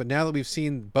first, but now that we've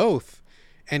seen both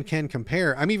and can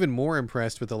compare, I'm even more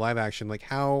impressed with the live action, like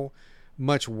how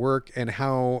much work and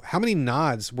how many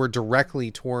nods were directly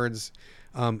towards,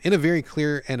 in a very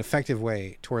clear and effective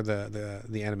way toward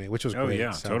the anime, which was great. Oh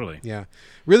yeah, so, totally. Yeah,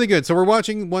 really good. So we're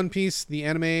watching One Piece, the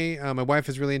anime. My wife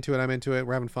is really into it. I'm into it.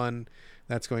 We're having fun.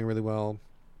 That's going really well.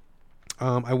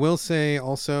 I will say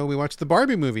also, we watched the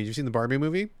Barbie movie. Did you see the Barbie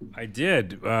movie? I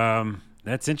did.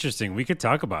 That's interesting. We could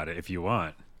talk about it if you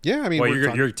want. Yeah, I mean,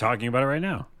 you're talking about it right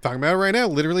now. Talking about it right now,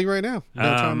 literally right now. No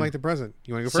time like the present.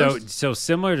 You want to go first? So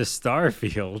similar to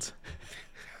Starfield.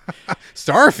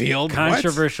 Starfield?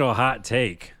 Controversial hot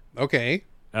take. Okay.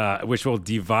 Which will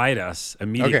divide us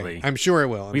immediately. Okay, I'm sure it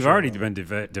will. We've already been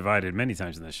divided many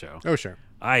times in this show. Oh, sure.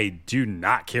 I do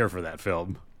not care for that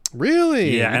film.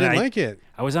 Really? Yeah, I didn't like it.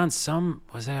 I was on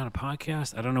was I on a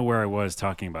podcast? I don't know where I was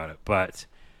talking about it, but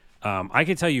I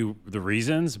could tell you the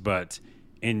reasons, but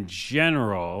in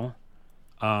general,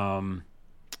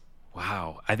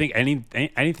 Wow. I think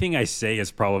anything I say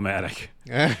is problematic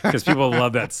because people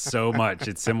love that so much.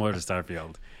 It's similar to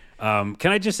Starfield.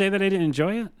 Can I just say that I didn't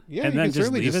enjoy it? Yeah, and you then can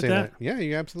certainly just say that? Yeah,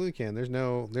 you absolutely can.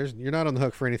 You're not on the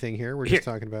hook for anything here. We're just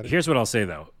talking about it. Here's what I'll say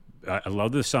though. I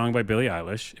love the song by Billie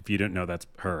Eilish. If you didn't know, that's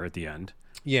her at the end.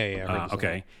 Yeah.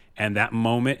 Okay. And that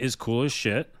moment is cool as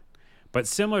shit. But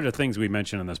similar to things we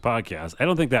mentioned on this podcast, I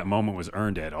don't think that moment was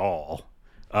earned at all.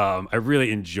 I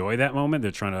really enjoy that moment.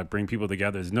 They're trying to bring people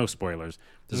together. There's no spoilers.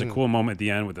 There's a cool moment at the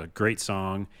end with a great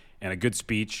song and a good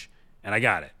speech. And I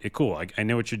got it. It's cool. I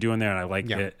know what you're doing there, and I like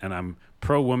it. And I'm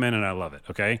pro-woman, and I love it.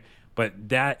 Okay? But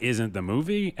that isn't the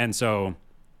movie. And so,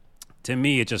 to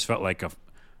me, it just felt like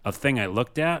a thing I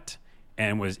looked at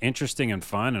and was interesting and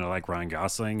fun. And I like Ryan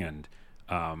Gosling. And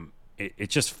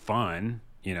it's just fun,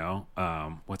 you know.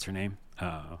 What's her name?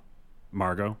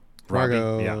 Margot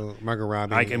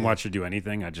Robbie. I can watch her do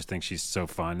anything. I just think she's so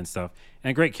fun and stuff,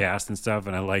 and a great cast and stuff.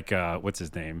 And I like what's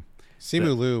his name?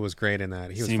 Simu Liu was great in that.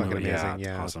 He was fucking amazing.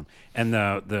 Yeah, awesome. And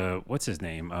the what's his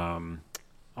name?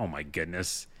 Oh my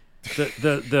goodness,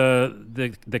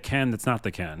 the Ken that's not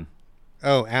the Ken.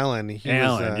 Oh, Alan.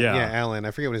 Alan.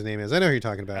 I forget what his name is. I know who you're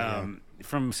talking about.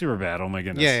 From Superbad. Oh my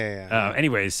goodness. Yeah.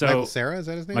 Anyways, so Michael Cera, is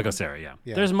that his name? Michael Cera. Yeah.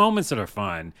 There's moments that are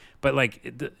fun, but like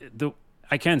the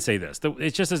I can say this.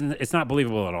 It just isn't. It's not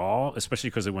believable at all, especially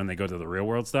because of when they go to the real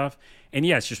world stuff. And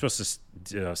yes, you're supposed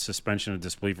to suspension of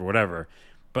disbelief or whatever,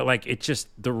 but like it just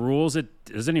the rules. It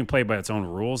doesn't even play by its own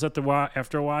rules after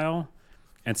a while.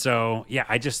 And so yeah,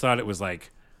 I just thought it was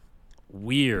like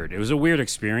weird. It was a weird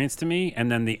experience to me.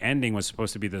 And then the ending was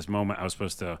supposed to be this moment I was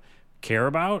supposed to care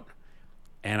about,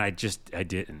 and I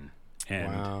didn't.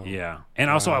 And yeah, and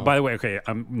also by the way, okay,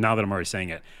 now that I'm already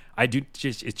saying it,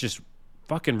 it's just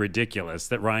fucking ridiculous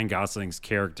that Ryan Gosling's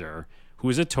character, who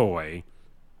is a toy,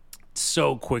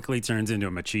 so quickly turns into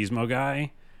a machismo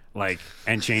guy, like,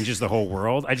 and changes the whole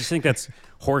world. I just think that's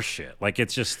horseshit. Like,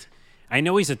 it's just, I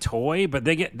know he's a toy, but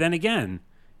then again,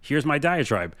 here's my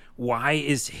diatribe. Why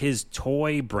is his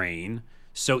toy brain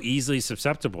so easily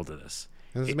susceptible to this?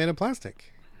 It's made of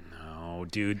plastic. No,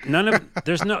 dude.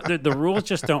 The rules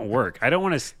just don't work. I don't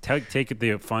want to take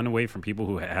the fun away from people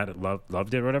who had it,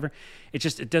 loved it or whatever.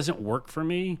 It doesn't work for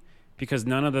me because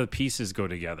none of the pieces go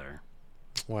together.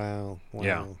 Wow.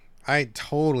 Yeah. I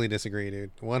totally disagree,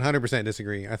 dude. 100%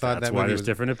 disagree. I thought that's why there's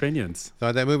different opinions.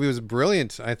 Thought that movie was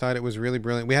brilliant. I thought it was really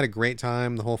brilliant. We had a great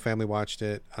time. The whole family watched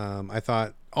it. I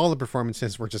thought all the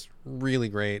performances were just really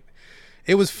great.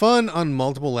 It was fun on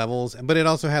multiple levels, but it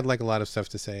also had like a lot of stuff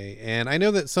to say. And I know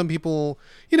that some people,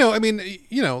 a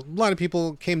lot of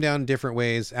people came down different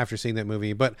ways after seeing that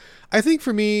movie. But I think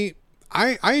for me,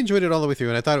 I enjoyed it all the way through,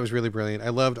 and I thought it was really brilliant. I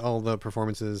loved all the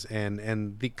performances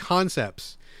and the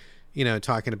concepts,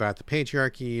 talking about the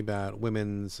patriarchy, about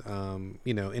women's,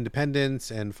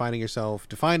 independence and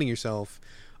defining yourself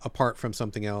apart from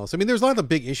something else. I mean, there's a lot of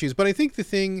big issues, but I think the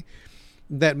thing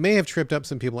that may have tripped up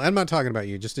some people, and I'm not talking about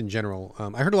you, just in general.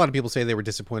 I heard a lot of people say they were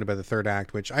disappointed by the third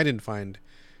act, which I didn't find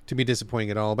to be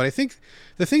disappointing at all. But I think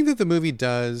the thing that the movie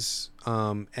does,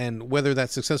 and whether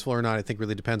that's successful or not, I think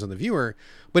really depends on the viewer,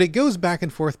 but it goes back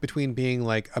and forth between being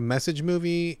like a message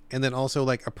movie and then also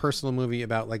like a personal movie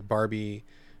about like Barbie,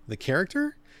 the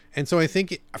character. And so I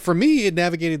think for me, it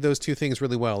navigated those two things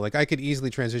really well. Like I could easily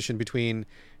transition between,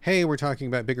 hey, we're talking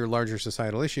about bigger, larger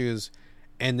societal issues,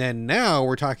 and then now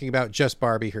we're talking about just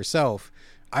Barbie herself.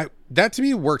 That to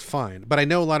me worked fine, but I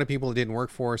know a lot of people it didn't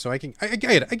work for, so I get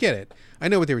it. I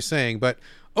know what they were saying, but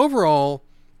overall,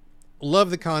 love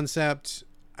the concept.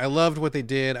 I loved what they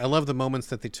did. I loved the moments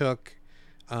that they took.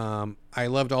 I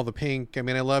loved all the pink. I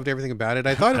mean, I loved everything about it.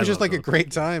 I thought it was just like a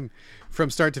great time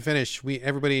from start to finish.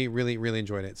 Everybody really, really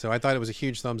enjoyed it. So I thought it was a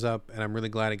huge thumbs up, and I'm really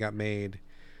glad it got made.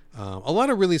 A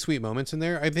lot of really sweet moments in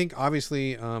there. I think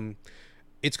obviously,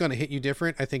 it's going to hit you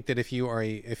different. I think that if you are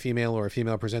a female or a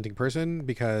female presenting person,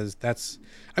 because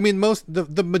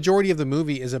the majority of the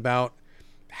movie is about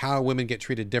how women get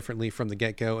treated differently from the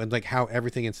get-go and like how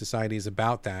everything in society is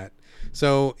about that.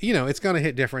 So, it's going to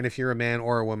hit different if you're a man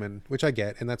or a woman, which I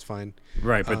get, and that's fine.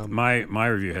 Right. But my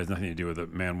review has nothing to do with the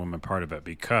man-woman part of it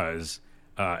because,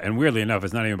 and weirdly enough,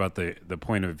 it's not even about the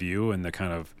point of view and the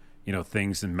kind of,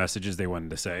 things and messages they wanted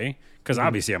to say. Because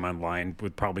obviously I'm online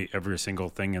with probably every single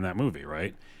thing in that movie,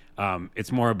 right?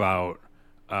 It's more about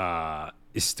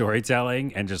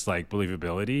storytelling and just like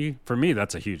believability. For me,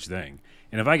 that's a huge thing.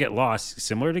 And if I get lost,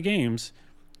 similar to games,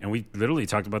 and we literally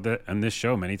talked about that on this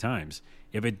show many times,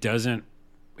 if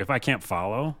I can't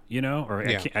follow,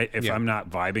 if I'm not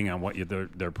vibing on what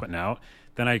they're putting out,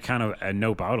 then I kind of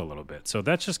nope out a little bit. So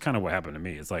that's just kind of what happened to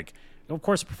me. It's like, of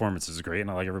course, the performance is great,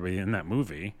 and I like everybody in that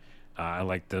movie. I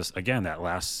like this. Again, that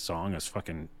last song is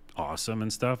fucking awesome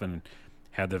and stuff, and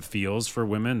had the feels for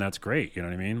women, that's great. You know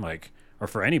what I mean? Like, or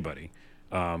for anybody.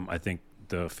 I think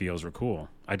the feels were cool.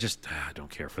 I don't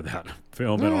care for that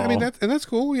film at all. I mean, that's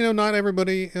cool. You know, not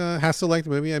everybody has to like the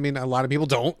movie. I mean, a lot of people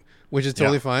don't, which is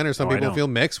totally fine. Or some people feel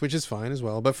mixed, which is fine as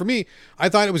well. But for me, I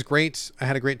thought it was great. I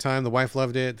had a great time. The wife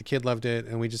loved it. The kid loved it.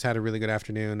 And we just had a really good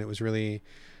afternoon. It was really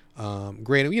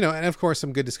great. You know, and of course,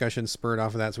 some good discussions spurred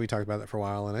off of that. So we talked about that for a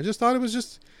while. And I just thought it was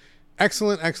just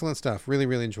excellent stuff. Really,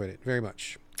 really enjoyed it very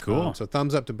much. Cool. So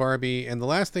thumbs up to Barbie. And the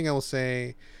last thing I will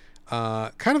say,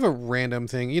 kind of a random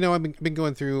thing. You know, I've been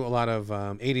going through a lot of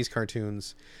 80s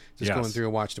cartoons. Going through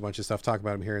and watched a bunch of stuff, talk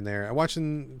about them here and there. I watched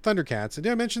Thundercats. Did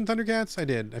I mention Thundercats? I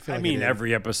did. I mean,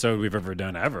 every episode we've ever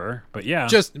done ever, but yeah.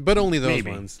 But only those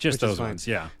ones. Just those ones,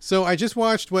 yeah. So I just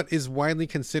watched what is widely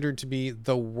considered to be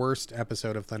the worst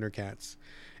episode of Thundercats.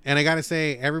 And I got to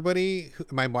say, everybody,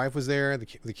 my wife was there, the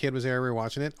kid was there, we were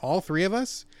watching it. All three of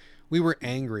us, we were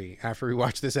angry after we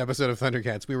watched this episode of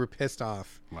Thundercats. We were pissed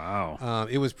off. Wow.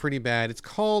 It was pretty bad.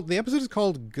 The episode is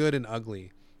called Good and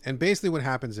Ugly. And basically what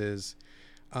happens is,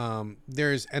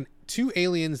 there's two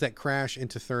aliens that crash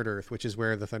into Third Earth, which is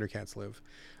where the Thundercats live.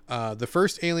 The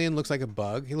first alien looks like a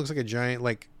bug. He looks like a giant,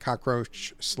 like,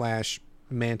 cockroach /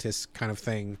 mantis kind of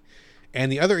thing. And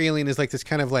the other alien is like this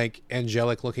kind of like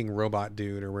angelic looking robot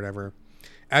dude or whatever.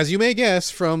 As you may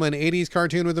guess from an 80s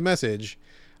cartoon with a message,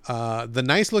 the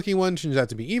nice looking one turns out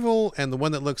to be evil, and the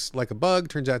one that looks like a bug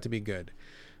turns out to be good.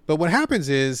 But what happens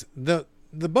is the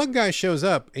bug guy shows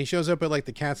up. He shows up at like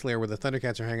the cat's lair where the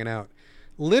Thundercats are hanging out,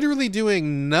 literally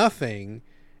doing nothing,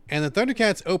 and the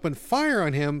Thundercats open fire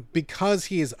on him because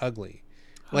he is ugly.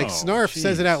 Like, Snarf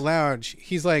says it out loud.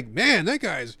 He's like, man, that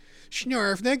guy's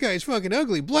fucking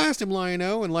ugly. Blast him,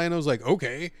 Lion-O. And Lion-O's like,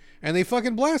 okay. And they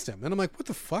fucking blast him. And I'm like, what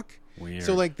the fuck? Weird.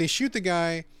 So, like, they shoot the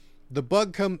guy. The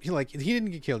bug he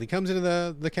didn't get killed. He comes into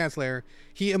the cat's lair.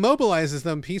 He immobilizes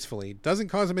them peacefully. Doesn't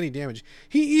cause them any damage.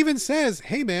 He even says,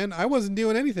 hey, man, I wasn't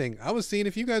doing anything. I was seeing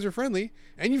if you guys were friendly,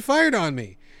 and you fired on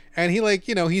me. And he, like,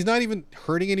 you know, he's not even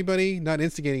hurting anybody, not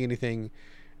instigating anything.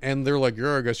 And they're like,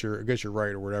 yeah, I guess you're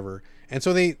right or whatever. And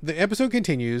so the episode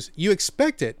continues. You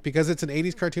expect it, because it's an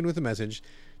 80s cartoon with a message,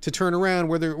 to turn around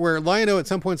where Lion-O at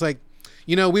some point's like,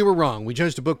 you know, we were wrong. We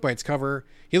judged a book by its cover.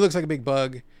 He looks like a big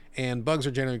bug, and bugs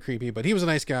are generally creepy, but he was a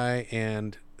nice guy,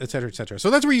 and et cetera, et cetera. So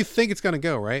that's where you think it's going to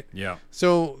go, right? Yeah.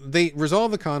 So they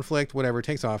resolve the conflict, whatever,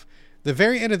 takes off. The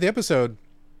very end of the episode,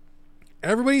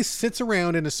 everybody sits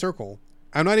around in a circle.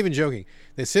 I'm not even joking.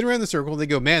 They sit around the circle. They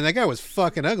go, man, that guy was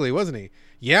fucking ugly, wasn't he?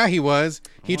 Yeah, he was.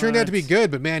 He turned out to be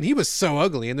good, but man, he was so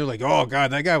ugly. And they're like, oh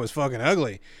God, that guy was fucking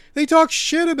ugly. They talk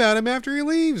shit about him after he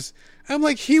leaves. I'm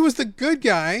like, he was the good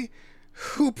guy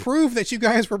who proved that you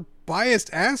guys were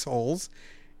biased assholes.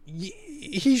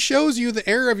 He shows you the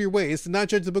error of your ways, to not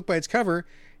judge the book by its cover.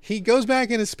 He goes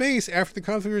back into space after the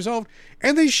conflict resolved,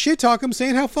 and they shit talk him,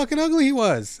 saying how fucking ugly he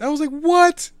was. I was like,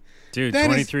 what? Dude,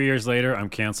 23 years later, I'm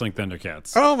canceling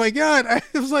Thundercats. Oh my God. I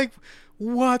was like,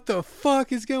 what the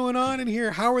fuck is going on in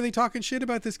here? How are they talking shit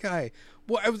about this guy?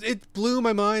 Well, it blew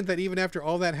my mind that even after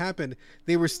all that happened,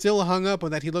 they were still hung up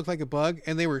on that he looked like a bug,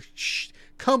 and they were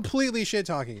completely shit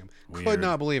talking him. Weird. Could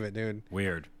not believe it, dude.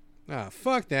 Weird. Ah,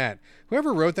 fuck that.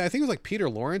 Whoever wrote that, I think it was like Peter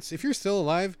Lawrence. If you're still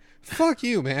alive, fuck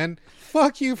you, man.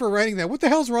 Fuck you for writing that. What the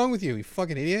hell's wrong with you, you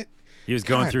fucking idiot? He was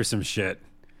going through some shit.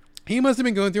 He must have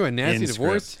been going through a nasty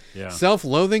divorce,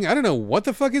 self-loathing. I don't know what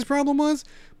the fuck his problem was,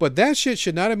 but that shit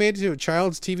should not have made it to a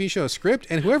child's TV show script,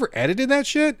 and whoever edited that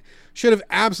shit should have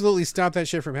absolutely stopped that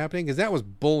shit from happening, because that was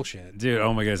bullshit. Dude,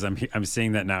 oh my goodness, I'm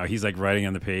seeing that now. He's like writing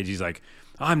on the page. He's like,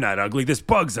 I'm not ugly. This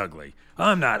bug's ugly.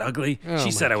 I'm not ugly. She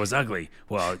said I was ugly.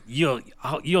 Well,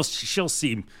 she'll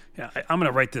see. I'm going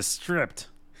to write this script.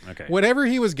 Okay. Whatever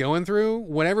he was going through,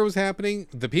 whatever was happening,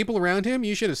 the people around him,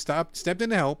 you should have stepped in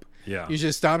to help. Yeah. You should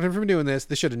have stopped him from doing this.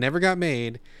 This should have never got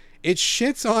made. It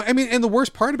shits on. I mean, and the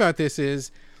worst part about this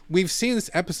is we've seen this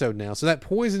episode now, so that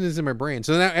poison is in my brain.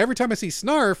 So now every time I see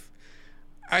Snarf,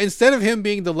 instead of him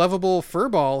being the lovable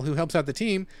furball who helps out the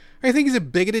team, I think he's a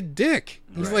bigoted dick.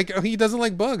 He's like, he doesn't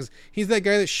like bugs. He's that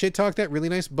guy that shit talked that really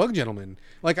nice bug gentleman.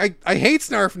 Like, I hate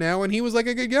Snarf now, and he was like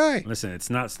a good guy. Listen, it's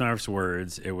not Snarf's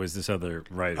words. It was this other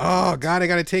writer. Oh God,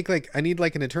 I need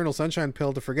like an Eternal Sunshine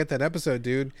pill to forget that episode,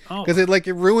 dude. Because it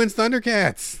ruins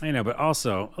Thundercats. I know, but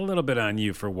also a little bit on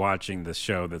you for watching the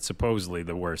show that's supposedly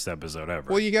the worst episode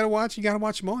ever. Well, you gotta watch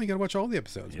them all. You gotta watch all the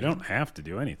episodes. You don't have to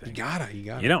do anything. You gotta.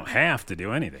 You don't have to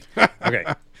do anything. Okay.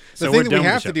 The thing that we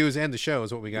have to do is end the show,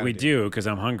 is what we got to do. We do, because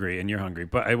I'm hungry and you're hungry.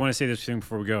 But I want to say this thing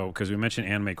before we go, because we mentioned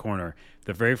Anime Corner.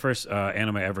 The very first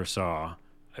anime I ever saw,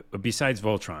 besides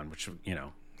Voltron, which, you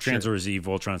know, Transformers Z,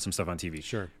 Voltron, some stuff on TV.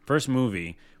 Sure. First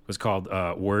movie was called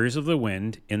Warriors of the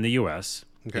Wind in the U.S.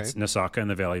 Okay. It's Nasaka in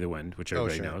the Valley of the Wind, which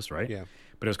everybody knows, right? Yeah.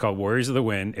 But it was called Warriors of the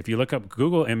Wind. If you look up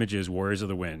Google Images Warriors of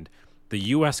the Wind, the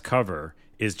U.S. cover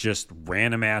is just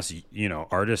random ass,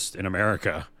 artists in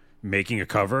America making a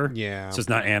cover. Yeah. So it's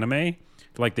not anime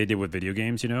like they did with video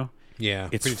games, Yeah.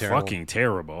 It's fucking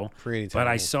terrible. Pretty terrible. But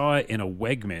I saw it in a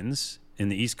Wegmans in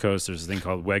the East Coast. There's a thing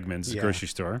called Wegmans, a grocery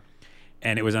store.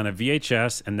 And it was on a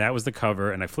VHS, and that was the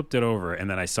cover. And I flipped it over, and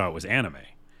then I saw it was anime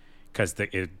because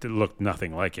it looked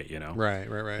nothing like it, Right.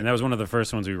 And that was one of the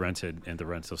first ones we rented in the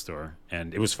rental store.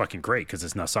 And it was fucking great because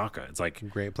it's Nasaka. It's like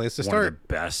great place to one start. of the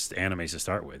best animes to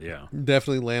start with, yeah.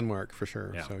 Definitely landmark for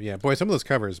sure. Yeah. So yeah, boy, some of those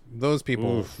covers, those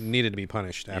people needed to be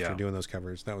punished after doing those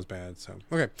covers. That was bad. So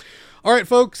okay, all right,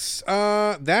 folks,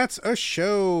 that's a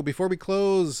show. Before we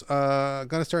close,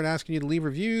 gonna start asking you to leave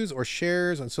reviews or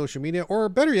shares on social media, or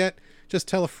better yet, just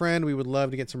tell a friend. We would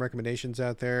love to get some recommendations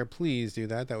out there. Please do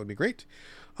that. That would be great.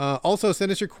 Also,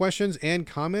 send us your questions and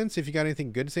comments. If you got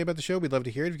anything good to say about the show, we'd love to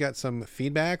hear it. If you got some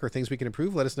feedback or things we can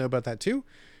improve, let us know about that too.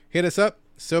 Hit us up,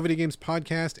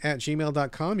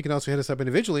 sovideogamespodcast@gmail.com. You can also hit us up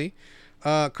individually.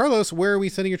 Carlos, where are we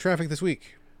sending your traffic this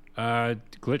week?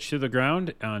 Glitch to the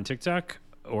Ground on TikTok,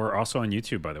 or also on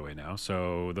YouTube, by the way, now.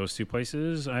 So those two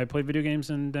places, I play video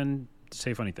games and then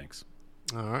say funny things.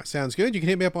 All right, sounds good. You can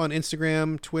hit me up on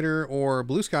Instagram, Twitter, or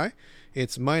Blue Sky.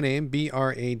 It's my name,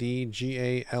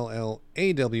 BradGallaway,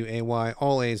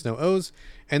 all A's, no O's.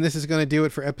 And this is going to do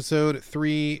it for episode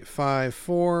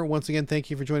 354. Once again, thank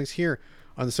you for joining us here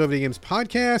on the So Video Games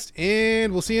podcast,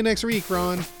 and we'll see you next week,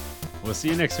 Ron. We'll see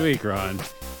you next week, Ron.